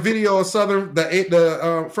 There's a video of Southern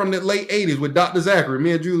from the late 80s with Dr. Zachary.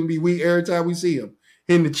 Me and Julian be weak every time we see him.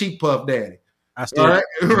 Him, the cheek puff daddy. All right?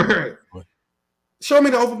 Show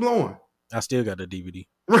me the overblowing. I still got the DVD.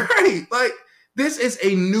 Right. Like, this is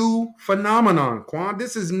a new phenomenon, Quan.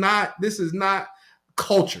 This is not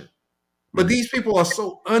culture. But these people are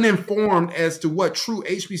so uninformed as to what true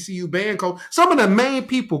HBCU band culture. Some of the main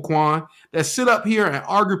people, Quan, that sit up here and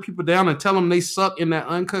argue people down and tell them they suck in that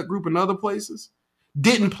uncut group and other places,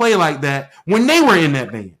 didn't play like that when they were in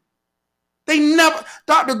that band. They never.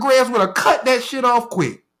 Dr. Grass would have cut that shit off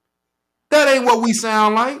quick. That ain't what we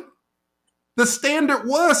sound like. The standard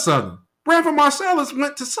was Southern. Branford Marsalis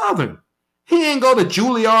went to Southern. He ain't go to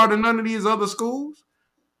Juilliard or none of these other schools.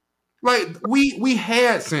 Like, we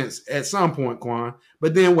had sense at some point, Quan,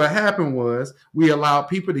 but then what happened was we allowed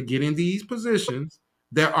people to get in these positions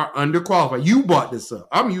that are underqualified. You brought this up.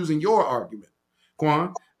 I'm using your argument,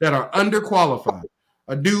 Quan, that are underqualified.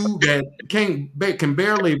 A dude that can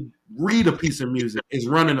barely read a piece of music is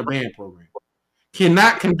running a band program.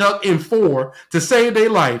 Cannot conduct in 4 to save their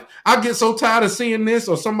life. I get so tired of seeing this,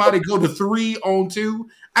 or somebody go to 3 on 2.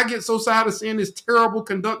 I get so tired of seeing this terrible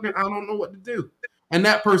conducting, I don't know what to do. And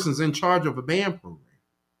that person's in charge of a band program.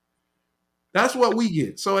 That's what we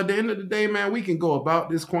get. So at the end of the day, man, we can go about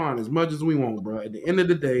this, Quan, as much as we want, bro. At the end of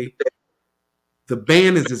the day, the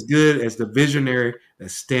band is as good as the visionary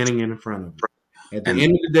that's standing in front of it. At the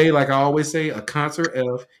end of the day, like I always say, a concert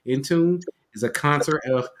F in tune is a concert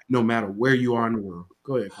F no matter where you are in the world.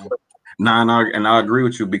 Go ahead, Quan. And I agree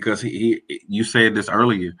with you because you said this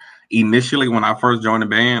earlier. Initially, when I first joined the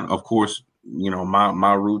band, of course, you know,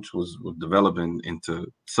 my roots was developing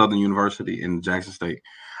into Southern University in Jackson State.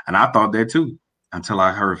 And I thought that too until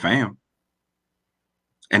I heard FAM.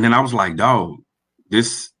 And then I was like, dog,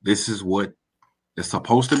 this is what it's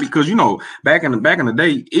supposed to be. Because, you know, back in the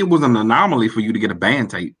day, it was an anomaly for you to get a band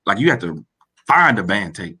tape. Like, you had to find a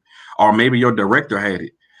band tape, or maybe your director had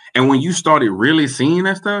it. And when you started really seeing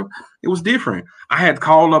that stuff, it was different. I had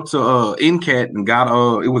called up to NCAT and got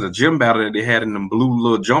it was a gym battle that they had in them blue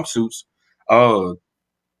little jumpsuits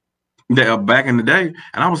back in the day.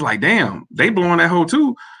 And I was like, damn, they blowing that hole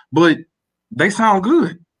too, but they sound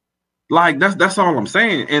good. Like, that's all I'm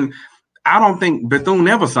saying. And I don't think Bethune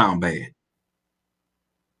ever sound bad.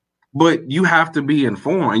 But you have to be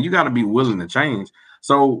informed and you got to be willing to change.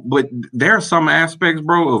 So, but there are some aspects,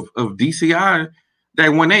 bro, of DCI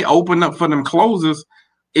that when they open up for them closers,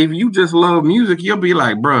 if you just love music, you'll be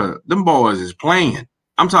like, bro, them boys is playing.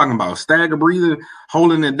 I'm talking about Stagger Breather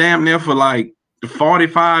holding it damn near for like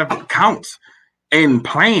 45 counts and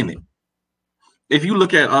playing it. If you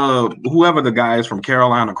look at whoever the guy is from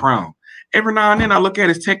Carolina Crown, every now and then I look at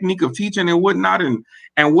his technique of teaching and whatnot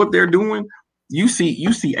and what they're doing. You see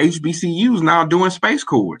HBCUs now doing space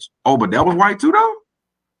chords. Oh, but that was white too, though.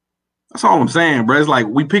 That's all I'm saying, bro. It's like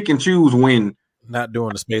we pick and choose when not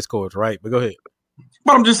doing the space chords, right? But go ahead.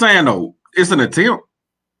 But I'm just saying though, it's an attempt.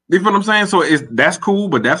 You feel what I'm saying? So that's cool,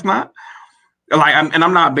 but that's not. Like, and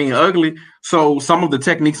I'm not being ugly. So some of the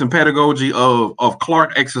techniques and pedagogy of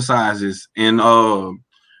Clark exercises and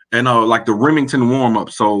like the Remington warm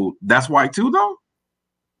up. So that's white too, though.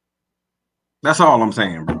 That's all I'm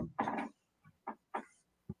saying, bro.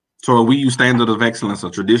 So we use standard of excellence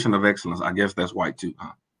or tradition of excellence. I guess that's white too,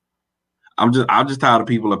 huh? I'm just tired of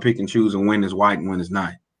people are pick and choosing when it's white and when it's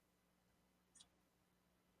not.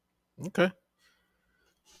 Okay.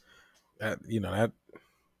 That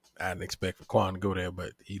I didn't expect for Quan to go there,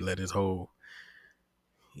 but he let his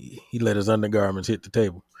he let his undergarments hit the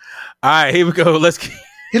table. All right, here we go.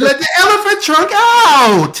 He let the elephant trunk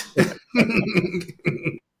out.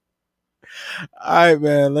 All right,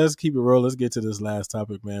 man. Let's keep it rolling. Let's get to this last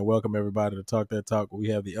topic, man. Welcome everybody to Talk That Talk. We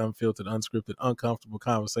have the unfiltered, unscripted, uncomfortable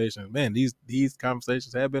conversations. Man, these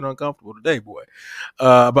conversations have been uncomfortable today, boy.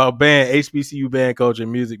 About HBCU band culture,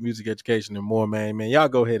 music education, and more, man. Man, y'all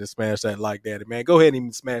go ahead and smash that like daddy, man. Go ahead and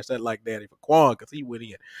even smash that like daddy for Quan because he went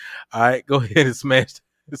in. All right, go ahead and smash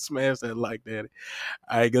that like daddy.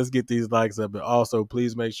 All right, let's get these likes up. And also,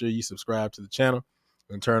 please make sure you subscribe to the channel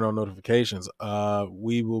and turn on notifications.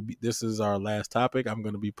 This is our last topic. I'm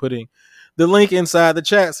going to be putting the link inside the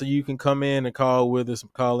chat so you can come in and call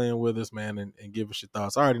in with us, man, and give us your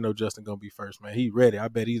thoughts. I already know Justin going to be first, man. He's ready. I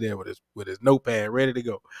bet he's there with his notepad ready to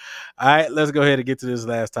go. All right, let's go ahead and get to this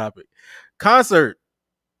last topic. Concert.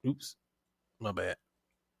 Oops. My bad.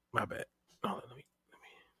 Oh, let me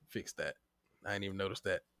fix that. I didn't even notice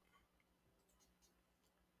that.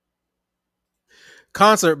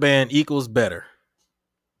 Concert band equals better.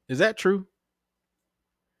 Is that true?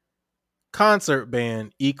 Concert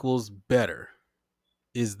band equals better.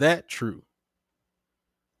 Is that true?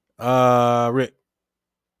 Rick.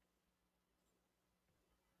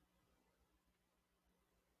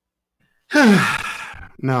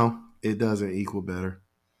 No, it doesn't equal better,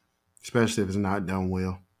 especially if it's not done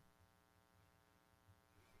well.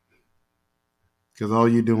 Because all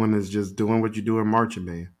you're doing is just doing what you do in marching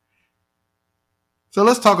band. So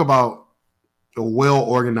let's talk about a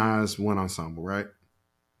well-organized wind ensemble, right?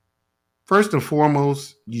 First and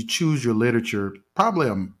foremost, you choose your literature probably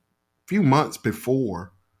a few months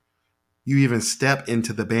before you even step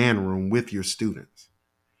into the band room with your students.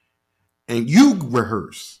 And you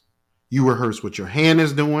rehearse. You rehearse what your hand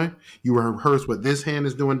is doing. You rehearse what this hand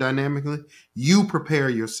is doing dynamically. You prepare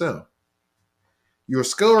yourself. Your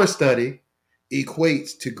score study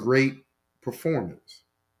equates to great performance.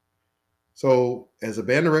 So as a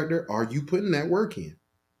band director, are you putting that work in?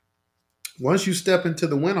 Once you step into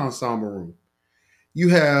the wind ensemble room, you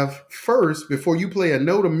have first, before you play a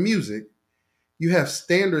note of music, you have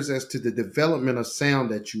standards as to the development of sound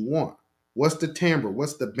that you want. What's the timbre?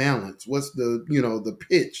 What's the balance? What's the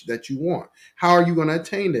pitch that you want? How are you going to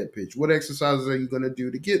attain that pitch? What exercises are you going to do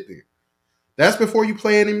to get there? That's before you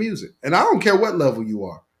play any music. And I don't care what level you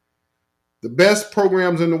are. The best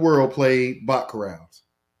programs in the world play Bach chorales.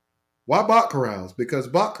 Why Bach chorales? Because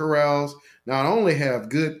Bach chorales not only have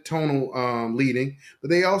good tonal leading, but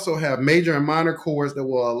they also have major and minor chords that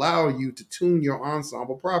will allow you to tune your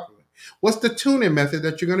ensemble properly. What's the tuning method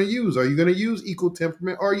that you're going to use? Are you going to use equal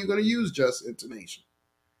temperament or are you going to use just intonation?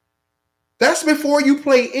 That's before you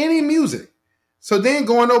play any music. So then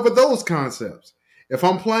going over those concepts. If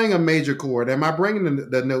I'm playing a major chord, am I bringing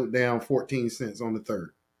the note down 14 cents on the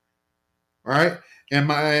third? All right. Am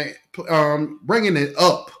I bringing it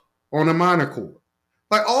up on a minor chord?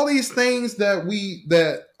 Like all these things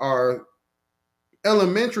that are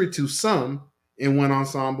elementary to some in one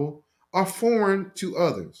ensemble are foreign to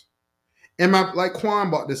others. And like Quan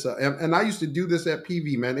brought this up, and I used to do this at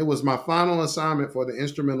PV, man. It was my final assignment for the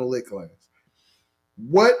instrumental lit class.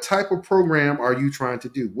 What type of program are you trying to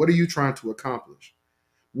do? What are you trying to accomplish?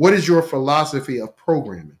 What is your philosophy of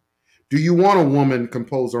programming? Do you want a woman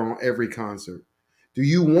composer on every concert? Do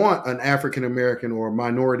you want an African-American or a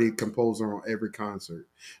minority composer on every concert?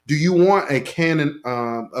 Do you want a canon,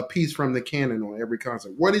 a piece from the canon on every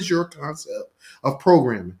concert? What is your concept of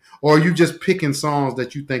programming? Or are you just picking songs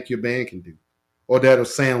that you think your band can do or that'll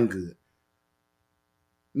sound good?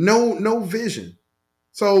 No vision.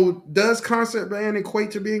 So does concert band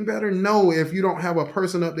equate to being better? No, if you don't have a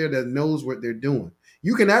person up there that knows what they're doing.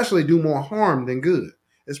 You can actually do more harm than good,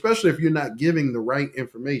 especially if you're not giving the right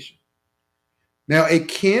information. Now, it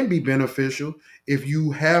can be beneficial if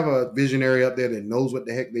you have a visionary up there that knows what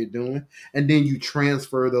the heck they're doing, and then you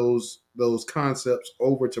transfer those concepts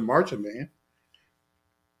over to marching band.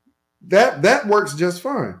 That works just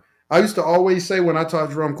fine. I used to always say when I taught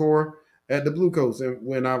drum corps at the Blue Coats, and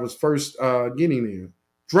when I was first getting there,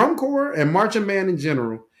 drum corps and marching band in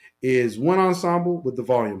general is one ensemble with the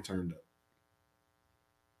volume turned up.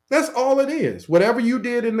 That's all it is. Whatever you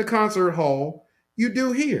did in the concert hall, you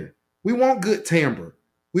do here. We want good timbre.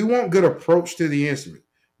 We want good approach to the instrument.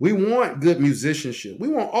 We want good musicianship. We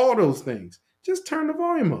want all those things. Just turn the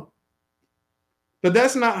volume up. But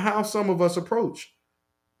that's not how some of us approach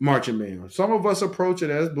marching band. Some of us approach it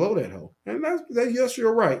as blow that hoe. And that's yes,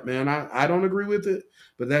 you're right, man. I don't agree with it,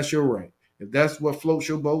 but that's your right. If that's what floats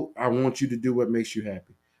your boat, I want you to do what makes you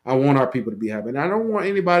happy. I want our people to be happy. And I don't want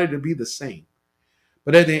anybody to be the same.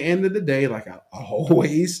 But at the end of the day, like I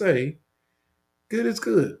always say, good is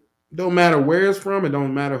good. It don't matter where it's from. It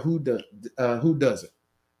don't matter who does it.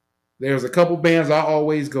 There's a couple bands I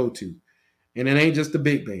always go to, and it ain't just the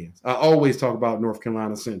big bands. I always talk about North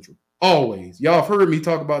Carolina Central. Always. Y'all have heard me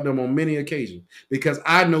talk about them on many occasions because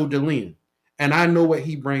I know DeLynn, and I know what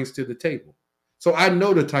he brings to the table. So I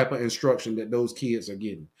know the type of instruction that those kids are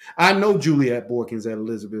getting. I know Juliet Borkins at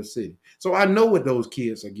Elizabeth City. So I know what those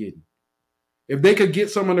kids are getting. If they could get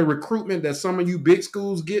some of the recruitment that some of you big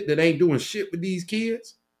schools get that ain't doing shit with these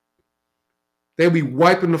kids, they'll be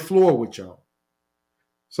wiping the floor with y'all.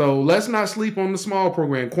 So let's not sleep on the small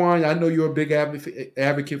program. Quan, I know you're a big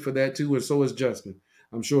advocate for that too, and so is Justin.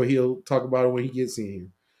 I'm sure he'll talk about it when he gets in here.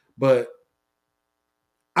 But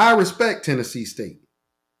I respect Tennessee State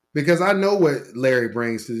because I know what Larry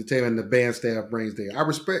brings to the table and the band staff brings there. I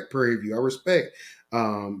respect Prairie View. I respect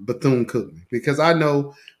Bethune-Cookman because I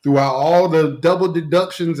know throughout all the double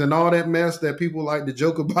deductions and all that mess that people like to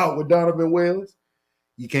joke about with Donovan Wells,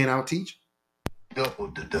 you can't out-teach him. Double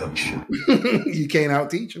deduction. You can't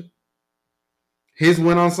out-teach him. His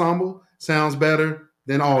wind ensemble sounds better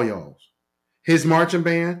than all y'all's. His marching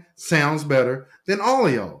band sounds better than all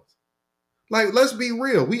of y'all's. Like, let's be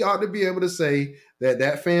real. We ought to be able to say that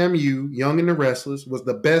FAMU, Young and the Restless, was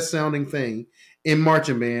the best sounding thing in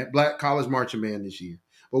marching band, Black College marching band this year.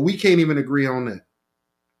 But we can't even agree on that.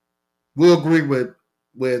 We'll agree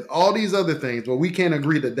with all these other things, but we can't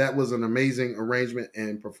agree that that was an amazing arrangement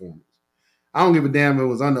and performance. I don't give a damn if it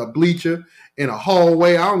was under a bleacher, in a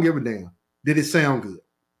hallway. I don't give a damn. Did it sound good?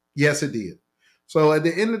 Yes, it did. So at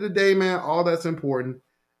the end of the day, man, all that's important,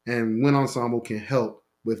 and Wind Ensemble can help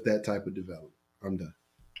with that type of development. I'm done.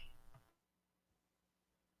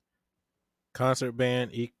 Concert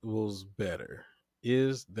band equals better.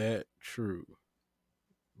 Is that true?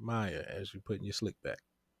 Maya, as you putting your slick back.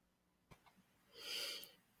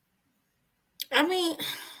 I mean,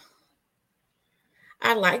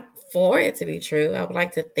 I like for it to be true. I would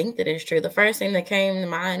like to think that it's true. The first thing that came to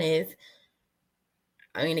mind is,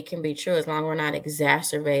 I mean, it can be true as long as we're not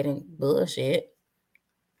exacerbating bullshit.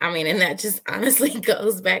 I mean, and that just honestly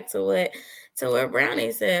goes back to what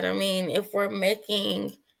Brownie said. I mean, if we're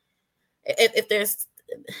making, if there's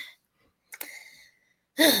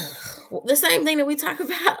the same thing that we talk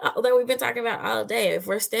about, that we've been talking about all day, if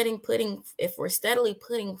we're steadily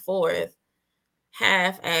putting forth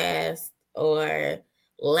half-assed or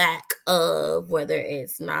lack of, whether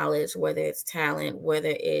it's knowledge, whether it's talent,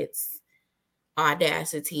 whether it's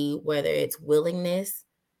audacity, whether it's willingness,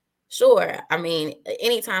 sure. I mean,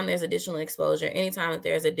 anytime there's additional exposure, anytime that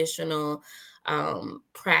there's additional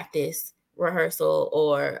practice, rehearsal,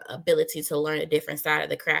 or ability to learn a different side of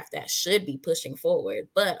the craft, that should be pushing forward.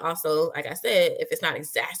 But also, like I said, if it's not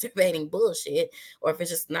exacerbating bullshit, or if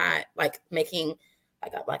it's just not like making,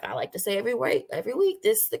 like I like to say every week,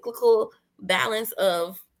 this cyclical balance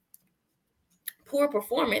of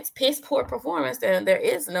piss poor performance, then there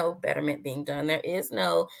is no betterment being done. There is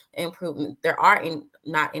no improvement. There are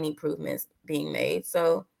not any improvements being made.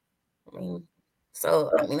 So, I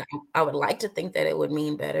mean, I would like to think that it would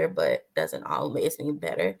mean better, but it doesn't always mean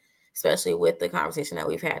better, especially with the conversation that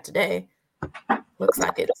we've had today. Looks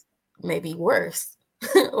like it's maybe worse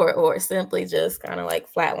or simply just kind of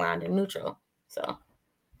like flatlined and neutral. So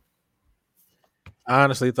I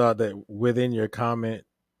honestly thought that within your comment,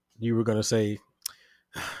 you were going to say,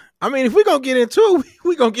 I mean, if we're going to get into it,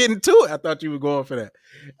 we're going to get into it. I thought you were going for that.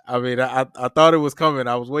 I mean, I thought it was coming.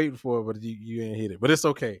 I was waiting for it, but you didn't hit it. But it's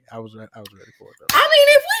okay. I was ready for it, though. I mean,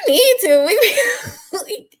 if we need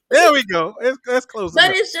to, there we go. That's close.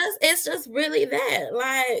 But it's just really that.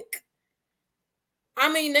 Like,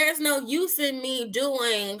 I mean, there's no use in me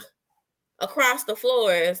doing across the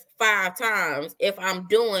floors 5 times if I'm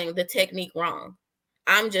doing the technique wrong.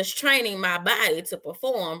 I'm just training my body to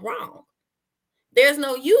perform wrong. there's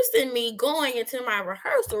no use in me going into my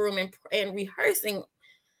rehearsal room and rehearsing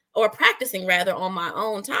or practicing rather on my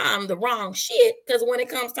own time the wrong shit. Because when it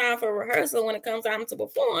comes time for rehearsal, when it comes time to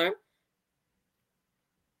perform,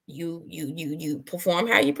 you perform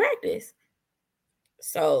how you practice.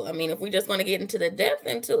 So, I mean, if we're just going to get into the depth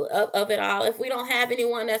of it all, if we don't have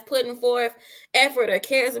anyone that's putting forth effort or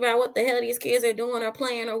cares about what the hell these kids are doing or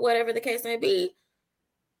playing or whatever the case may be,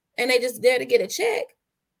 and they just there to get a check,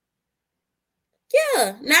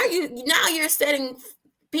 yeah, now you're setting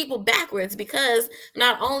people backwards, because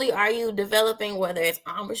not only are you developing, whether it's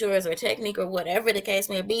embouchures or technique or whatever the case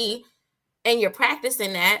may be, and you're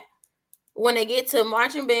practicing that, when they get to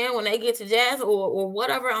marching band, when they get to jazz or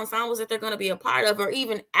whatever ensembles that they're going to be a part of, or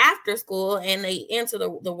even after school and they enter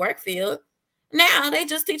the work field, now they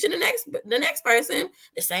just teaching the next person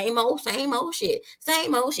the same old shit,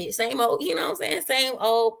 same old, you know what I'm saying, same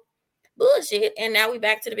old bullshit, and now we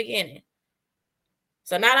back to the beginning.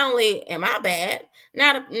 So not only am I bad,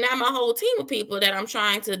 now my whole team of people that I'm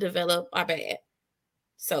trying to develop are bad.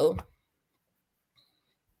 So,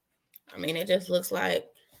 I mean, it just looks like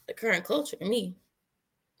the current culture to me.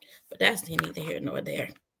 But that's neither here nor there.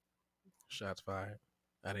 Shots fired.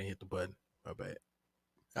 I didn't hit the button. My bad.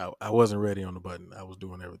 I wasn't ready on the button. I was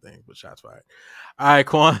doing everything, but shots fired. All right,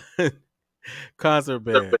 Quan. Concert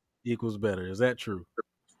band equals better. Is that true?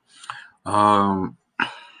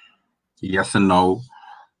 Yes and no.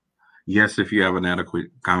 Yes, if you have an adequate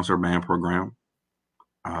concert band program,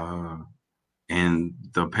 and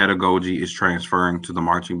the pedagogy is transferring to the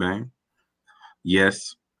marching band.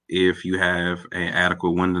 Yes, if you have an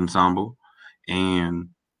adequate wind ensemble and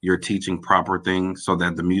you're teaching proper things so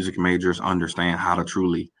that the music majors understand how to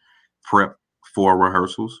truly prep for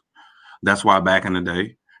rehearsals. That's why back in the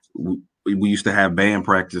day, we used to have band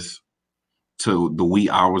practice to the wee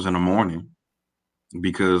hours in the morning,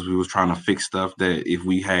 because we was trying to fix stuff that if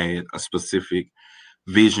we had a specific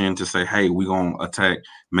vision to say, hey, we're going to attack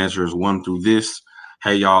measures 1 through this.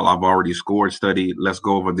 Hey, y'all, I've already scored, studied. Let's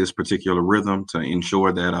go over this particular rhythm to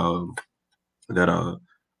ensure that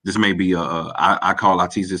this may be I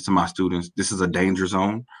teach this to my students. This is a danger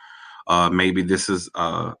zone. Maybe this is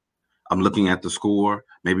I'm looking at the score.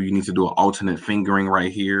 Maybe you need to do an alternate fingering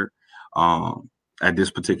right here at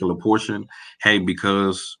this particular portion. Hey,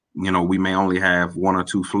 because we may only have 1 or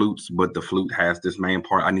 2 flutes, but the flute has this main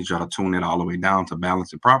part. I need y'all to tune it all the way down to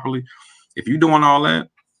balance it properly. If you're doing all that,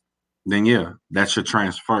 then yeah, that should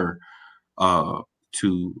transfer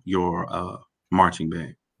to your marching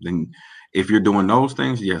band. Then if you're doing those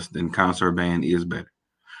things, yes, then concert band is better.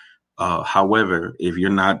 However, if you're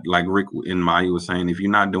not, like Rick and Maya was saying, if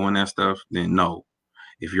you're not doing that stuff, then no.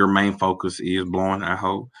 If your main focus is blowing that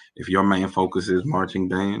hoe, if your main focus is marching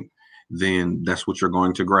band, then that's what you're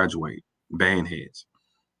going to graduate, band heads.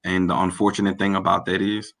 And the unfortunate thing about that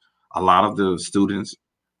is a lot of the students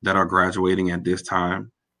that are graduating at this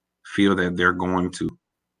time feel that they're going to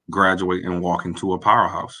graduate and walk into a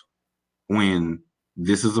powerhouse, when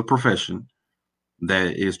this is a profession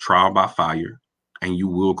that is trial by fire, and you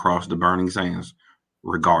will cross the burning sands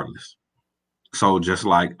regardless. So just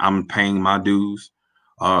like I'm paying my dues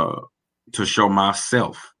to show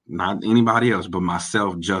myself, not anybody else, but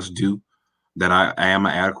myself just due, that I am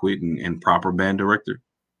an adequate and proper band director,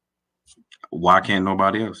 why can't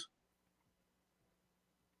nobody else?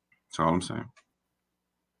 That's all I'm saying.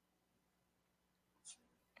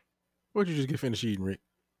 What'd you just get finished eating, Rick?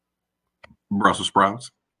 Brussels Brussels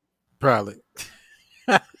sprouts. Probably.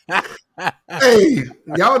 Hey,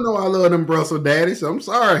 y'all know I love them Brussels daddies. I'm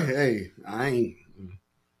sorry. Hey,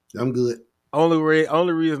 I'm good.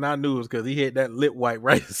 Only reason I knew was because he had that lip wipe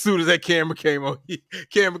right as soon as that camera came on.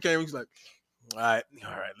 He's like, all right,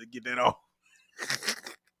 let's get that off.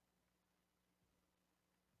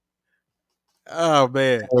 Oh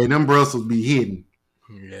man. Hey, them Brussels be hidden.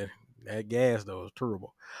 Yeah, that gas though is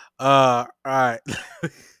terrible. All right.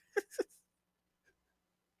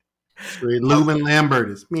 Straight Lubin Lambert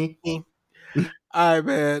is me. All right,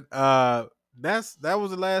 man. That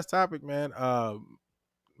was the last topic, man.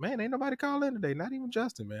 Man, ain't nobody call in today. Not even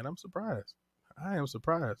Justin, man. I'm surprised. I am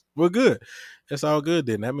surprised. Well, good. It's all good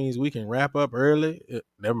then. That means we can wrap up early.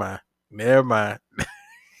 Never mind. As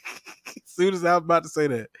soon as I was about to say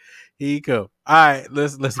that, here you come. All right,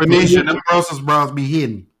 let's. Phoenicia, them Brussels sprouts be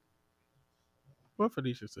hidden. What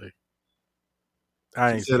Phoenicia say?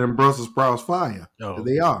 She said them Brussels sprouts fire. Oh.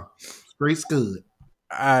 They are straight scud.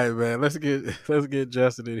 All right, man. Let's get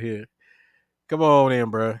Justin in here. Come on in,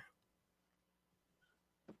 bro.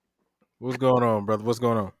 What's going on, brother? What's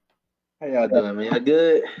going on? How y'all doing, man? Y'all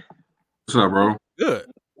good? What's up, bro? Good.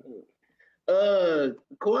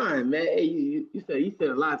 Kawhi, man, hey, you said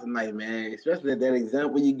a lot tonight, man. Especially that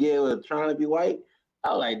example you gave of trying to be white. I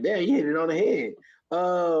was like, damn, you hit it on the head.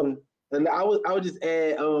 And I would just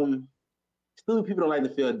add, stupid people don't like to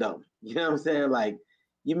feel dumb. You know what I'm saying? Like,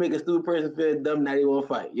 you make a stupid person feel dumb, now they won't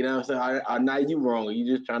fight. You know what I'm saying? Or now you wrong, you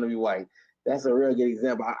just trying to be white. That's a real good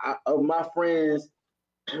example. Of my friends,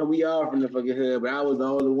 we are from the fucking hood, but I was the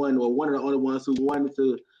only one, or one of the only ones who wanted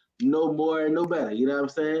to know more and know better. You know what I'm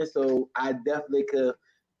saying? So I definitely could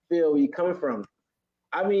feel where you're coming from.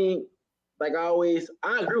 I mean, like I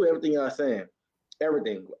agree with everything y'all saying.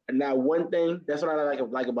 Everything. And now one thing, that's what I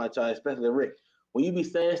like about y'all, especially Rick. When you be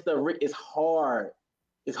saying stuff, Rick, it's hard.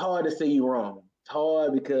 It's hard to say you wrong. It's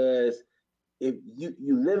hard because if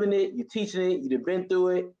you living it, you teaching it, you've been through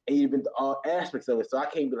it, and you've been through all aspects of it. So I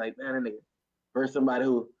can't be like, man, that nigga, versus somebody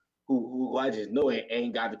who I just know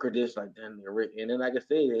ain't got the credentials like that nigga Rick. And then like I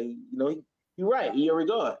say, you're right in your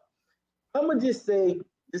regard. I'm gonna just say,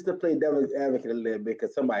 just to play devil's advocate a little bit,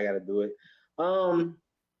 because somebody got to do it.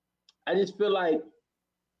 I just feel like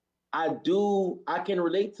I can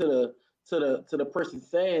relate to the person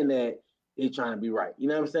saying that they're trying to be right. You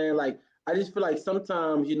know what I'm saying? Like, I just feel like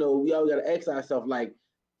sometimes, we always gotta ask ourselves, like,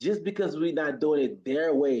 just because we're not doing it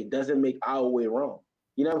their way doesn't make our way wrong.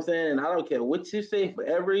 You know what I'm saying? And I don't care what you say for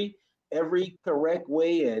every correct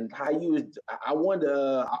way and how you was. I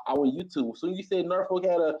wonder. I went YouTube. So you said Norfolk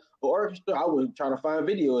had a orchestra. I was trying to find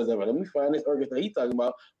videos of it. Let me find this orchestra he talking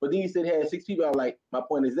about. But then you said it had 6 people. I was like, my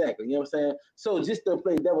point exactly. You know what I'm saying? So just to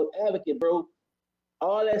play devil's advocate, bro.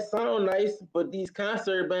 All that sound nice, but these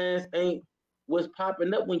concert bands ain't what's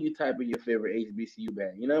popping up when you type in your favorite HBCU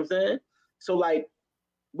band. You know what I'm saying? So like,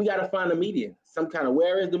 we gotta find a median. Some kind of,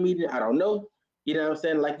 where is the median? I don't know. You know what I'm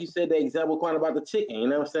saying? Like you said, the example quite about the chicken. You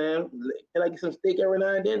know what I'm saying? Can I get some steak every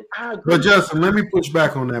now and then? I agree. But Justin, let me push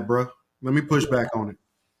back on that, bro. Let me push back on it.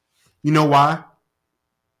 You know why?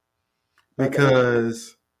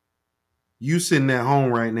 Because you sitting at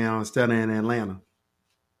home right now instead of in Atlanta.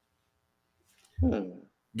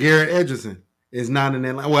 Garrett Edgerton is not in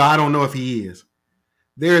Atlanta. Well, I don't know if he is.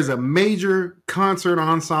 There is a major concert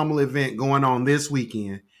ensemble event going on this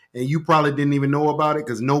weekend, and you probably didn't even know about it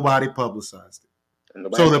because nobody publicized it.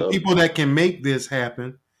 So the people that can make this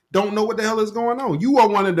happen don't know what the hell is going on. You are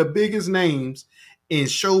one of the biggest names in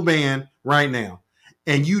show band right now,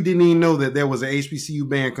 and you didn't even know that there was an HBCU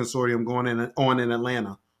band consortium going on in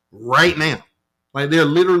Atlanta right now. Like, they're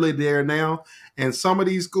literally there now, and some of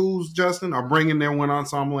these schools, Justin, are bringing their wind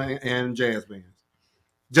ensemble and jazz bands.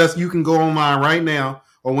 Just, you can go online right now,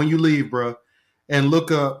 or when you leave, bro, and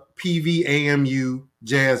look up PVAMU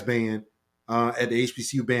Jazz Band at the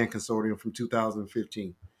HBCU Band Consortium from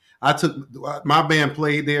 2015. My band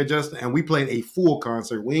played there, Justin, and we played a full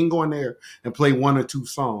concert. We ain't going there and play 1 or 2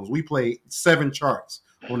 songs. We played 7 charts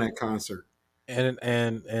on that concert.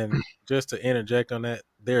 And just to interject on that,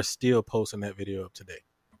 they're still posting that video up today.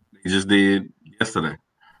 They just did yesterday.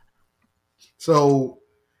 So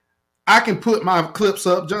I can put my clips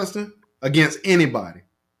up, Justin, against anybody.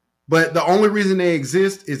 But the only reason they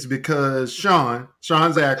exist is because Sean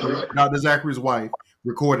Zachary, Dr. Zachary's wife,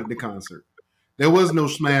 recorded the concert. There was no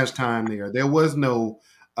Smash Time there. There was no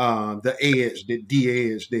the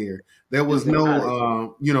Edge there. There was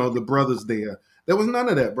no the brothers there. There was none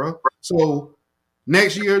of that, bro. So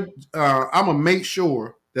next year, I'm gonna make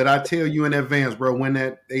sure that I tell you in advance, bro, when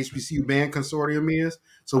that HBCU band consortium is,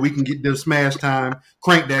 so we can get the Smash Time,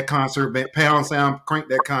 crank that concert, Pound Sound, crank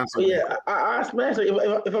that concert. Yeah, I smash it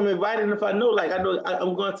if I'm invited, and if I know,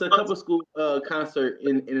 I'm going to a couple school concert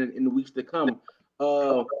in the weeks to come.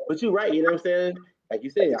 But you're right, you know what I'm saying? Like you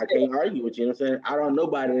said, I can't argue with you. You know what I'm saying? I don't know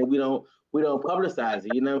about it, and we don't publicize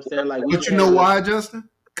it. You know what I'm saying? Like, but you know why, Justin?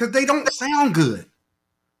 Because they don't sound good.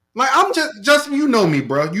 Like, I'm Justin, you know me,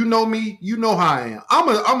 bro. You know me. You know how I am.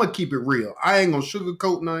 I'm gonna keep it real. I ain't gonna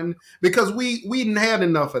sugarcoat nothing because we didn't had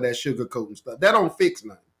enough of that sugarcoating stuff. That don't fix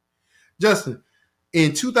nothing. Justin,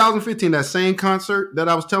 in 2015, that same concert that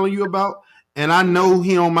I was telling you about, and I know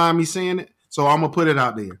he don't mind me saying it, so I'm gonna put it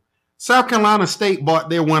out there. South Carolina State bought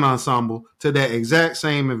their wind ensemble to that exact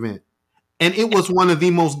same event, and it was one of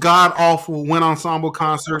the most god awful wind ensemble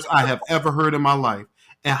concerts I have ever heard in my life.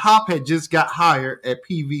 And Hop had just got hired at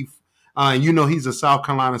PV. He's a South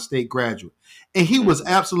Carolina State graduate. And he was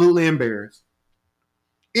absolutely embarrassed.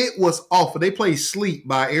 It was awful. They played Sleep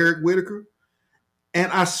by Eric Whitaker.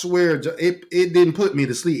 And I swear, it didn't put me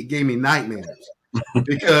to sleep. It gave me nightmares.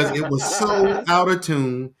 Because it was so out of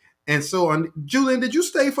tune. And so, Julian, did you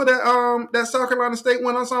stay for that South Carolina State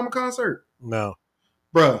wind ensemble concert? No.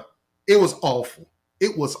 Bruh, it was awful.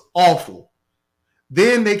 It was awful.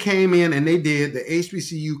 Then they came in and they did the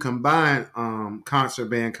HBCU combined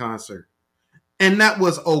concert. And that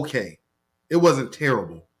was okay. It wasn't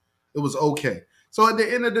terrible. It was okay. So at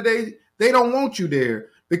the end of the day, they don't want you there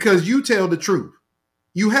because you tell the truth.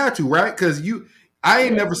 You had to, right? Because I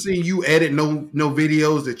ain't never seen you edit no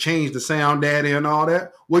videos that change the sound data and all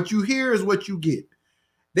that. What you hear is what you get.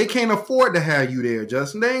 They can't afford to have you there,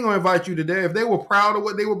 Justin. They ain't gonna invite you to there. If they were proud of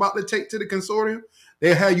what they were about to take to the consortium,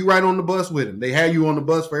 they had you right on the bus with them. They had you on the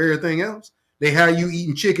bus for everything else. They had you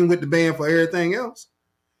eating chicken with the band for everything else.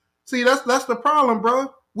 See, that's the problem,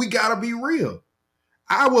 bro. We gotta be real.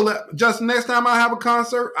 I will just next time I have a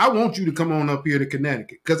concert, I want you to come on up here to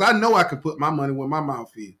Connecticut because I know I can put my money where my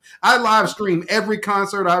mouth is. I live stream every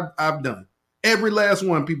concert I've done. Every last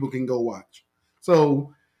one people can go watch.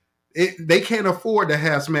 So they can't afford to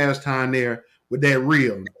have Smash Time there with that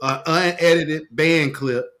real unedited band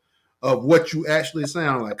clip of what you actually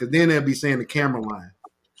sound like, because then they'll be saying the camera line.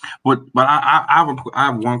 But I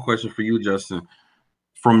have one question for you, Justin.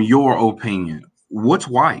 From your opinion, what's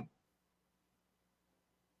white?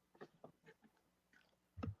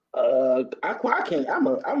 I can't.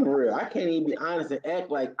 I'm real. I can't even be honest and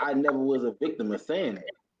act like I never was a victim of saying that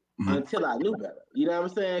until I knew better. You know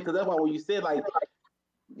what I'm saying? Because that's why when you said like,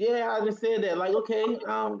 yeah, I just said that. Like, okay,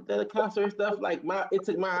 that concert stuff. Like it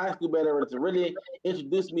took my high school better to really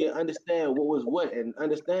introduce me and understand what was what, and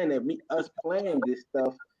understand that us playing this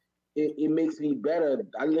stuff, it makes me better.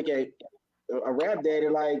 I look at a rap daddy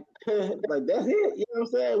like like that's it. You know what I'm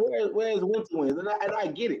saying? Where's Winter Winds? And I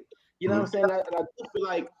get it. You know what I'm saying? And I do feel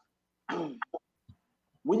like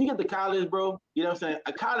when you get to college, bro, you know what I'm saying?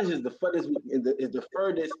 A college is the furthest is the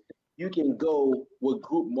furthest you can go with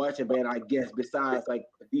group marching band, I guess, besides like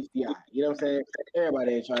DCI. You know what I'm saying?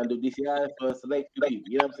 Everybody ain't trying to do DCI for a select few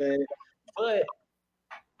people. You know what I'm saying? But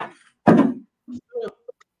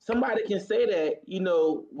somebody can say that, you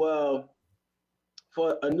know, well,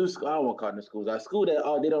 for a new school, I don't want to call it new schools. A school that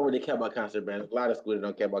they don't really care about concert bands. A lot of schools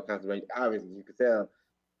don't care about concert bands. Obviously, you can tell.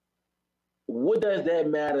 What does that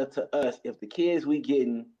matter to us if the kids we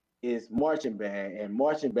getting is marching band and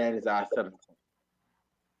marching band is our selling point?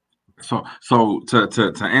 So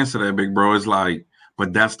to answer that, big bro, it's like,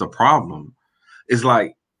 but that's the problem. It's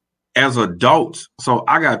like as adults. So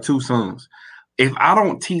I got two sons. If I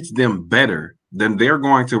don't teach them better, then they're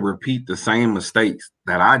going to repeat the same mistakes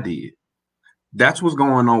that I did. That's what's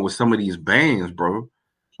going on with some of these bands, bro.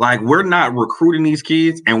 Like we're not recruiting these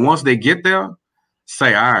kids, and once they get there,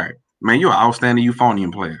 say, all right, man, you're an outstanding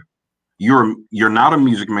euphonium player. You're not a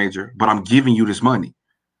music major, but I'm giving you this money.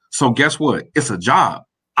 So guess what? It's a job.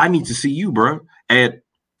 I need to see you, bro, at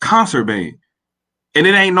concert band. And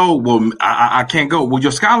it ain't no, well, I can't go. Well,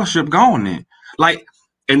 your scholarship gone then. Like,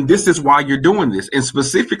 and this is why you're doing this. And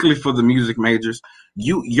specifically for the music majors,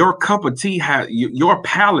 your cup of tea your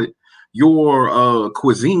palate, your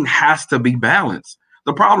cuisine has to be balanced.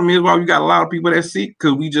 The problem is, well, you got a lot of people that sick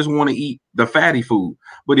because we just want to eat the fatty food.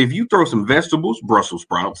 But if you throw some vegetables, Brussels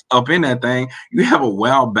sprouts up in that thing, you have a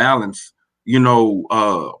well-balanced,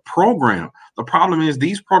 program. The problem is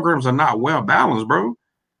these programs are not well-balanced, bro.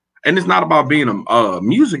 And it's not about being a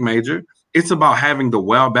music major. It's about having the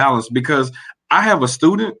well-balanced, because I have a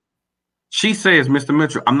student. She says, Mr.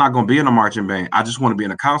 Mitchell, I'm not going to be in a marching band. I just want to be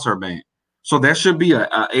in a concert band. So there should be an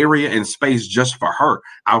area and space just for her.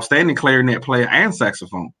 Outstanding clarinet player and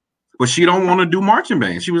saxophone. But she don't want to do marching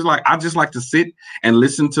band. She was like, I just like to sit and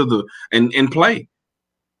listen to and play.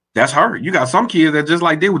 That's her. You got some kids that just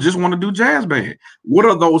like they would just want to do jazz band. What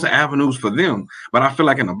are those avenues for them? But I feel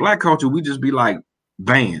like in the Black culture, we just be like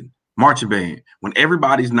band, marching band, when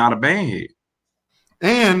everybody's not a band head.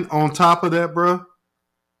 And on top of that, bro,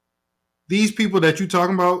 these people that you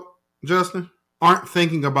talking about, Justin, aren't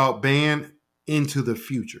thinking about band into the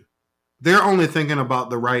future. They're only thinking about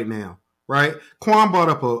the right now, right? Quan brought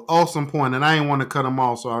up an awesome point, and I didn't want to cut him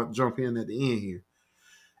off, so I'll jump in at the end here.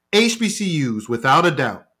 HBCUs, without a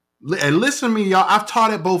doubt, and listen to me, y'all, I've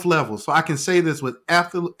taught at both levels, so I can say this with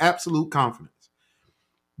absolute confidence.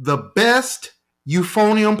 The best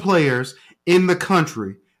euphonium players in the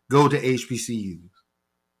country go to HBCUs.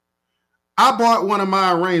 I brought one of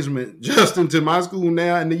my arrangements, Justin, to my school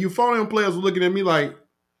now, and the euphonium players were looking at me like,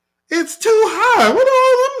 it's too high. What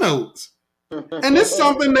are all them notes? And it's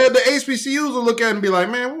something that the HBCUs will look at and be like,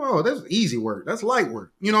 man, whoa, that's easy work. That's light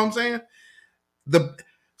work. You know what I'm saying?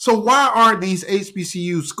 So why aren't these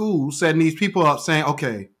HBCU schools setting these people up saying,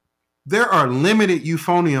 okay, there are limited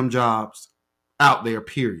euphonium jobs out there,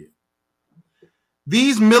 period.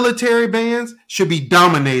 These military bands should be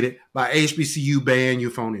dominated by HBCU band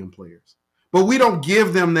euphonium players. But we don't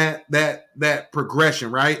give them that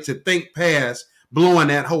progression, right? To think past blowing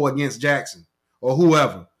that hole against Jackson or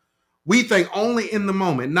whoever. We think only in the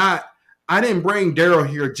moment, not I didn't bring Daryl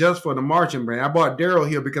here just for the marching band. I brought Daryl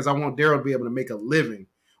here because I want Daryl to be able to make a living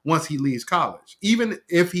once he leaves college, even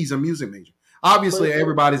if he's a music major. Obviously,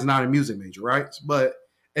 everybody's not a music major, right? But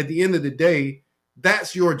at the end of the day,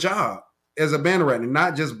 that's your job as a band director,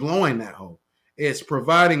 not just blowing that hole. It's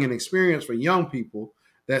providing an experience for young people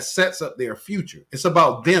that sets up their future. It's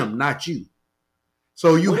about them, not you.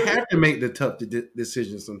 So you have to make the tough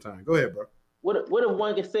decisions sometimes. Go ahead, bro. What if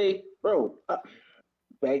one can say, bro,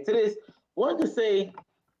 back to this, one can say,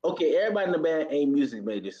 okay, everybody in the band ain't music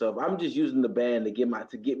majors, so if I'm just using the band to get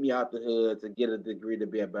me out the hood, to get a degree to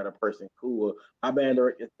be a better person, cool. My band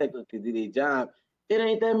director technically did their job. It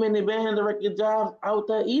ain't that many band director jobs out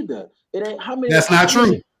there either. It ain't how many. That's not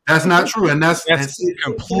true. That's not true, and that's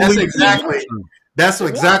completely exactly true. That's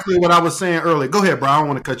exactly what I was saying earlier. Go ahead, bro. I don't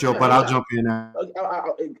want to cut you off, but I'll jump in now.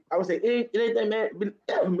 I would say it ain't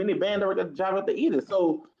that many band director jobs out there either.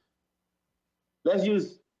 So let's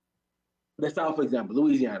use the South, for example,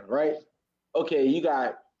 Louisiana, right? Okay, you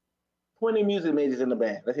got 20 music majors in the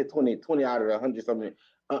band. Let's say 20 out of 100 something.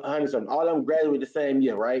 All of them graduate the same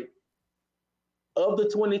year, right? Of the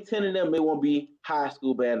 20, 10 of them, they won't be high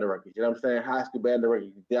school band directors. You know what I'm saying? High school band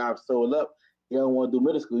directors, job sold up. You don't want to do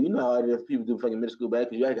middle school. You know how it is, people do fucking middle school band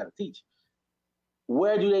because you ain't got to teach.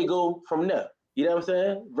 Where do they go from there? You know what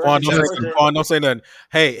I'm saying? Quan, don't say nothing.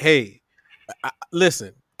 Hey,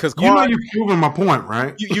 listen. Because you know you're proving my point,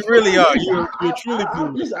 right? You really are. You're truly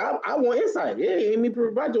proving. Listen, I want insight. Yeah, me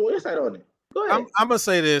provide your insight on it. Go ahead. I'm gonna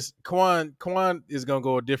say this. Quan is gonna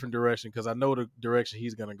go a different direction because I know the direction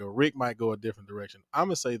he's gonna go. Rick might go a different direction. I'm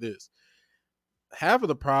gonna say this. Half of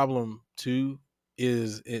the problem too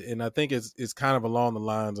is, and I think it's kind of along the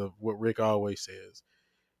lines of what Rick always says.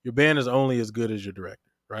 Your band is only as good as your director,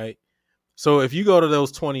 right? So if you go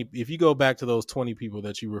back to those 20 people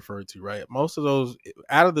that you referred to, right? Most of those,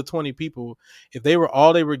 out of the 20 people, if they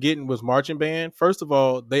were getting was marching band, first of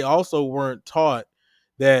all, they also weren't taught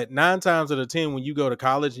that 9 times out of 10, when you go to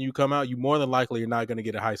college and you come out, you more than likely are not going to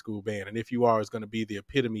get a high school band. And if you are, it's going to be the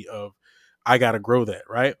epitome of, I got to grow that,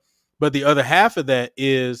 right? But the other half of that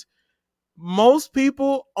is most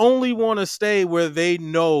people only want to stay where they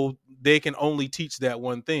know they can only teach that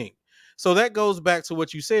one thing. So that goes back to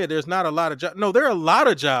what you said. There's not a lot of jobs. No, there are a lot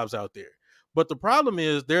of jobs out there. But the problem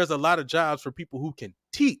is there's a lot of jobs for people who can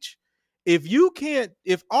teach. If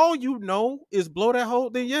all you know is blow that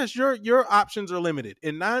hole, then yes, your options are limited.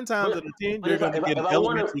 And 9 times out of 10, you're going to get an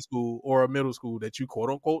elementary school or a middle school that you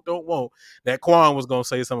quote unquote don't want. That Quan was going to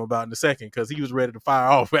say something about in a second because he was ready to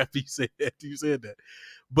fire off after you said that.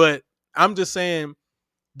 But I'm just saying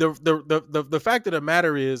the fact of the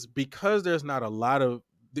matter is because there's not a lot of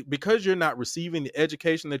because you're not receiving the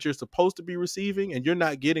education that you're supposed to be receiving and you're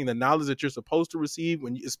not getting the knowledge that you're supposed to receive,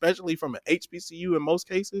 especially from an HBCU in most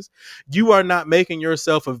cases, you are not making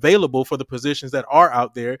yourself available for the positions that are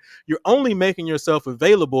out there. You're only making yourself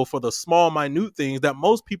available for the small, minute things that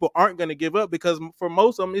most people aren't going to give up because for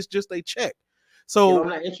most of them, it's just a check. So if I'm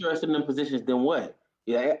not interested in them positions, then what?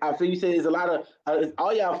 Yeah, after you say there's a lot of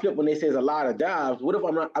all y'all flip when they say there's a lot of jobs. What if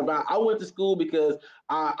I'm not? I went to school because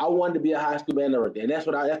I wanted to be a high school band director, and that's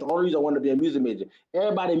the only reason I wanted to be a music major.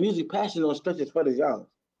 Everybody music passion on stretches for the jobs.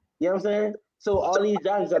 You know what I'm saying? So all these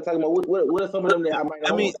jobs I'm talking about, what are some of them that I might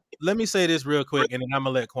not want? Let me say this real quick, and then I'm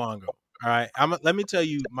gonna let Quan go. All right, let me tell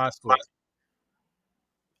you my story.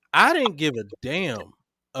 I didn't give a damn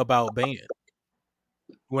about band.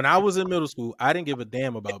 When I was in middle school, I didn't give a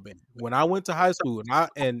damn about band. When I went to high school,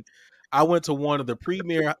 and I went to one of the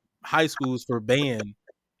premier high schools for band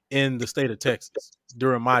in the state of Texas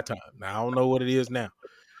during my time. Now I don't know what it is now,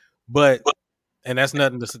 but and that's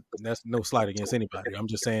no slight against anybody. I'm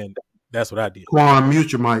just saying that's what I did. Quan,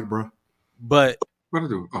 mute your mic, bro. But what to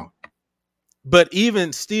do? Oh, but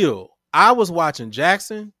even still, I was watching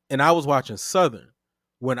Jackson and I was watching Southern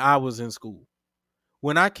when I was in school.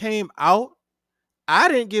 When I came out, I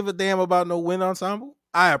didn't give a damn about no wind ensemble.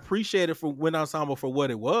 I appreciated for wind ensemble for what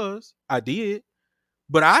it was. I did.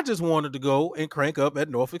 But I just wanted to go and crank up at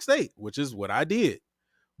Norfolk State, which is what I did.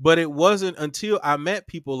 But it wasn't until I met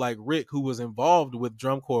people like Rick, who was involved with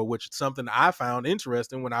drum corps, which is something I found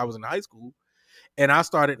interesting when I was in high school. And I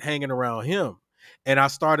started hanging around him. And I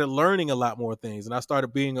started learning a lot more things. And I started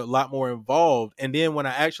being a lot more involved. And then when I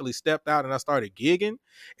actually stepped out and I started gigging,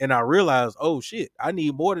 and I realized, oh, shit, I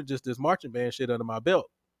need more than just this marching band shit under my belt.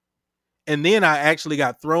 And then I actually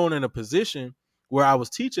got thrown in a position where I was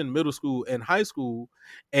teaching middle school and high school,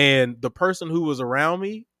 and the person who was around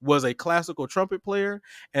me was a classical trumpet player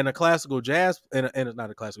and a classical jazz, and not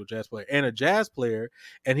a classical jazz player, and a jazz player.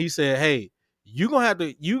 And he said, hey, you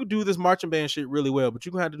do this marching band shit really well, but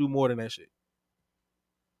you're going to have to do more than that shit.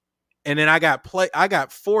 And then I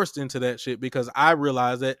got forced into that shit because I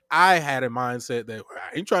realized that I had a mindset that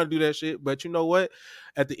I ain't trying to do that shit. But you know what?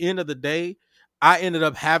 At the end of the day, I ended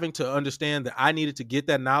up having to understand that I needed to get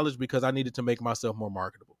that knowledge because I needed to make myself more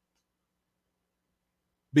marketable.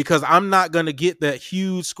 Because I'm not going to get that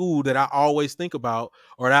huge school that I always think about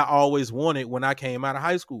or that I always wanted when I came out of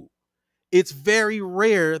high school. It's very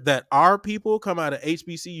rare that our people come out of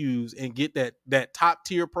HBCUs and get that top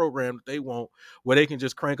tier program that they want where they can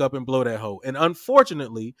just crank up and blow that hoe. And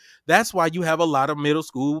unfortunately, that's why you have a lot of middle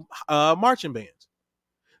school marching bands.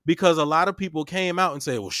 Because a lot of people came out and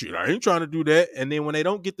say, well, shit, I ain't trying to do that. And then when they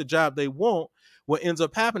don't get the job they want, what ends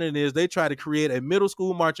up happening is they try to create a middle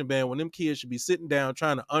school marching band when them kids should be sitting down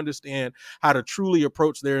trying to understand how to truly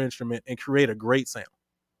approach their instrument and create a great sound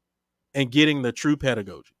and getting the true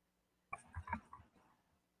pedagogy.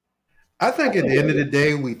 I think at the end of the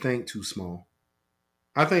day, we think too small.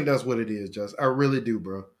 I think that's what it is, Just. I really do,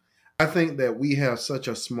 bro. I think that we have such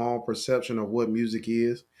a small perception of what music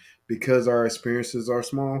is because our experiences are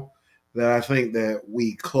small that I think that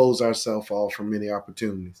we close ourselves off from many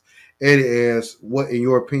opportunities. Eddie asks, what in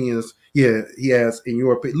your opinions, he asks, in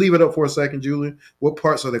your opinion, leave it up for a second, Julian. What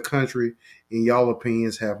parts of the country, in y'all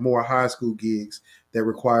opinions, have more high school gigs that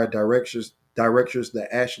require directors that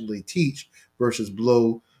actually teach versus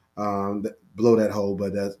blow that hole,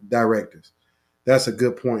 but that's directors. That's a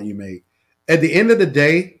good point you made. At the end of the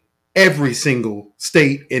day, every single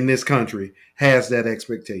state in this country has that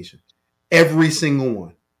expectation. Every single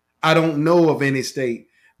one. I don't know of any state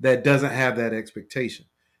that doesn't have that expectation.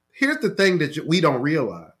 Here's the thing that we don't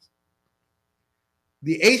realize.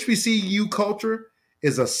 The HBCU culture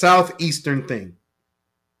is a southeastern thing.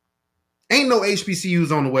 Ain't no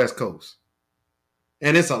HBCUs on the West Coast.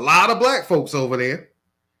 And it's a lot of black folks over there.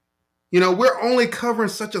 You know, we're only covering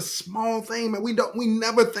such a small thing, man. We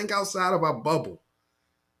never think outside of our bubble.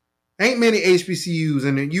 Ain't many HBCUs,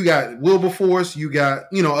 and then you got Wilberforce, you got,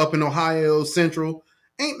 up in Ohio, Central.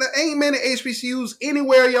 Ain't many HBCUs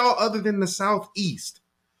anywhere, y'all, other than the Southeast.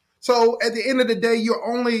 So at the end of the day,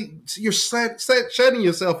 you're shutting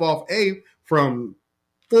yourself off, from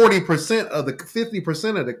 40% of the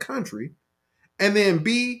 50% of the country, and then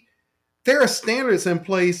B, there are standards in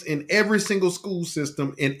place in every single school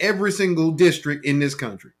system in every single district in this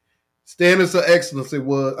country. Standards of excellence,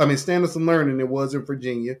 standards of learning, it was in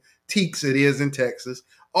Virginia. TEKS, it is in Texas.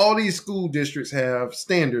 All these school districts have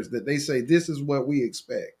standards that they say this is what we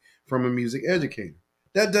expect from a music educator.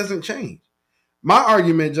 That doesn't change. My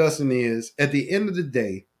argument, Justin, is at the end of the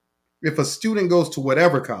day, if a student goes to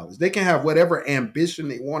whatever college, they can have whatever ambition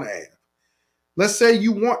they want to have. Let's say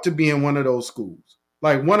you want to be in one of those schools.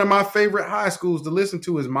 Like one of my favorite high schools to listen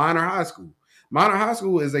to is Minor High School. Minor High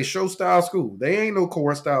School is a show style school. They ain't no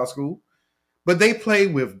core style school, but they play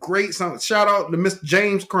with great songs. Shout out to Mr.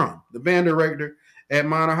 James Crum, the band director at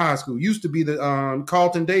Minor High School. Used to be the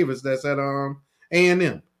Carlton Davis that's at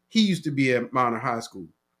A&M. He used to be at Minor High School.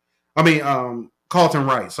 Carlton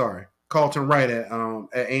Wright, sorry. Carlton Wright at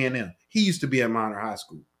A&M. He used to be at Minor High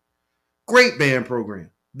School. Great band program.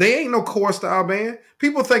 They ain't no core style band.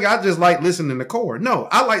 People think I just like listening to core. No,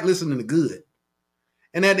 I like listening to good.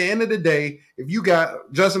 And at the end of the day, if you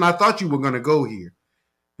got, Justin, I thought you were going to go here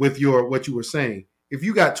with what you were saying. If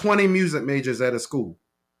you got 20 music majors at a school,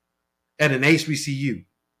 at an HBCU,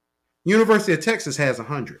 University of Texas has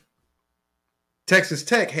 100. Texas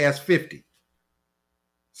Tech has 50.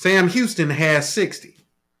 Sam Houston has 60.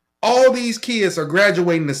 All these kids are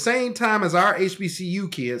graduating the same time as our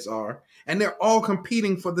HBCU kids are, and they're all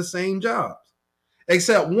competing for the same jobs.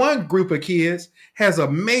 Except one group of kids has a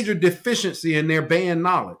major deficiency in their band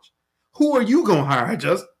knowledge. Who are you going to hire,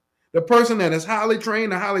 just the person that is highly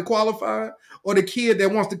trained and highly qualified, or the kid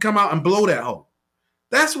that wants to come out and blow that hole?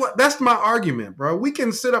 That's my argument, bro. We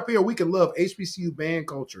can sit up here, we can love HBCU band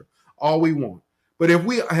culture all we want. But if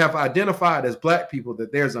we have identified as black people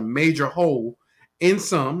that there's a major hole in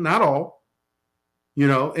some, not all,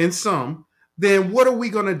 in some, then what are we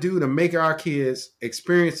going to do to make our kids'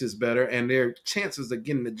 experiences better and their chances of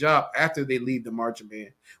getting the job after they leave the marching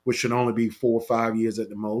band, which should only be 4 or 5 years at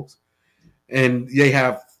the most, and they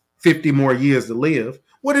have 50 more years to live?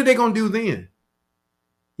 What are they going to do then?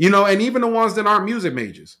 And even the ones that aren't music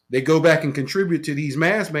majors, they go back and contribute to these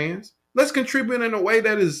mass bands. Let's contribute in a way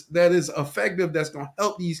that is effective, that's going to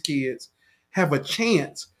help these kids have a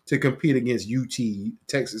chance to compete against UT,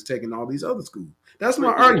 Texas Tech, and all these other schools. That's my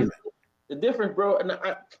argument. The difference, bro, and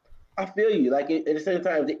I feel you. Like at the same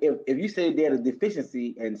time, if you say they had a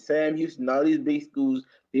deficiency, and Sam Houston, all these big schools,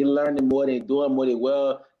 they learning more, they doing more,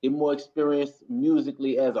 they're more experienced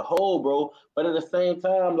musically as a whole, bro. But at the same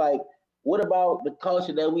time, like what about the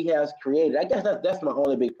culture that we have created? I guess that's my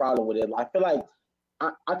only big problem with it. I feel like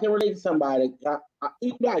I can relate to somebody.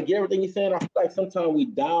 Even though I get everything you're saying, I feel like sometimes we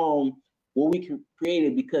down what we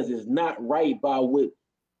created because it's not right by what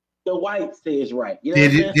the white say is right. You know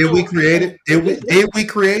what I'm saying? Did we create it? Did we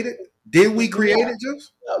create it? Did we create it,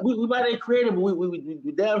 just? We might have created it, but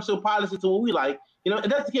we damn sure policy to what we like. You know, if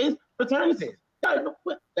that's the case, fraternities. I don't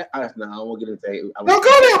want to get into it. No,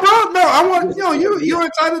 go there, bro. No, I want you're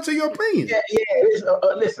entitled to your opinion. Yeah.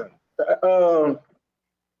 Listen,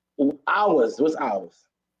 what's ours?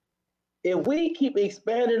 If we keep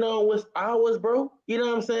expanding on what's ours, bro, you know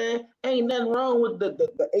what I'm saying? Ain't nothing wrong with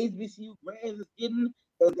the HBCU grads that's getting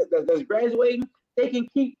that's graduating. They can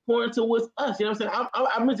keep pouring to what's us. You know what I'm saying?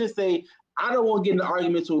 I'm gonna just say I don't want to get in an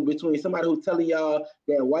argument between somebody who's telling y'all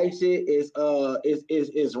that white shit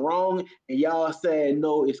is wrong and y'all saying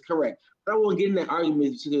no, it's correct. I don't want to get in that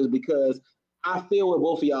argument because I feel what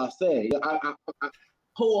both of y'all say.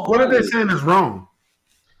 What are they saying is wrong?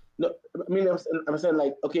 No, I mean I'm saying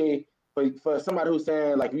like, okay, for somebody who's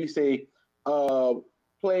saying like, you say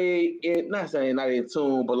play it, not saying not in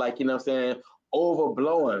tune, but like, you know what I'm saying,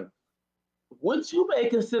 overblowing. What you may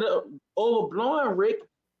consider overblowing, Rick,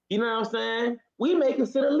 you know what I'm saying? We may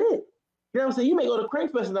consider lit. You know what I'm saying? You may go to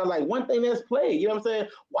Crank Fest and like one thing that's played. You know what I'm saying?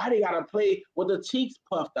 Why they gotta play with the cheeks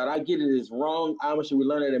puffed out? I get it is wrong. Obviously, we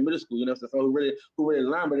learned that in middle school. You know what I'm saying? So who really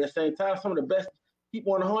learn, but at the same time, some of the best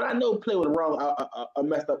people on the horn I know play with the wrong, a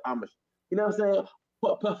messed up Amish. You know what I'm saying?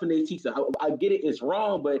 Puffing their cheeks out. I get it, it's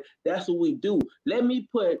wrong, but that's what we do. Let me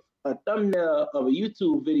put a thumbnail of a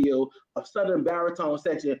YouTube video of Southern baritone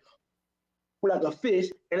section like a fish,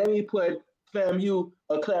 and let me put FAMU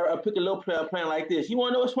a Piccolo player playing like this. You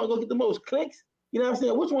want to know which one go get the most clicks? You know what I'm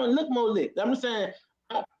saying? Which one look more lit? I'm just saying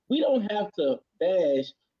we don't have to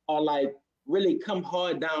bash or like really come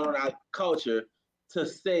hard down on our culture to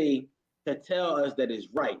tell us that it's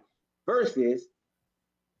right. Versus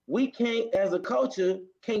we can't, as a culture,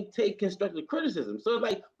 can't take constructive criticism. So it's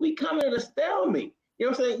like we come in a stalemate. You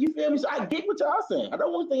know what I'm saying? You feel me? So I get what y'all saying. I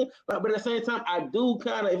don't want to think, but at the same time, I do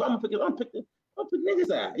kind of. If I'm picking niggas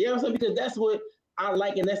out. You know what I'm saying? Because that's what I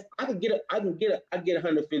like, and that's I get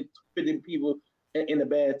 150 people in the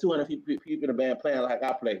band, 250 people in the band playing like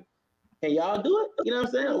I play. Can y'all do it? You know what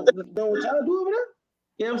I'm saying? Know what y'all do over there?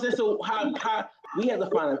 You know what I'm saying? So how we have to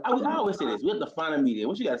find I always say this. We have to find a medium.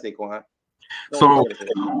 What you got to say, Quan? So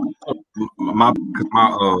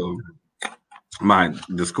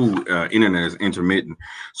the school internet is intermittent.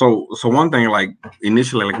 So one thing, like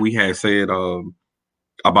initially, like we had said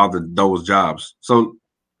about those jobs. So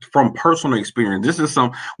from personal experience, this is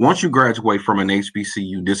once you graduate from an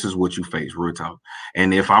HBCU, this is what you face, real talk.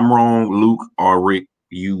 And if I'm wrong, Luke or Rick,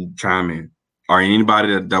 you chime in, or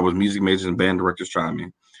anybody that was music majors and band directors chime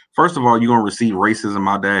in. First of all, you're gonna receive racism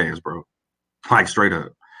out the ass, bro. Like straight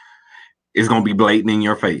up. It's gonna be blatant in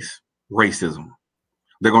your face. Racism.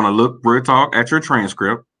 They're gonna look, real talk, at your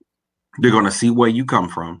transcript. They're gonna see where you come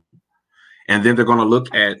from. And then they're gonna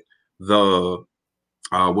look at the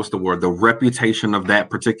the reputation of that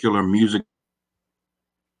particular music.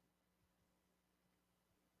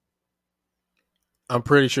 I'm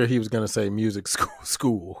pretty sure he was going to say music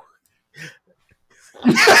school.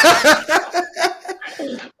 He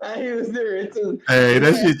was there too. Hey,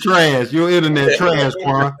 that shit trash. Your internet trash,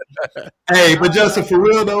 Quan. Hey, but Justin, for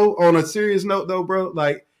real though, on a serious note though, bro,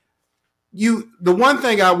 like the one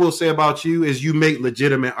thing I will say about you is you make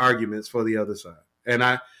legitimate arguments for the other side. And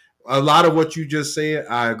a lot of what you just said,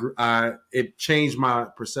 I agree. It changed my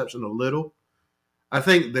perception a little. I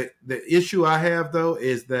think that the issue I have though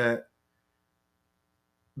is that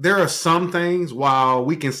there are some things, while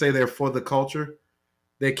we can say they're for the culture,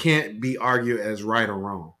 that can't be argued as right or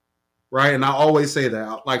wrong, right? And I always say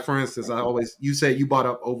that. Like for instance, you said you brought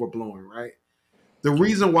up overblowing, right? The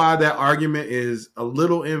reason why that argument is a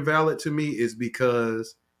little invalid to me is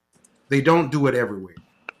because they don't do it everywhere.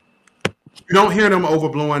 You don't hear them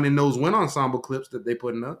overblowing in those wind ensemble clips that they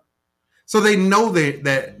putting up. So they know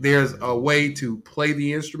that there's a way to play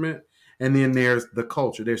the instrument, and then there's the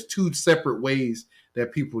culture. There's two separate ways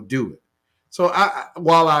that people do it. So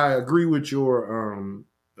while I agree with your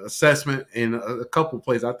assessment in a couple of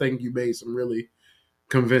places, I think you made some really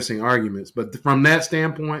convincing arguments. But from that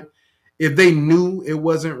standpoint, if they knew it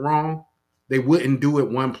wasn't wrong, they wouldn't do it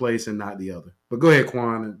one place and not the other. But go ahead,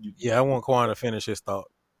 Quan. Yeah, I want Quan to finish his thought.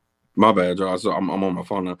 My bad, y'all. So I'm on my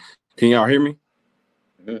phone now. Can y'all hear me?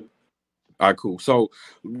 Mm-hmm. All right, cool. So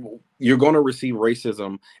you're going to receive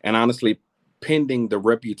racism, and honestly, pending the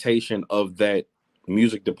reputation of that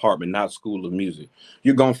music department, not School of Music,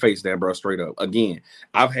 you're going to face that, bro, straight up. Again,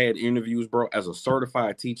 I've had interviews, bro, as a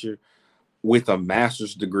certified teacher with a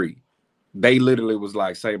master's degree. They literally was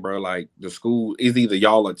like, say, bro, like the school is either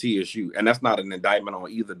y'all or TSU. And that's not an indictment on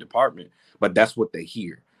either department, but that's what they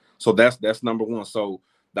hear. So that's number one. So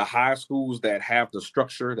the high schools that have the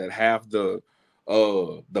structure, that have the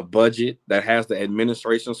budget, that has the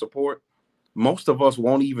administration support, most of us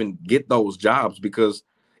won't even get those jobs, because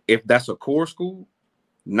if that's a core school,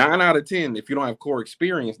 9 out of 10, if you don't have core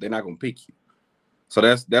experience, they're not going to pick you. So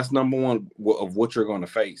that's number one of what you're going to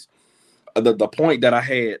face. The point that I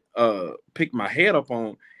had picked my head up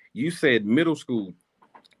on, you said middle school.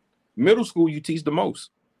 Middle school, you teach the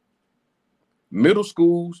most. Middle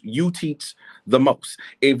schools, you teach the most.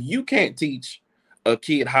 If you can't teach a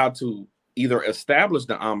kid how to either establish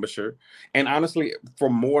the embouchure, and honestly,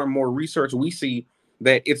 from more and more research, we see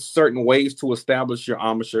that it's certain ways to establish your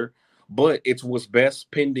embouchure, but it's what's best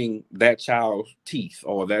pending that child's teeth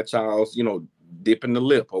or that child's, dip in the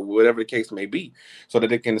lip or whatever the case may be, so that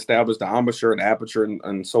they can establish the embouchure and aperture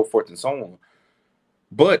and so forth and so on.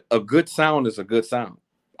 But a good sound is a good sound.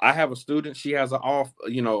 I have a student, she has an off,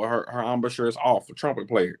 her embouchure is off, a trumpet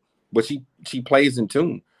player, but she plays in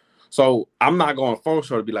tune. So I'm not going to force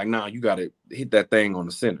her to be like, nah, you got to hit that thing on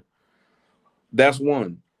the center. That's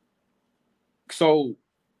one. So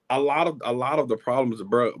a lot of the problems,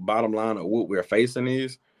 bottom line of what we're facing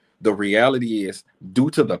is, the reality is,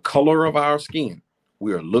 due to the color of our skin,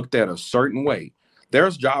 we are looked at a certain way.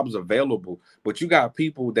 There's jobs available, but you got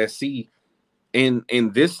people that see in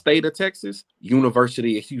this state of Texas,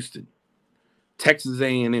 University of Houston, Texas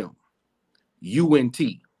A&M, UNT,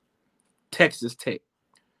 Texas Tech,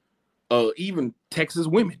 even Texas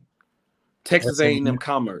Women, Texas A&M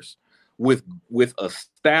Commerce, with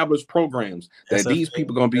established programs that these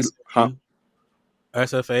people gonna be,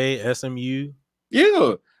 SFA, SMU.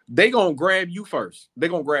 Yeah, they gonna grab you first. They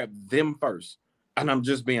gonna grab them first. And I'm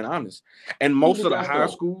just being honest. And most of the high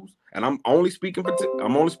schools, and I'm only speaking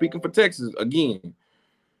for Texas again.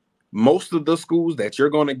 Most of the schools that you're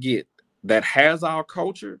gonna get that has our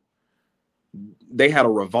culture, they had a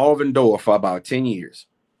revolving door for about 10 years,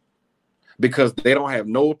 because they don't have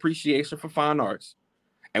no appreciation for fine arts.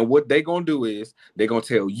 And what they're gonna do is they're gonna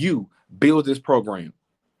tell you, build this program.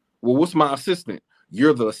 Well, what's my assistant?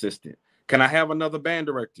 You're the assistant. Can I have another band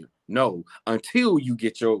director? No, until you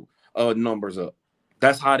get your numbers up.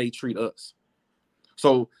 That's how they treat us.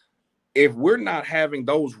 So if we're not having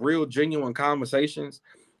those real genuine conversations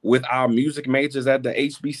with our music majors at the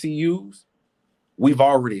HBCUs, we've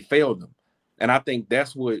already failed them. And I think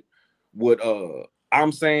that's what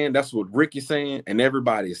I'm saying. That's what Rick is saying, and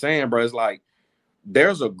everybody is saying, bro. It's like,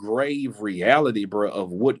 there's a grave reality, bro,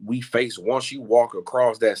 of what we face once you walk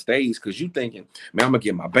across that stage, because you thinking, man, I'm gonna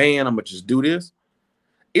get my band, I'm gonna just do this.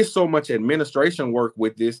 It's so much administration work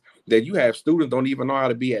with this that you have students don't even know how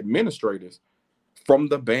to be administrators from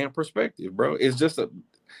the band perspective, bro. It's just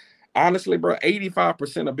honestly, bro,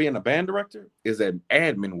 85% of being a band director is an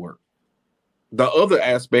admin work. The other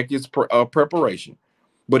aspect is preparation.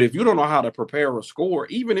 But if you don't know how to prepare a score,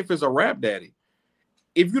 even if it's a rap daddy,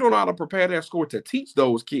 if you don't know how to prepare that score to teach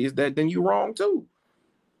those kids that, then you're wrong too.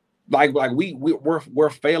 Like we're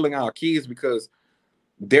failing our kids because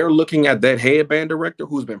they're looking at that head band director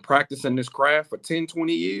who's been practicing this craft for 10,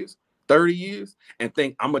 20 years, 30 years, and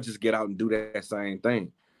think, I'm going to just get out and do that same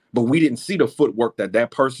thing. But we didn't see the footwork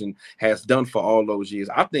that person has done for all those years.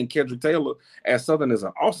 I think Kendrick Taylor at Southern is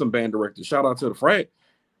an awesome band director. Shout out to the Frank.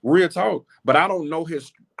 Real talk. But I don't know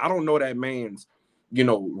that man's,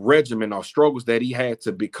 regimen or struggles that he had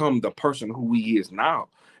to become the person who he is now.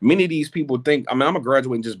 Many of these people think, I'm going to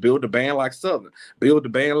graduate and just build a band like Southern, build a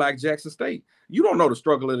band like Jackson State. You don't know the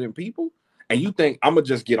struggle of them people. And you think, I'm going to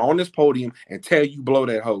just get on this podium and tell you blow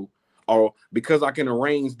that hoe. Or because I can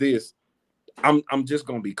arrange this, I'm just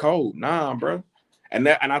going to be cold. Nah, bro. And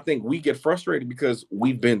I think we get frustrated because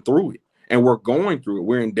we've been through it and we're going through it.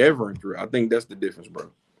 We're endeavoring through it. I think that's the difference, bro.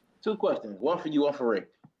 2 questions. One for you, one for Rick.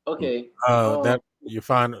 Okay. You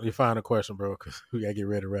find a question, bro, because we gotta get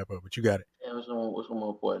ready to wrap up. But you got it. Yeah, what's one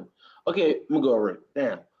more important? Okay, I'm gonna go Rick.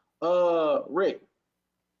 Damn. Rick,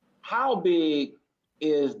 how big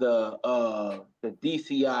is the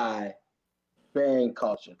DCI band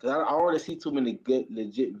culture? Because I already see too many good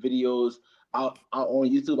legit videos out on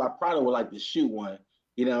YouTube. I probably would like to shoot one.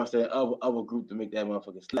 You know what I'm saying? Of a group to make that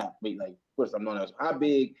motherfucker slap. Make like first I'm known as. How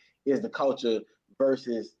big is the culture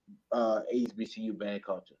versus HBCU band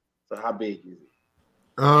culture? So how big is it?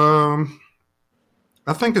 I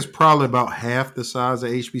think it's probably about half the size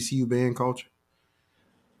of HBCU band culture.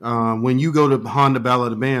 When you go to Honda Battle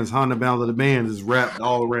of the Bands is wrapped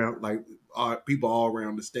all around, like people all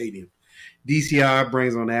around the stadium. DCI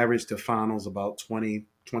brings on average to finals about 20,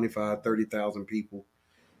 25, 30,000 people.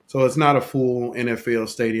 So it's not a full NFL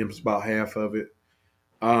stadium. It's about half of it.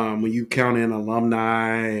 When you count in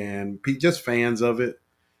alumni and just fans of it,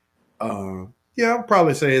 yeah, I'll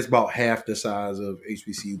probably say it's about half the size of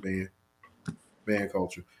HBCU band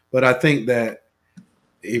culture. But I think that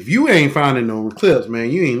if you ain't finding no clips,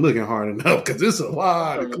 man, you ain't looking hard enough because it's a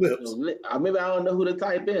lot of clips. Maybe I don't know who to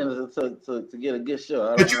type in to get a good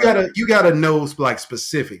show. But you gotta know like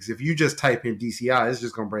specifics. If you just type in DCI, it's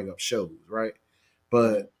just gonna bring up shows, right?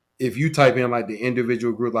 But if you type in like the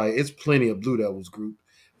individual group, like it's plenty of Blue Devils group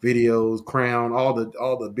videos, Crown, all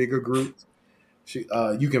the bigger groups.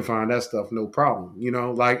 You can find that stuff no problem. You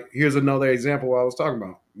know, like here's another example I was talking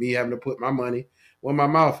about. Me having to put my money where my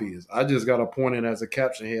mouth is. I just got appointed as a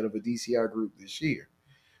caption head of a DCI group this year.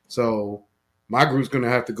 So my group's going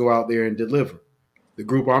to have to go out there and deliver. The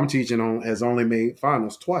group I'm teaching on has only made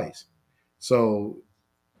finals twice. So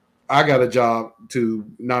I got a job to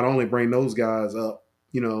not only bring those guys up,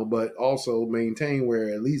 you know, but also maintain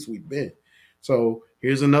where at least we've been. So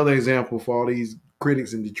here's another example for all these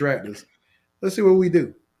critics and detractors. Let's see what we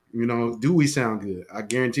do. You know, do we sound good? I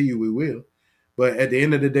guarantee you we will. But at the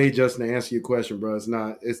end of the day, Justin, to answer your question, bro,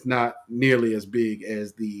 it's not nearly as big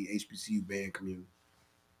as the HBCU band community.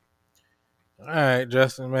 All right,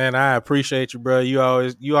 Justin, man, I appreciate you, bro. You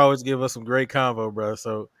always give us some great convo, bro.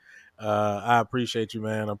 So I appreciate you,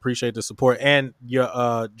 man. I appreciate the support, and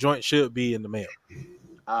your joint should be in the mail.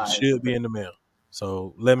 Should be in the mail.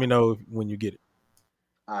 So let me know when you get it.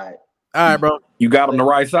 All right, bro. You got them the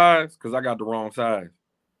right size? Because I got the wrong size.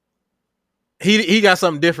 He got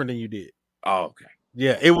something different than you did. Oh, okay.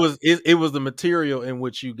 Yeah, it was the material in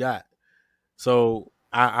which you got. So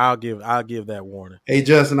I'll give that warning. Hey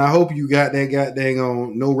Justin, I hope you got that goddamn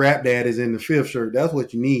on no rap daddies in the fifth shirt. That's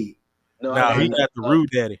what you need. No, he got the Rude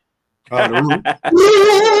Daddy. Oh, the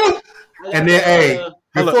Rude. And then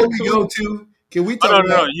before we go to, can we talk about?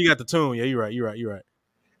 No, you got the tune. Yeah, you're right.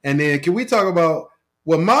 And then can we talk about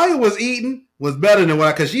what Maya was eating was better than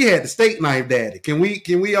what, because she had the steak knife daddy. Can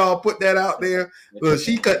we all put that out there? Well,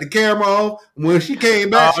 she cut the camera off. When she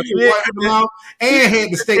came back, she wiped them out and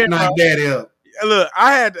had the steak knife daddy up. Look,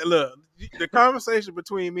 the conversation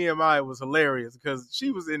between me and Maya was hilarious because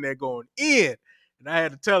she was in there going in. And I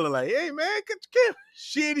had to tell her, like, hey man, cut your camera.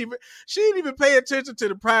 She didn't even pay attention to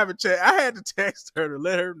the private chat. I had to text her to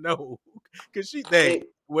let her know. Because she think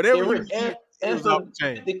whatever answer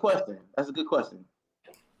the question. That's a good question.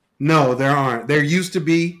 No, there aren't. There used to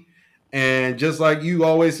be, and just like you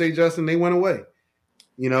always say, Justin, they went away.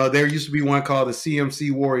 You know, there used to be one called the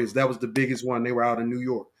CMC Warriors. That was the biggest one. They were out in New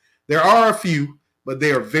York. There are a few, but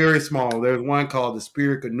they are very small. There's one called the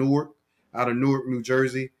Spirit of Newark, out of Newark, New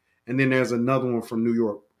Jersey, and then there's another one from New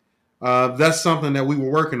York. That's something that we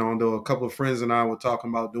were working on, though. A couple of friends and I were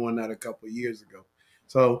talking about doing that a couple of years ago.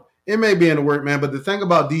 So it may be in the work, man. But the thing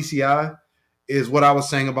about DCI is what I was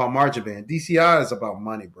saying about marching band. DCI is about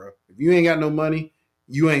money, bro. If you ain't got no money,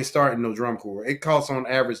 you ain't starting no drum corps. It costs on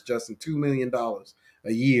average, Justin, $2 million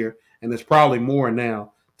a year, and it's probably more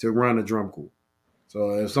now to run a drum corps.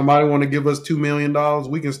 So if somebody want to give us $2 million,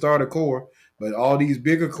 we can start a corps. But all these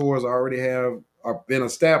bigger corps already are been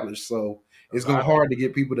established. So it's going to be hard to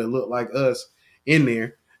get people that look like us in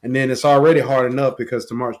there. And then it's already hard enough because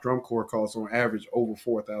to march drum corps costs on average over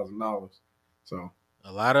 $4,000. So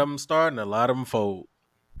a lot of them starting, a lot of them fold.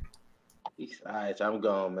 All right, so I'm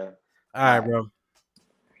gone, man. All right, bro.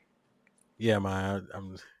 Yeah, man.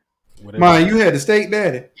 Man, you had the steak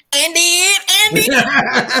daddy. Indeed.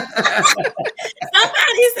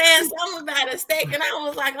 Somebody said something about a steak, and I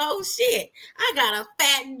was like, "Oh shit! I got a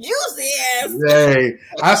fat, juicy ass." Hey,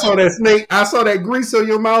 I saw that snake. I saw that grease on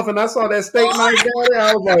your mouth, and I saw that steak knife daddy.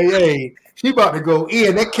 I was like, "Hey, she about to go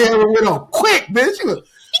in." That camera went on quick, bitch. She was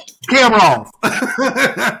camera off.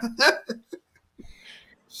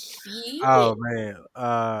 Oh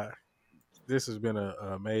man, this has been an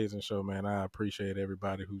amazing show, man. I appreciate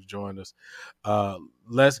everybody who's joined us.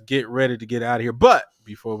 Let's get ready to get out of here. But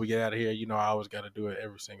before we get out of here, you know, I always got to do it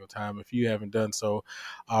every single time. If you haven't done so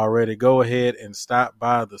already, go ahead and stop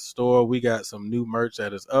by the store. We got some new merch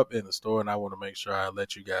that is up in the store, and I want to make sure I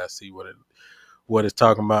let you guys see what it's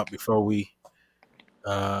talking about before we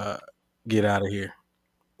get out of here.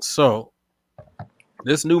 So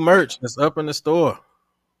this new merch that's up in the store.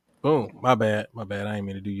 Boom. My bad. I ain't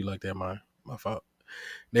mean to do you like that, man. My fault.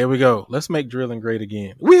 There we go. Let's make drilling great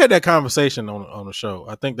again. We had that conversation on the show.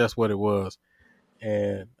 I think that's what it was.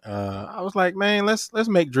 And I was like, man, let's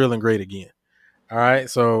make drilling great again. All right.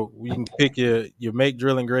 So we can pick your Make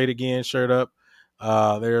Drilling Great Again shirt up.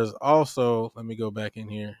 There's also, let me go back in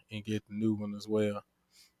here and get the new one as well.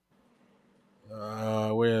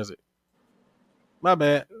 Where is it? My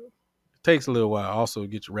bad. Takes a little while. Also,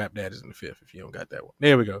 get your Rap Daddies in the 5th if you don't got that one.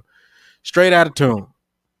 There we go. Straight out of tune.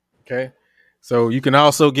 Okay. So you can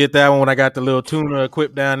also get that one when I got the little tuner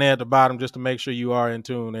equipped down there at the bottom just to make sure you are in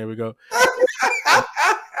tune. There we go.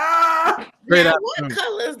 Straight Now, out what of tune.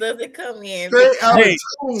 colors does it come in? Straight out Hey, of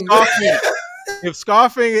tune. Scarfinger. If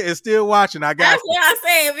Scarfinger is still watching, I got That's you. what I'm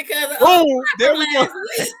saying because Boom. There we go.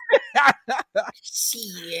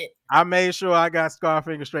 Shit. I made sure I got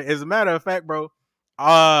Scarfinger straight. As a matter of fact, bro,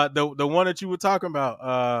 the one that you were talking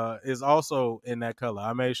about is also in that color.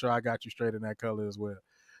 I made sure I got you straight in that color as well.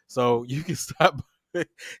 So you can stop.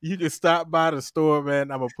 You can stop by the store,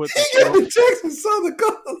 man. I'm gonna put the He got the Texas Southern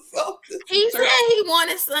colors. He said he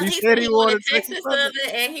wanted some. He He said said he he wanted wanted Texas Texas Southern.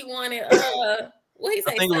 Southern, and he wanted what he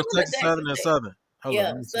say? I think it was Southern or Texas Southern and State? Southern. Hold on, Yeah,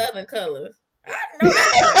 let me see. Southern colors. I know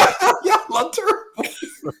that. Y'all are terrible.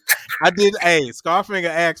 I did. Hey, Scarfinger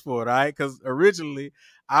asked for it, all right? Because originally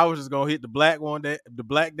I was just gonna hit the black one, the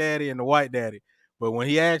black daddy and the white daddy. But when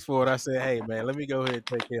he asked for it, I said, "Hey, man, let me go ahead and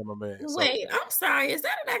take care of my man." So Wait, I'm sorry. Is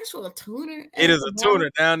that an actual tuner? it is a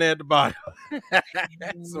tuner down there at the bottom.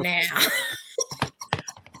 So- Now.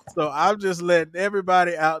 So I'm just letting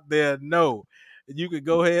everybody out there know you can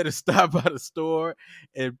go ahead and stop by the store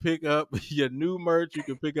and pick up your new merch. You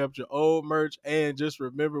can pick up your old merch. And just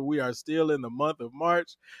remember, we are still in the month of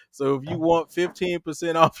March. So if you want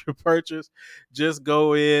 15% off your purchase, just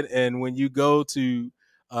go in. And when you go to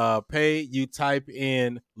pay, you type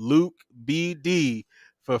in Luke BD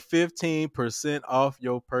for 15% off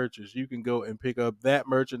your purchase. You can go and pick up that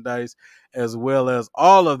merchandise as well as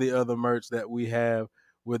all of the other merch that we have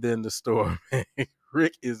within the store.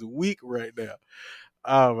 Rick is weak right now.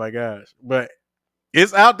 Oh my gosh. But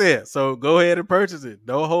it's out there. So go ahead and purchase it.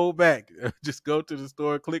 Don't hold back. Just go to the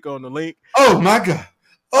store, click on the link. Oh my God.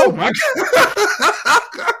 Oh my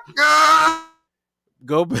God.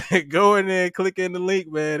 Go in there, click in the link,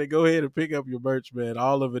 man, and go ahead and pick up your merch, man.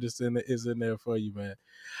 All of it is in there for you, man.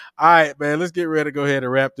 All right, man. Let's get ready to go ahead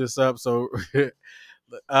and wrap this up. So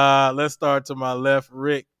let's start to my left.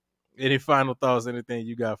 Rick, any final thoughts, anything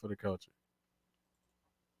you got for the culture?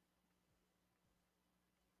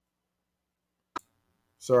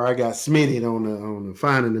 Sorry, I got smitted on the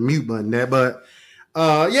finding the mute button there, but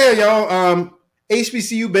yeah, y'all.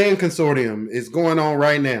 HBCU Band Consortium is going on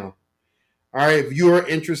right now. All right, if you are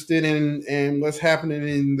interested in what's happening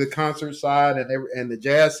in the concert side and the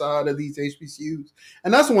jazz side of these HBCUs,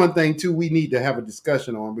 and that's one thing too we need to have a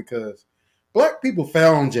discussion on because Black people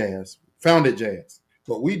founded jazz,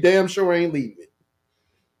 but we damn sure ain't leaving it.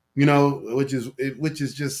 You know, which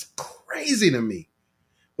is just crazy to me.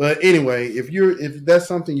 But anyway, if that's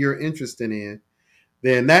something you're interested in,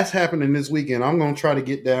 then that's happening this weekend. I'm gonna try to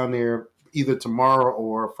get down there either tomorrow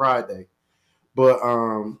or Friday. But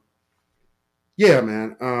yeah,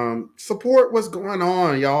 man. Support what's going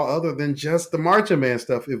on, y'all, other than just the marching band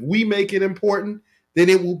stuff. If we make it important, then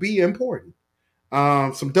it will be important.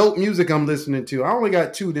 Some dope music I'm listening to. I only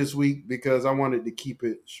got 2 this week because I wanted to keep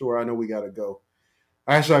it short. I know we gotta go.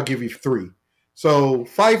 Actually, I'll give you 3. So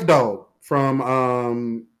Phife Dawg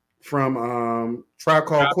from Tribe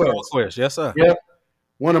Called Quest. Yes, sir. Yep.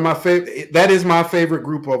 One of my favorite. That is my favorite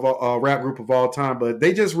group of rap group of all time. But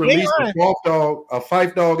they just released a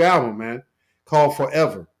Phife Dawg album, man, called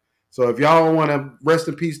Forever. So if y'all want to rest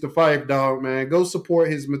in peace to Phife Dawg, man, go support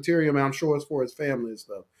his material, man. I'm sure it's for his family and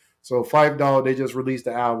stuff. So Phife Dawg, they just released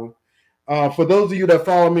the album. For those of you that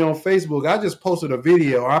follow me on Facebook, I just posted a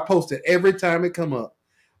video. I post it every time it come up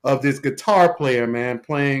of this guitar player, man,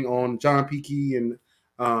 playing on John P. Key and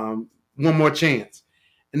One More Chance.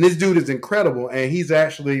 And this dude is incredible, and he's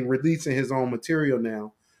actually releasing his own material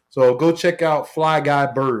now. So go check out Fly Guy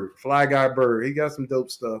Bird. Fly Guy Bird. He got some dope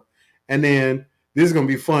stuff. And then this is going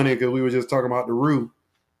to be funny because we were just talking about the Roo.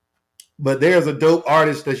 But there's a dope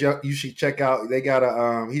artist that you should check out. They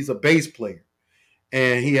got he's a bass player.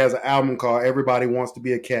 And he has an album called Everybody Wants to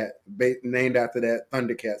Be a Cat, named after that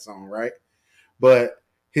Thundercat song, right? But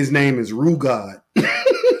his name is Rugad.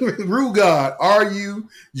 Rugad,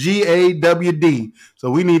 Rugawd. So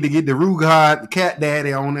we need to get the Rugad, the cat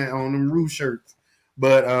daddy on them Ru shirts.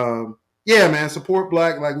 But yeah, man, support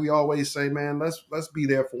Black like we always say, man. Let's be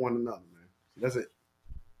there for one another, man. That's it.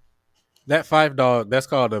 That Phife Dawg, that's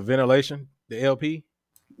called a Ventilation, the LP?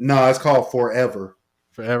 No, it's called Forever.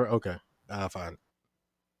 Forever? Okay. I'll find it.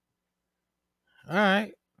 All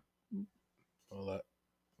right. Hold up.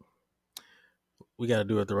 We got to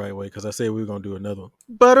do it the right way because I said we were going to do another one.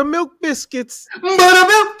 Buttermilk biscuits.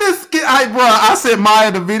 Buttermilk biscuit. I said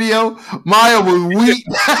Maya the video. Maya was weak.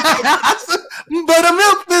 I said,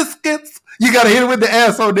 buttermilk biscuits. You gotta hit it with the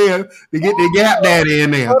ass on there to get the Gap Daddy in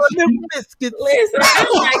there. Buttermilk biscuits. Listen, I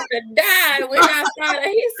like to die when I saw that.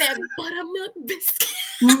 He said buttermilk biscuit.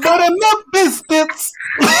 Buttermilk biscuits.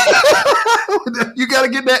 You gotta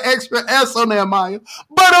get that extra S on there, Maya.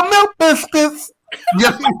 Buttermilk biscuits.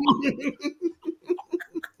 Yeah.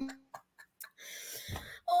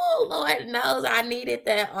 Oh, Lord knows I needed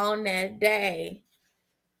that on that day.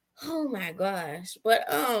 Oh my gosh. But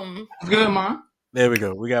Good, Mom. There we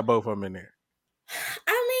go. We got both of them in there.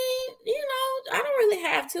 I mean, I don't really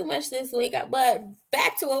have too much this week, but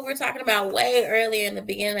back to what we were talking about way earlier in the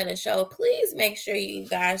beginning of the show. Please make sure you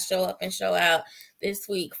guys show up and show out this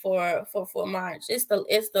week for March. It's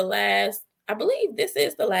the last. I believe this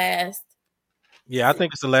is the last. Yeah, I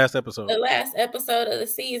think it's the last episode. The last episode of the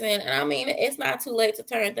season. And I mean, it's not too late to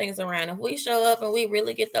turn things around. If we show up and we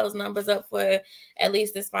really get those numbers up for at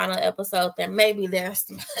least this final episode, then maybe there's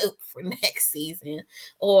some hope for next season,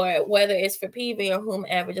 or whether it's for PV or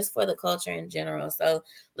whomever, just for the culture in general. So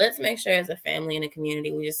let's make sure as a family and a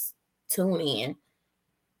community, we just tune in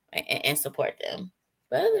and support them.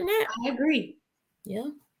 But other than that, I agree. Yeah,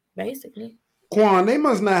 basically. Quan, they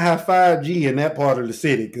must not have 5G in that part of the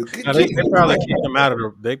city. They probably kicked them out of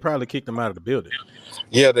the. They probably kicked them out of the building.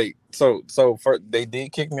 Yeah, they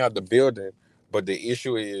did kick me out the building, but the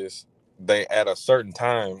issue is they at a certain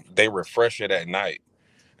time they refresh it at night,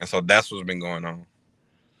 and so that's what's been going on.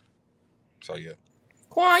 So yeah.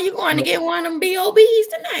 Quan, you going to get one of them BOBs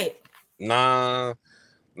tonight? Nah.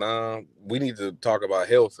 We need to talk about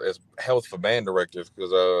health for band directors,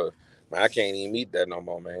 because I can't even eat that no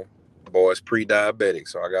more, man. Boy's pre-diabetic,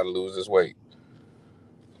 so I gotta lose this weight.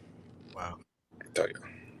 Wow. I tell you.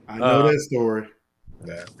 I know that story.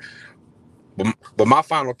 Yeah. But my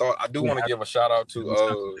final thought, I do want to give a shout out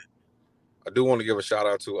to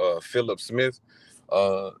Philip Smith,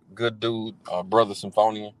 good dude, brother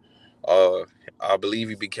Symphonian. I believe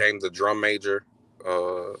he became the drum major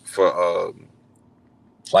for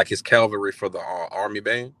like his cavalry for the army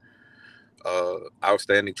band.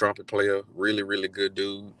 Outstanding trumpet player, really, really good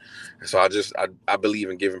dude. And so I believe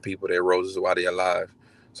in giving people their roses while they're alive.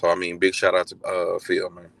 So I mean, big shout out to Phil,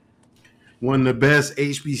 man. One of the best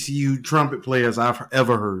HBCU trumpet players I've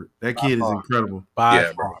ever heard. That kid is incredible.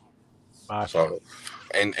 Yeah, bro. So,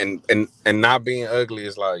 and not being ugly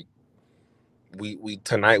is like we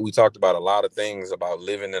tonight we talked about a lot of things about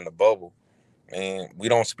living in the bubble, and we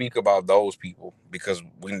don't speak about those people because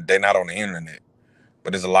they're not on the internet.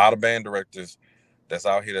 But there's a lot of band directors that's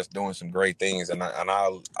out here that's doing some great things, and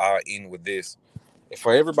I'll end with this.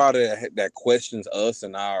 For everybody that questions us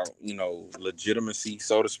and our legitimacy,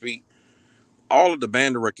 so to speak, all of the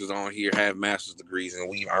band directors on here have master's degrees, and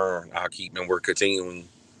we've earned our keep, and we're continuing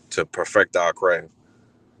to perfect our craft.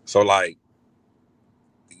 So like,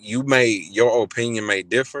 your opinion may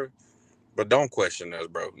differ, but don't question us,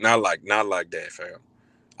 bro. Not like that, fam.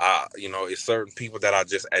 It's certain people that I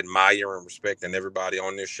just admire and respect, and everybody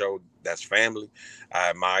on this show, that's family. I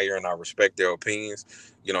admire and I respect their opinions.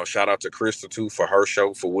 Shout out to Crystal too for her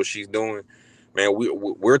show, for what she's doing. Man,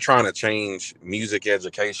 we're trying to change music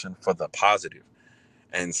education for the positive.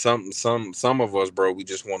 And some of us, bro, we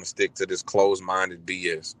just want to stick to this closed-minded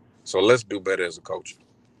BS. So let's do better as a culture.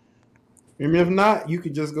 And if not, you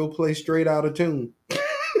could just go play straight out of tune.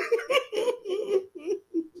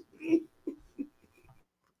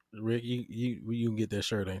 Rick, you can get that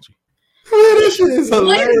shirt, ain't you? Man, this shit is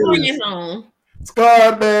hilarious. On?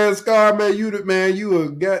 Scar man, you a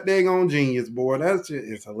goddamn genius, boy. That shit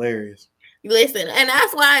is hilarious. Listen, and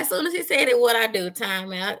that's why as soon as he said it, what I do,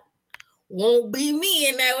 timeout. Won't be me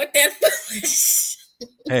in there with that.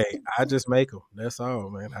 Hey, I just make them. That's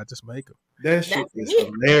all, man. I just make them. That shit is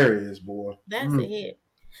hilarious, boy. That's a hit.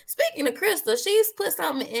 Speaking of Crystal, she's put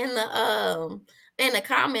something in the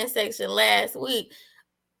comment section last week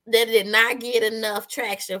that did not get enough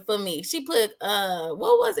traction for me. She put what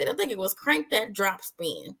was it? I think it was Crank That Drop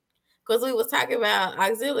Spin, because we was talking about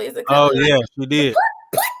auxiliaries. Oh yeah, she did.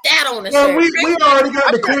 Put that on the well, shirt. we already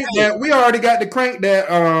got the Crank That. We already got the Crank That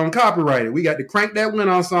copyrighted. We got the Crank That Wind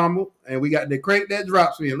Ensemble, and we got the Crank That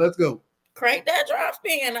Drop Spin. Let's go. Crank That Drop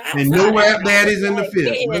Spin. And no rap daddies in the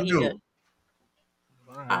fifth. Let's go.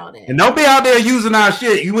 And don't be out there using our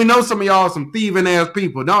shit. We know some of y'all some thieving ass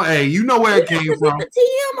people. You know where it came from. The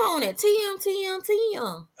TM on it.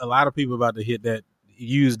 TM. A lot of people about to hit that.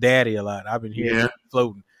 Use daddy a lot. I've been hearing it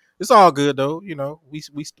floating. It's all good though. We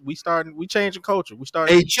starting. We changing culture. We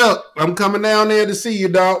starting. Hey Chuck, I'm coming down there to see you,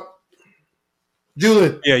 dog.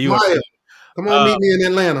 Julie. Yeah, you. Come on, meet me in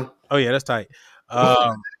Atlanta. Oh yeah, that's tight.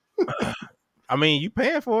 I mean, you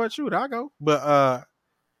paying for it? Shoot, I'll go. But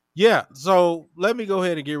Yeah, so let me go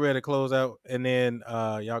ahead and get ready to close out, and then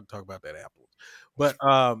y'all can talk about that Apple. But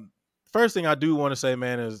first thing I do want to say,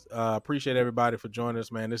 man, is appreciate everybody for joining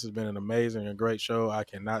us, man. This has been an amazing and great show. I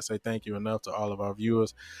cannot say thank you enough to all of our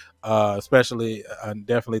viewers, especially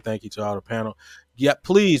definitely thank you to all the panel. Yeah,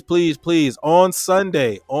 please on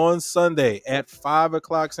Sunday at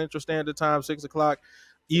 5:00 Central Standard Time, 6:00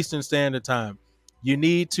 Eastern Standard Time. You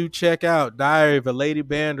need to check out Diary of a Lady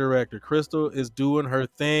Band Director. Crystal is doing her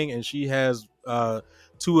thing, and she has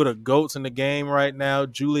two of the GOATs in the game right now,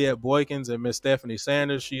 Juliet Boykins and Miss Stephanie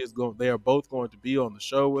Sanders. They are both going to be on the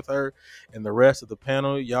show with her and the rest of the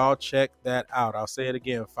panel. Y'all check that out. I'll say it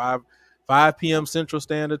again, 5 p.m. Central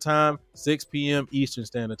Standard Time, 6 p.m. Eastern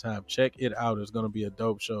Standard Time. Check it out. It's going to be a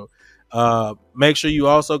dope show. Make sure you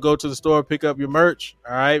also go to the store, pick up your merch.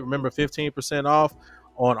 All right. Remember, 15% off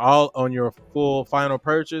on your full final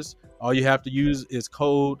purchase. All you have to use is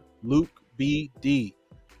code LukeBD.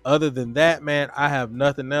 Other than that, man, I have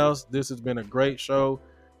nothing else. This has been a great show,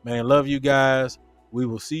 man. Love you guys. We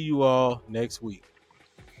will see you all next week.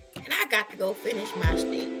 And I got to go finish my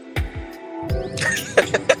steak.